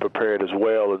they're prepared as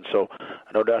well. And so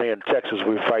I know down here in Texas,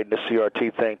 we're fighting the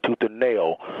CRT thing tooth and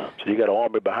nail. So you got an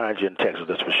army behind you in Texas,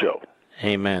 that's for sure.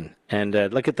 Amen. And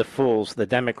look at the fools, the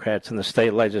Democrats in the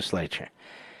state legislature.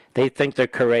 They think they're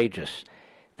courageous.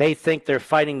 They think they're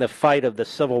fighting the fight of the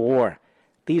Civil War.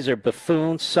 These are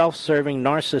buffoons, self-serving,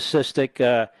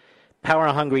 narcissistic,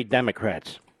 power-hungry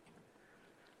Democrats.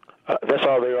 That's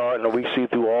all they are, and we see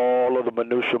through all of the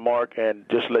minutia, Mark. And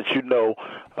just to let you know,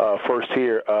 first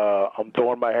here, I'm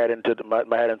throwing my hat into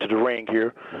the ring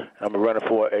here. I'm running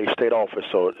for a state office.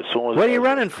 So as soon as what are you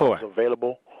running for?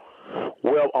 Available.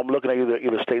 Well, I'm looking at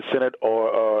either state senate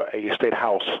or a state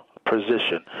house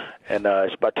position. And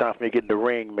it's about time for me to get in the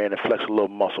ring, man, and flex a little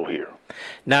muscle here.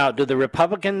 Now, do the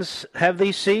Republicans have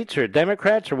these seats, or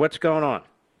Democrats, or what's going on?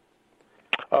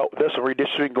 There's some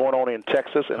redistricting going on in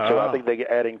Texas, and so I think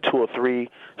they're adding 2 or 3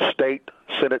 state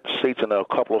Senate seats and a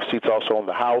couple of seats also in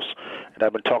the House. And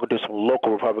I've been talking to some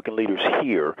local Republican leaders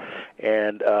here,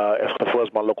 and as well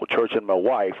as my local church and my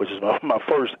wife, which is my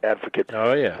first advocate,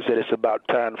 said it's about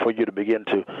time for you to begin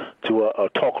to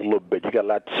talk a little bit. You got a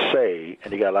lot to say,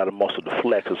 and you got a lot of muscle to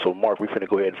flex. And so, Mark, we're going to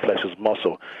go ahead and flex his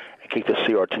muscle and kick the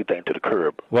CRT thing to the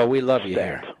curb. Well, we love you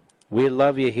here. We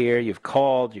love you here. You've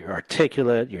called. You're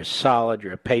articulate. You're solid.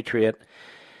 You're a patriot.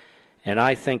 And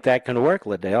I think that can work,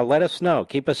 Liddell. Let us know.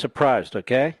 Keep us surprised,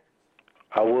 okay?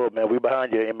 I will, man. We're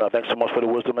behind you. Thanks so much for the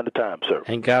wisdom and the time, sir.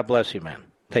 And God bless you, man.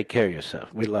 Take care of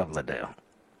yourself. We love Liddell.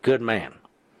 Good man.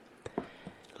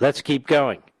 Let's keep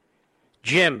going.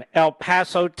 Jim, El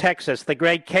Paso, Texas. The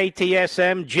great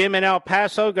KTSM. Jim in El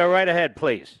Paso. Go right ahead,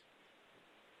 please.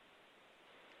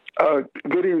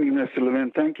 Good evening, Mr.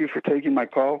 Levin. Thank you for taking my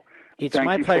call. It's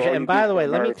my pleasure. And by the way,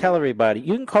 let me tell everybody,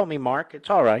 you can call me Mark. It's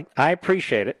all right. I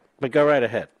appreciate it. But go right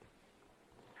ahead.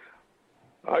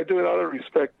 I do it out of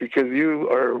respect because you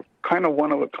are kind of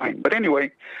one of a kind. But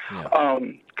anyway,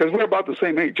 because we're about the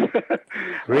same age.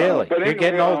 Really? But You're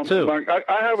getting old, too. Mark,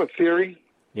 I have a theory.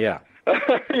 Yeah.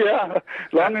 Yeah,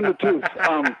 long in the tooth.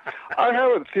 I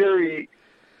have a theory.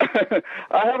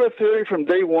 I have a theory from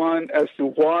day one as to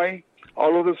why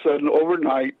all of a sudden,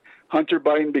 overnight, Hunter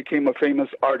Biden became a famous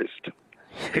artist.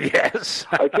 Yes.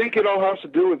 I think it all has to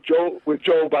do with Joe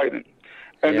Biden.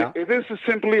 And if this is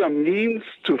simply a means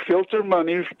to filter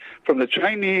money from the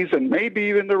Chinese and maybe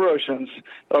even the Russians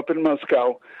up in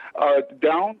Moscow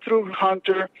down through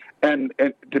Hunter and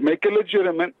to make it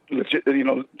legitimate,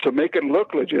 to make it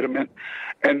look legitimate.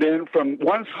 And then from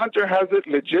once Hunter has it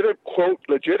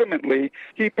legitimately,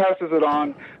 he passes it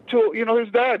on to, his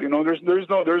dad. There's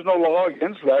no law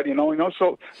against that,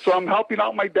 so I'm helping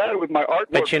out my dad with my artwork.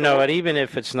 But you know what, even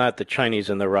if it's not the Chinese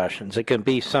and the Russians, it can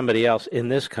be somebody else in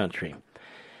this country.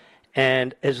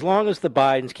 And as long as the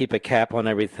Bidens keep a cap on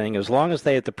everything, as long as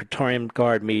they have the Praetorian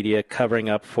Guard media covering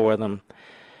up for them,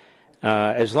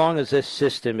 as long as this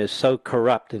system is so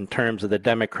corrupt in terms of the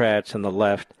Democrats and the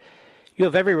left, you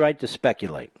have every right to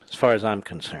speculate, as far as I'm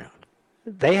concerned.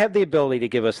 They have the ability to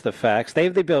give us the facts. They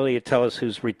have the ability to tell us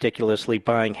who's ridiculously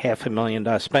spending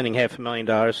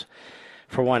 $500,000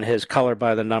 for one his color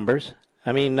by the numbers.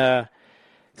 I mean,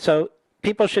 so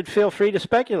people should feel free to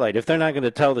speculate if they're not going to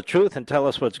tell the truth and tell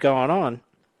us what's going on.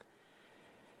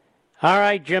 All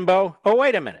right, Jimbo. Oh,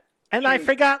 wait a minute. And I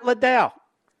forgot Liddell.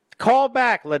 Call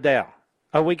back, Liddell.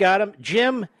 Oh, we got him.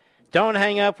 Jim, don't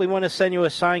hang up. We want to send you a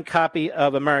signed copy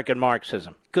of American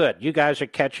Marxism. Good. You guys are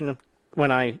catching them when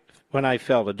I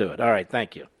fail to do it. All right,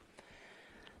 thank you.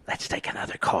 Let's take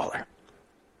another caller.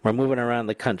 We're moving around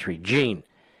the country. Gene,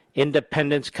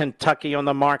 Independence, Kentucky on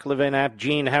the Mark Levin app.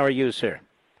 Gene, how are you, sir?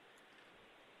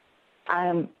 I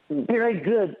am very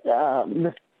good,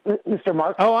 Mr.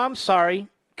 Mark. Oh, I'm sorry.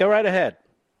 Go right ahead.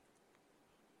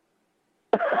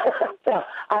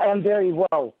 I am very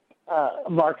well,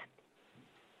 Mark.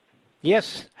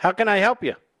 Yes. How can I help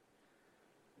you?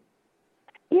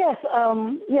 Yes.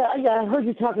 I heard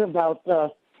you talking about they're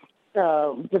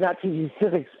not teaching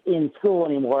civics in school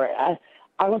anymore.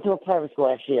 I went to a private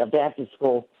school, actually, a Baptist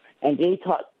school, and they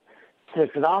taught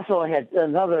civics. And also I had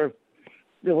another,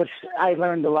 which I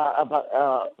learned a lot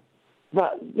about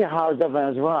how the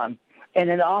government is run. And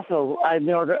then also I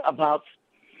learned about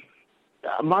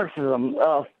Marxism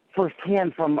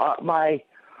firsthand from my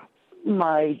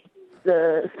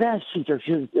Spanish teacher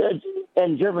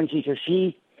and German teacher.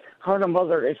 Her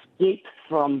mother escaped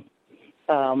from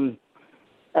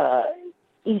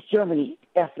East Germany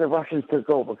after the Russians took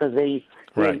over because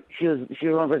she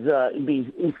remembers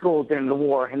being in school during the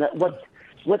war and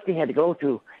what they had to go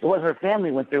through. It what her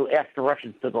family went through after the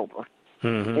Russians took over.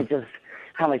 Mm-hmm. It's just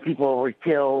how many people were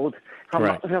killed.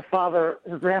 Her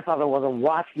grandfather was a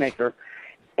watchmaker,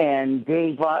 and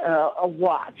they bought a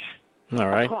watch. All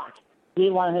right. A clock. They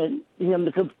wanted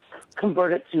him to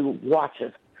convert it to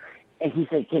watches, and he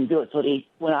said he couldn't do it, so they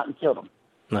went out and killed him.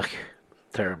 Look,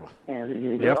 terrible.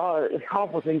 And there are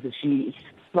horrible things that she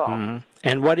saw. Mm-hmm.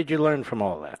 And what did you learn from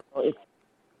all that?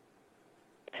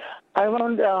 I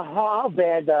learned how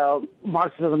bad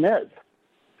Marxism is.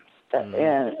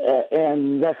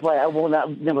 And that's why I will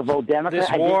never vote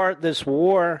Democrat. This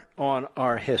war on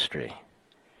our history,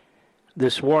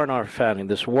 this war on our founding,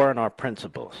 this war on our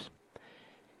principles,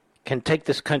 can take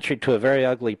this country to a very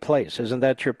ugly place. Isn't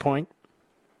that your point?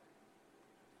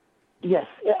 Yes,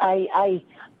 I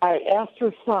asked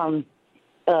her son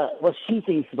what she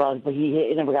thinks about it, but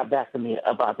he never got back to me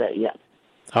about that yet.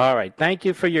 All right. Thank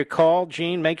you for your call,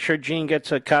 Gene. Make sure Gene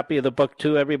gets a copy of the book,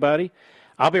 too, everybody.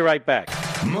 I'll be right back.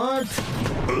 Mark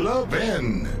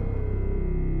Levin.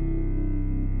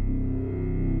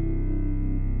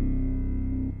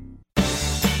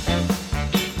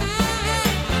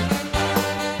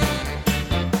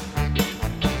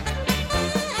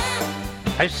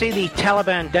 I see the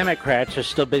Taliban Democrats are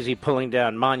still busy pulling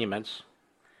down monuments.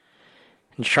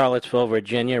 In Charlottesville,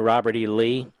 Virginia, Robert E.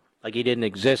 Lee, like he didn't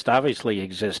exist, obviously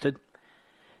existed.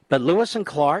 But Lewis and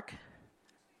Clark?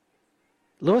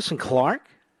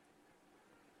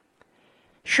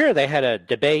 Sure, they had a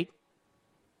debate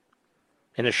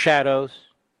in the shadows,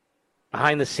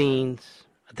 behind the scenes.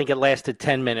 I think it lasted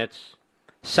 10 minutes.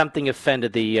 Something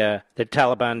offended the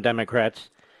Taliban Democrats,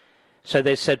 so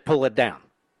they said pull it down.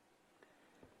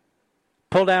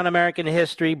 Pull down American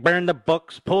history, burn the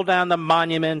books, pull down the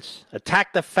monuments,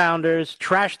 attack the founders,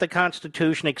 trash the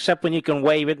Constitution except when you can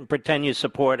wave it and pretend you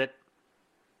support it.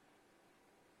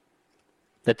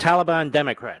 The Taliban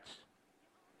Democrats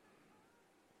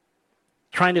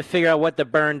trying to figure out what to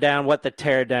burn down, what to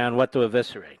tear down, what to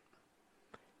eviscerate.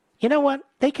 You know what?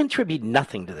 They contribute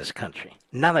nothing to this country.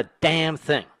 Not a damn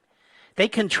thing. They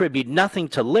contribute nothing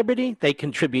to liberty. They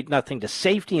contribute nothing to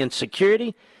safety and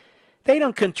security. They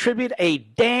don't contribute a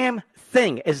damn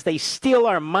thing as they steal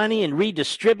our money and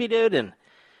redistribute it and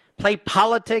play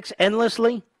politics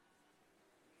endlessly.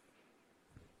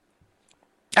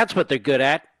 That's what they're good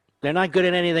at. They're not good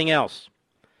at anything else.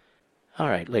 All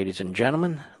right, ladies and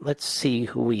gentlemen, let's see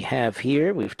who we have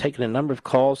here. We've taken a number of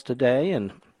calls today,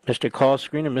 and Mr. Call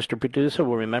Screen and Mr. Producer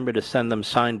will remember to send them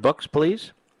signed books,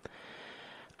 please.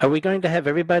 Are we going to have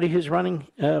everybody who's running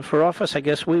for office? I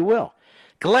guess we will.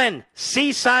 Glenn,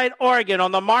 Seaside, Oregon,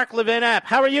 on the Mark Levin app.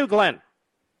 How are you, Glenn?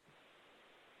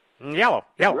 Yellow.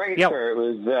 Great,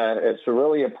 sir. It's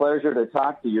really a pleasure to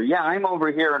talk to you. Yeah, I'm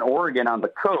over here in Oregon on the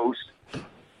coast,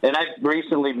 and I've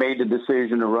recently made the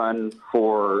decision to run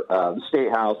for the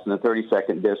State House in the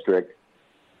 32nd District.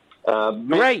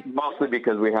 Great. Mostly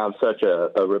because we have such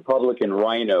a Republican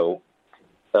rhino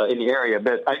in the area.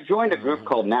 But I joined a group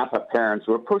called Napa Parents.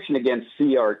 We're pushing against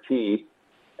CRT.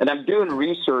 And I'm doing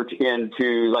research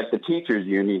into, like, the teachers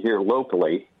union here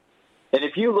locally. And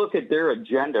if you look at their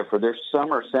agenda for their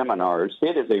summer seminars,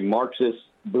 it is a Marxist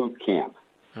boot camp.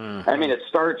 Mm-hmm. I mean, it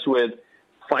starts with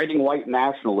fighting white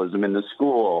nationalism in the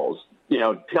schools,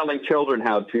 telling children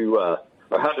how to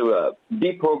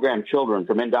deprogram children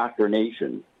from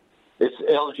indoctrination. It's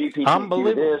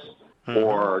LGBTQ this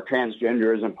or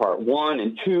transgenderism part 1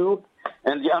 and 2.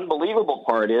 And the unbelievable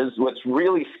part is, what's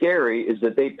really scary is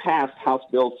that they passed House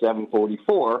Bill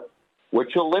 744,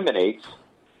 which eliminates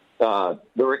the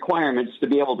requirements to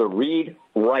be able to read,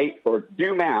 write, or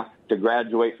do math to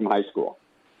graduate from high school.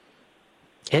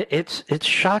 It's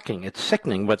shocking. It's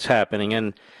sickening what's happening.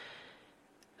 And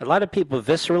a lot of people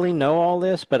viscerally know all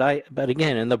this, but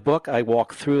again, in the book, I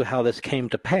walk through how this came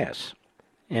to pass.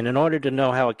 And in order to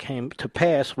know how it came to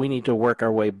pass, we need to work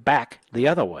our way back the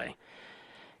other way.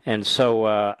 And so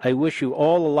I wish you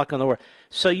all the luck in the world.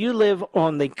 So you live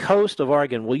on the coast of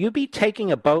Oregon. Will you be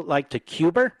taking a boat like to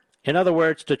Cuba? In other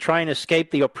words, to try and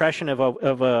escape the oppression of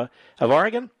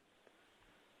Oregon?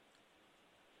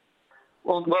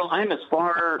 Well, I'm as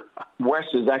far west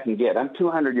as I can get. I'm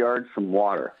 200 yards from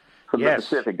water, from the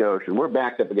Pacific Ocean. We're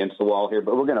backed up against the wall here,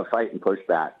 but we're going to fight and push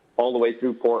back all the way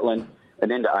through Portland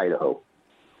and into Idaho.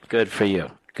 Good for you.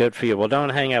 Good for you. Well, don't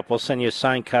hang up. We'll send you a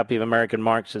signed copy of American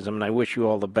Marxism, and I wish you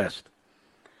all the best.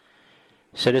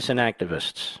 Citizen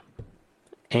activists.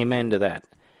 Amen to that.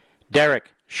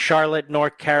 Derek, Charlotte,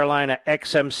 North Carolina,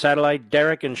 XM Satellite.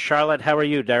 Derek in Charlotte. How are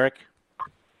you, Derek?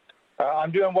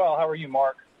 I'm doing well. How are you,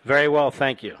 Mark? Very well,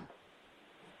 thank you.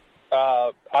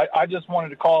 I just wanted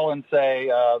to call and say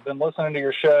I've been listening to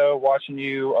your show, watching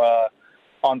you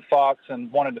on Fox, and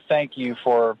wanted to thank you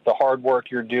for the hard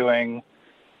work you're doing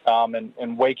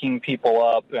and waking people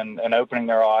up and opening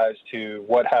their eyes to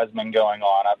what has been going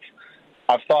on.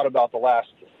 I've thought about the last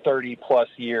 30-plus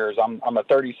years. I'm a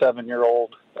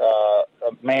 37-year-old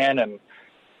man,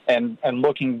 and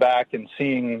looking back and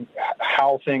seeing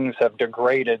how things have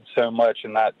degraded so much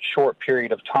in that short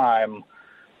period of time,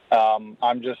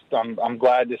 I'm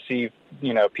glad to see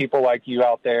people like you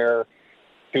out there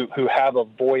who have a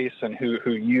voice and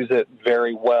who use it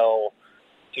very well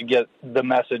to get the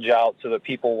message out so that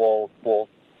people will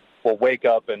wake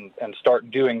up and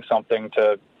start doing something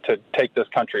to take this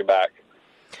country back.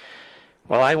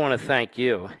 Well, I want to thank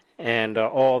you and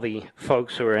all the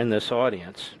folks who are in this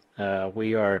audience.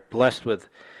 We are blessed with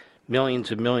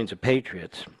millions and millions of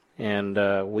patriots.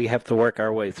 And we have to work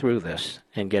our way through this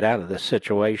and get out of this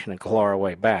situation and claw our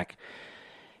way back.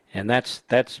 And that's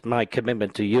my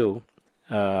commitment to you.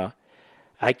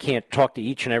 I can't talk to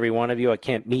each and every one of you. I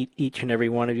can't meet each and every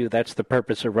one of you. That's the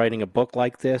purpose of writing a book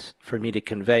like this, for me to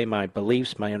convey my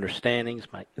beliefs, my understandings,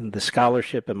 the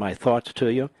scholarship and my thoughts to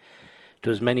you, to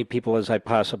as many people as I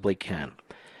possibly can.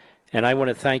 And I want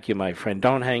to thank you, my friend.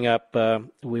 Don't hang up.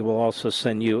 We will also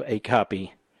send you a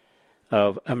copy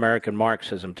of American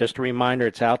Marxism. Just a reminder,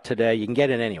 it's out today. You can get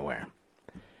it anywhere.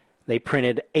 They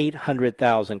printed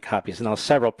 800,000 copies, and now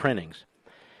several printings.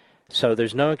 So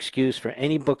there's no excuse for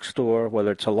any bookstore,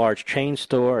 whether it's a large chain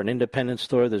store or an independent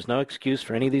store. There's no excuse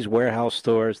for any of these warehouse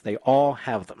stores. They all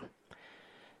have them.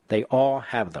 They all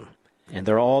have them, and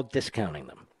they're all discounting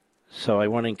them. So I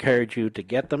want to encourage you to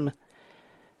get them,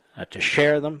 to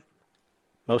share them,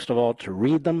 most of all to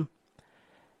read them.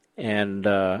 And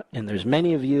there's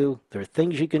many of you, there are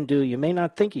things you can do you may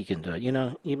not think you can do. You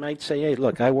know, you might say, hey,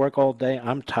 look, I work all day.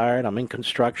 I'm tired. I'm in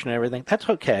construction and everything. That's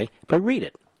okay, but read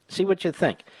it. See what you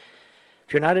think.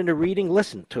 If you're not into reading,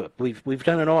 listen to it. We've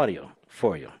done an audio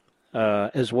for you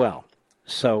as well.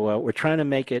 So we're trying to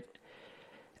make it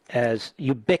as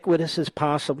ubiquitous as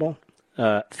possible.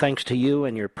 Thanks to you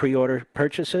and your pre-order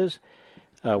purchases,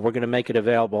 we're going to make it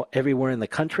available everywhere in the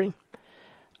country.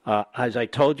 As I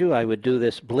told you, I would do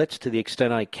this blitz to the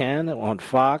extent I can on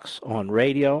Fox, on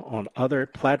radio, on other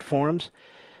platforms,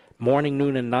 morning,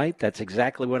 noon, and night. That's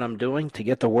exactly what I'm doing to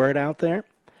get the word out there.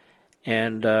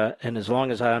 And as long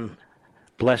as I'm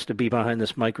blessed to be behind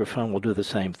this microphone, we'll do the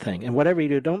same thing. And whatever you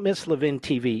do, don't miss Levin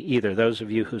TV either. Those of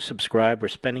you who subscribe, we're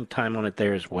spending time on it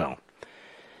there as well.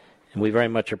 And we very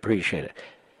much appreciate it.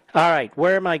 All right,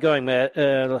 where am I going?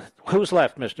 Who's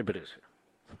left, Mr. Producer?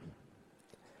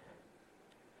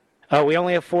 Oh, we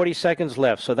only have 40 seconds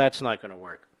left, so that's not going to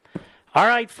work. All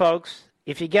right, folks,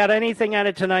 if you got anything out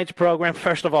of tonight's program,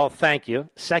 first of all, thank you.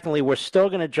 Secondly, we're still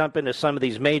going to jump into some of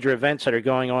these major events that are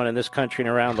going on in this country and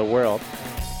around the world.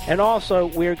 And also,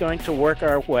 we're going to work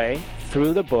our way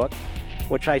through the book,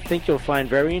 which I think you'll find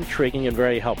very intriguing and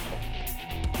very helpful.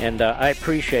 And I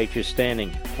appreciate you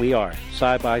standing. We are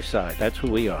side by side. That's who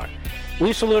we are.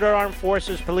 We salute our armed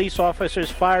forces, police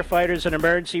officers, firefighters, and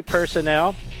emergency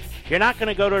personnel. You're not going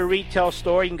to go to a retail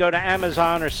store. You can go to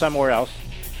Amazon or somewhere else.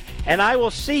 And I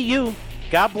will see you,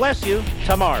 God bless you,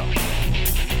 tomorrow.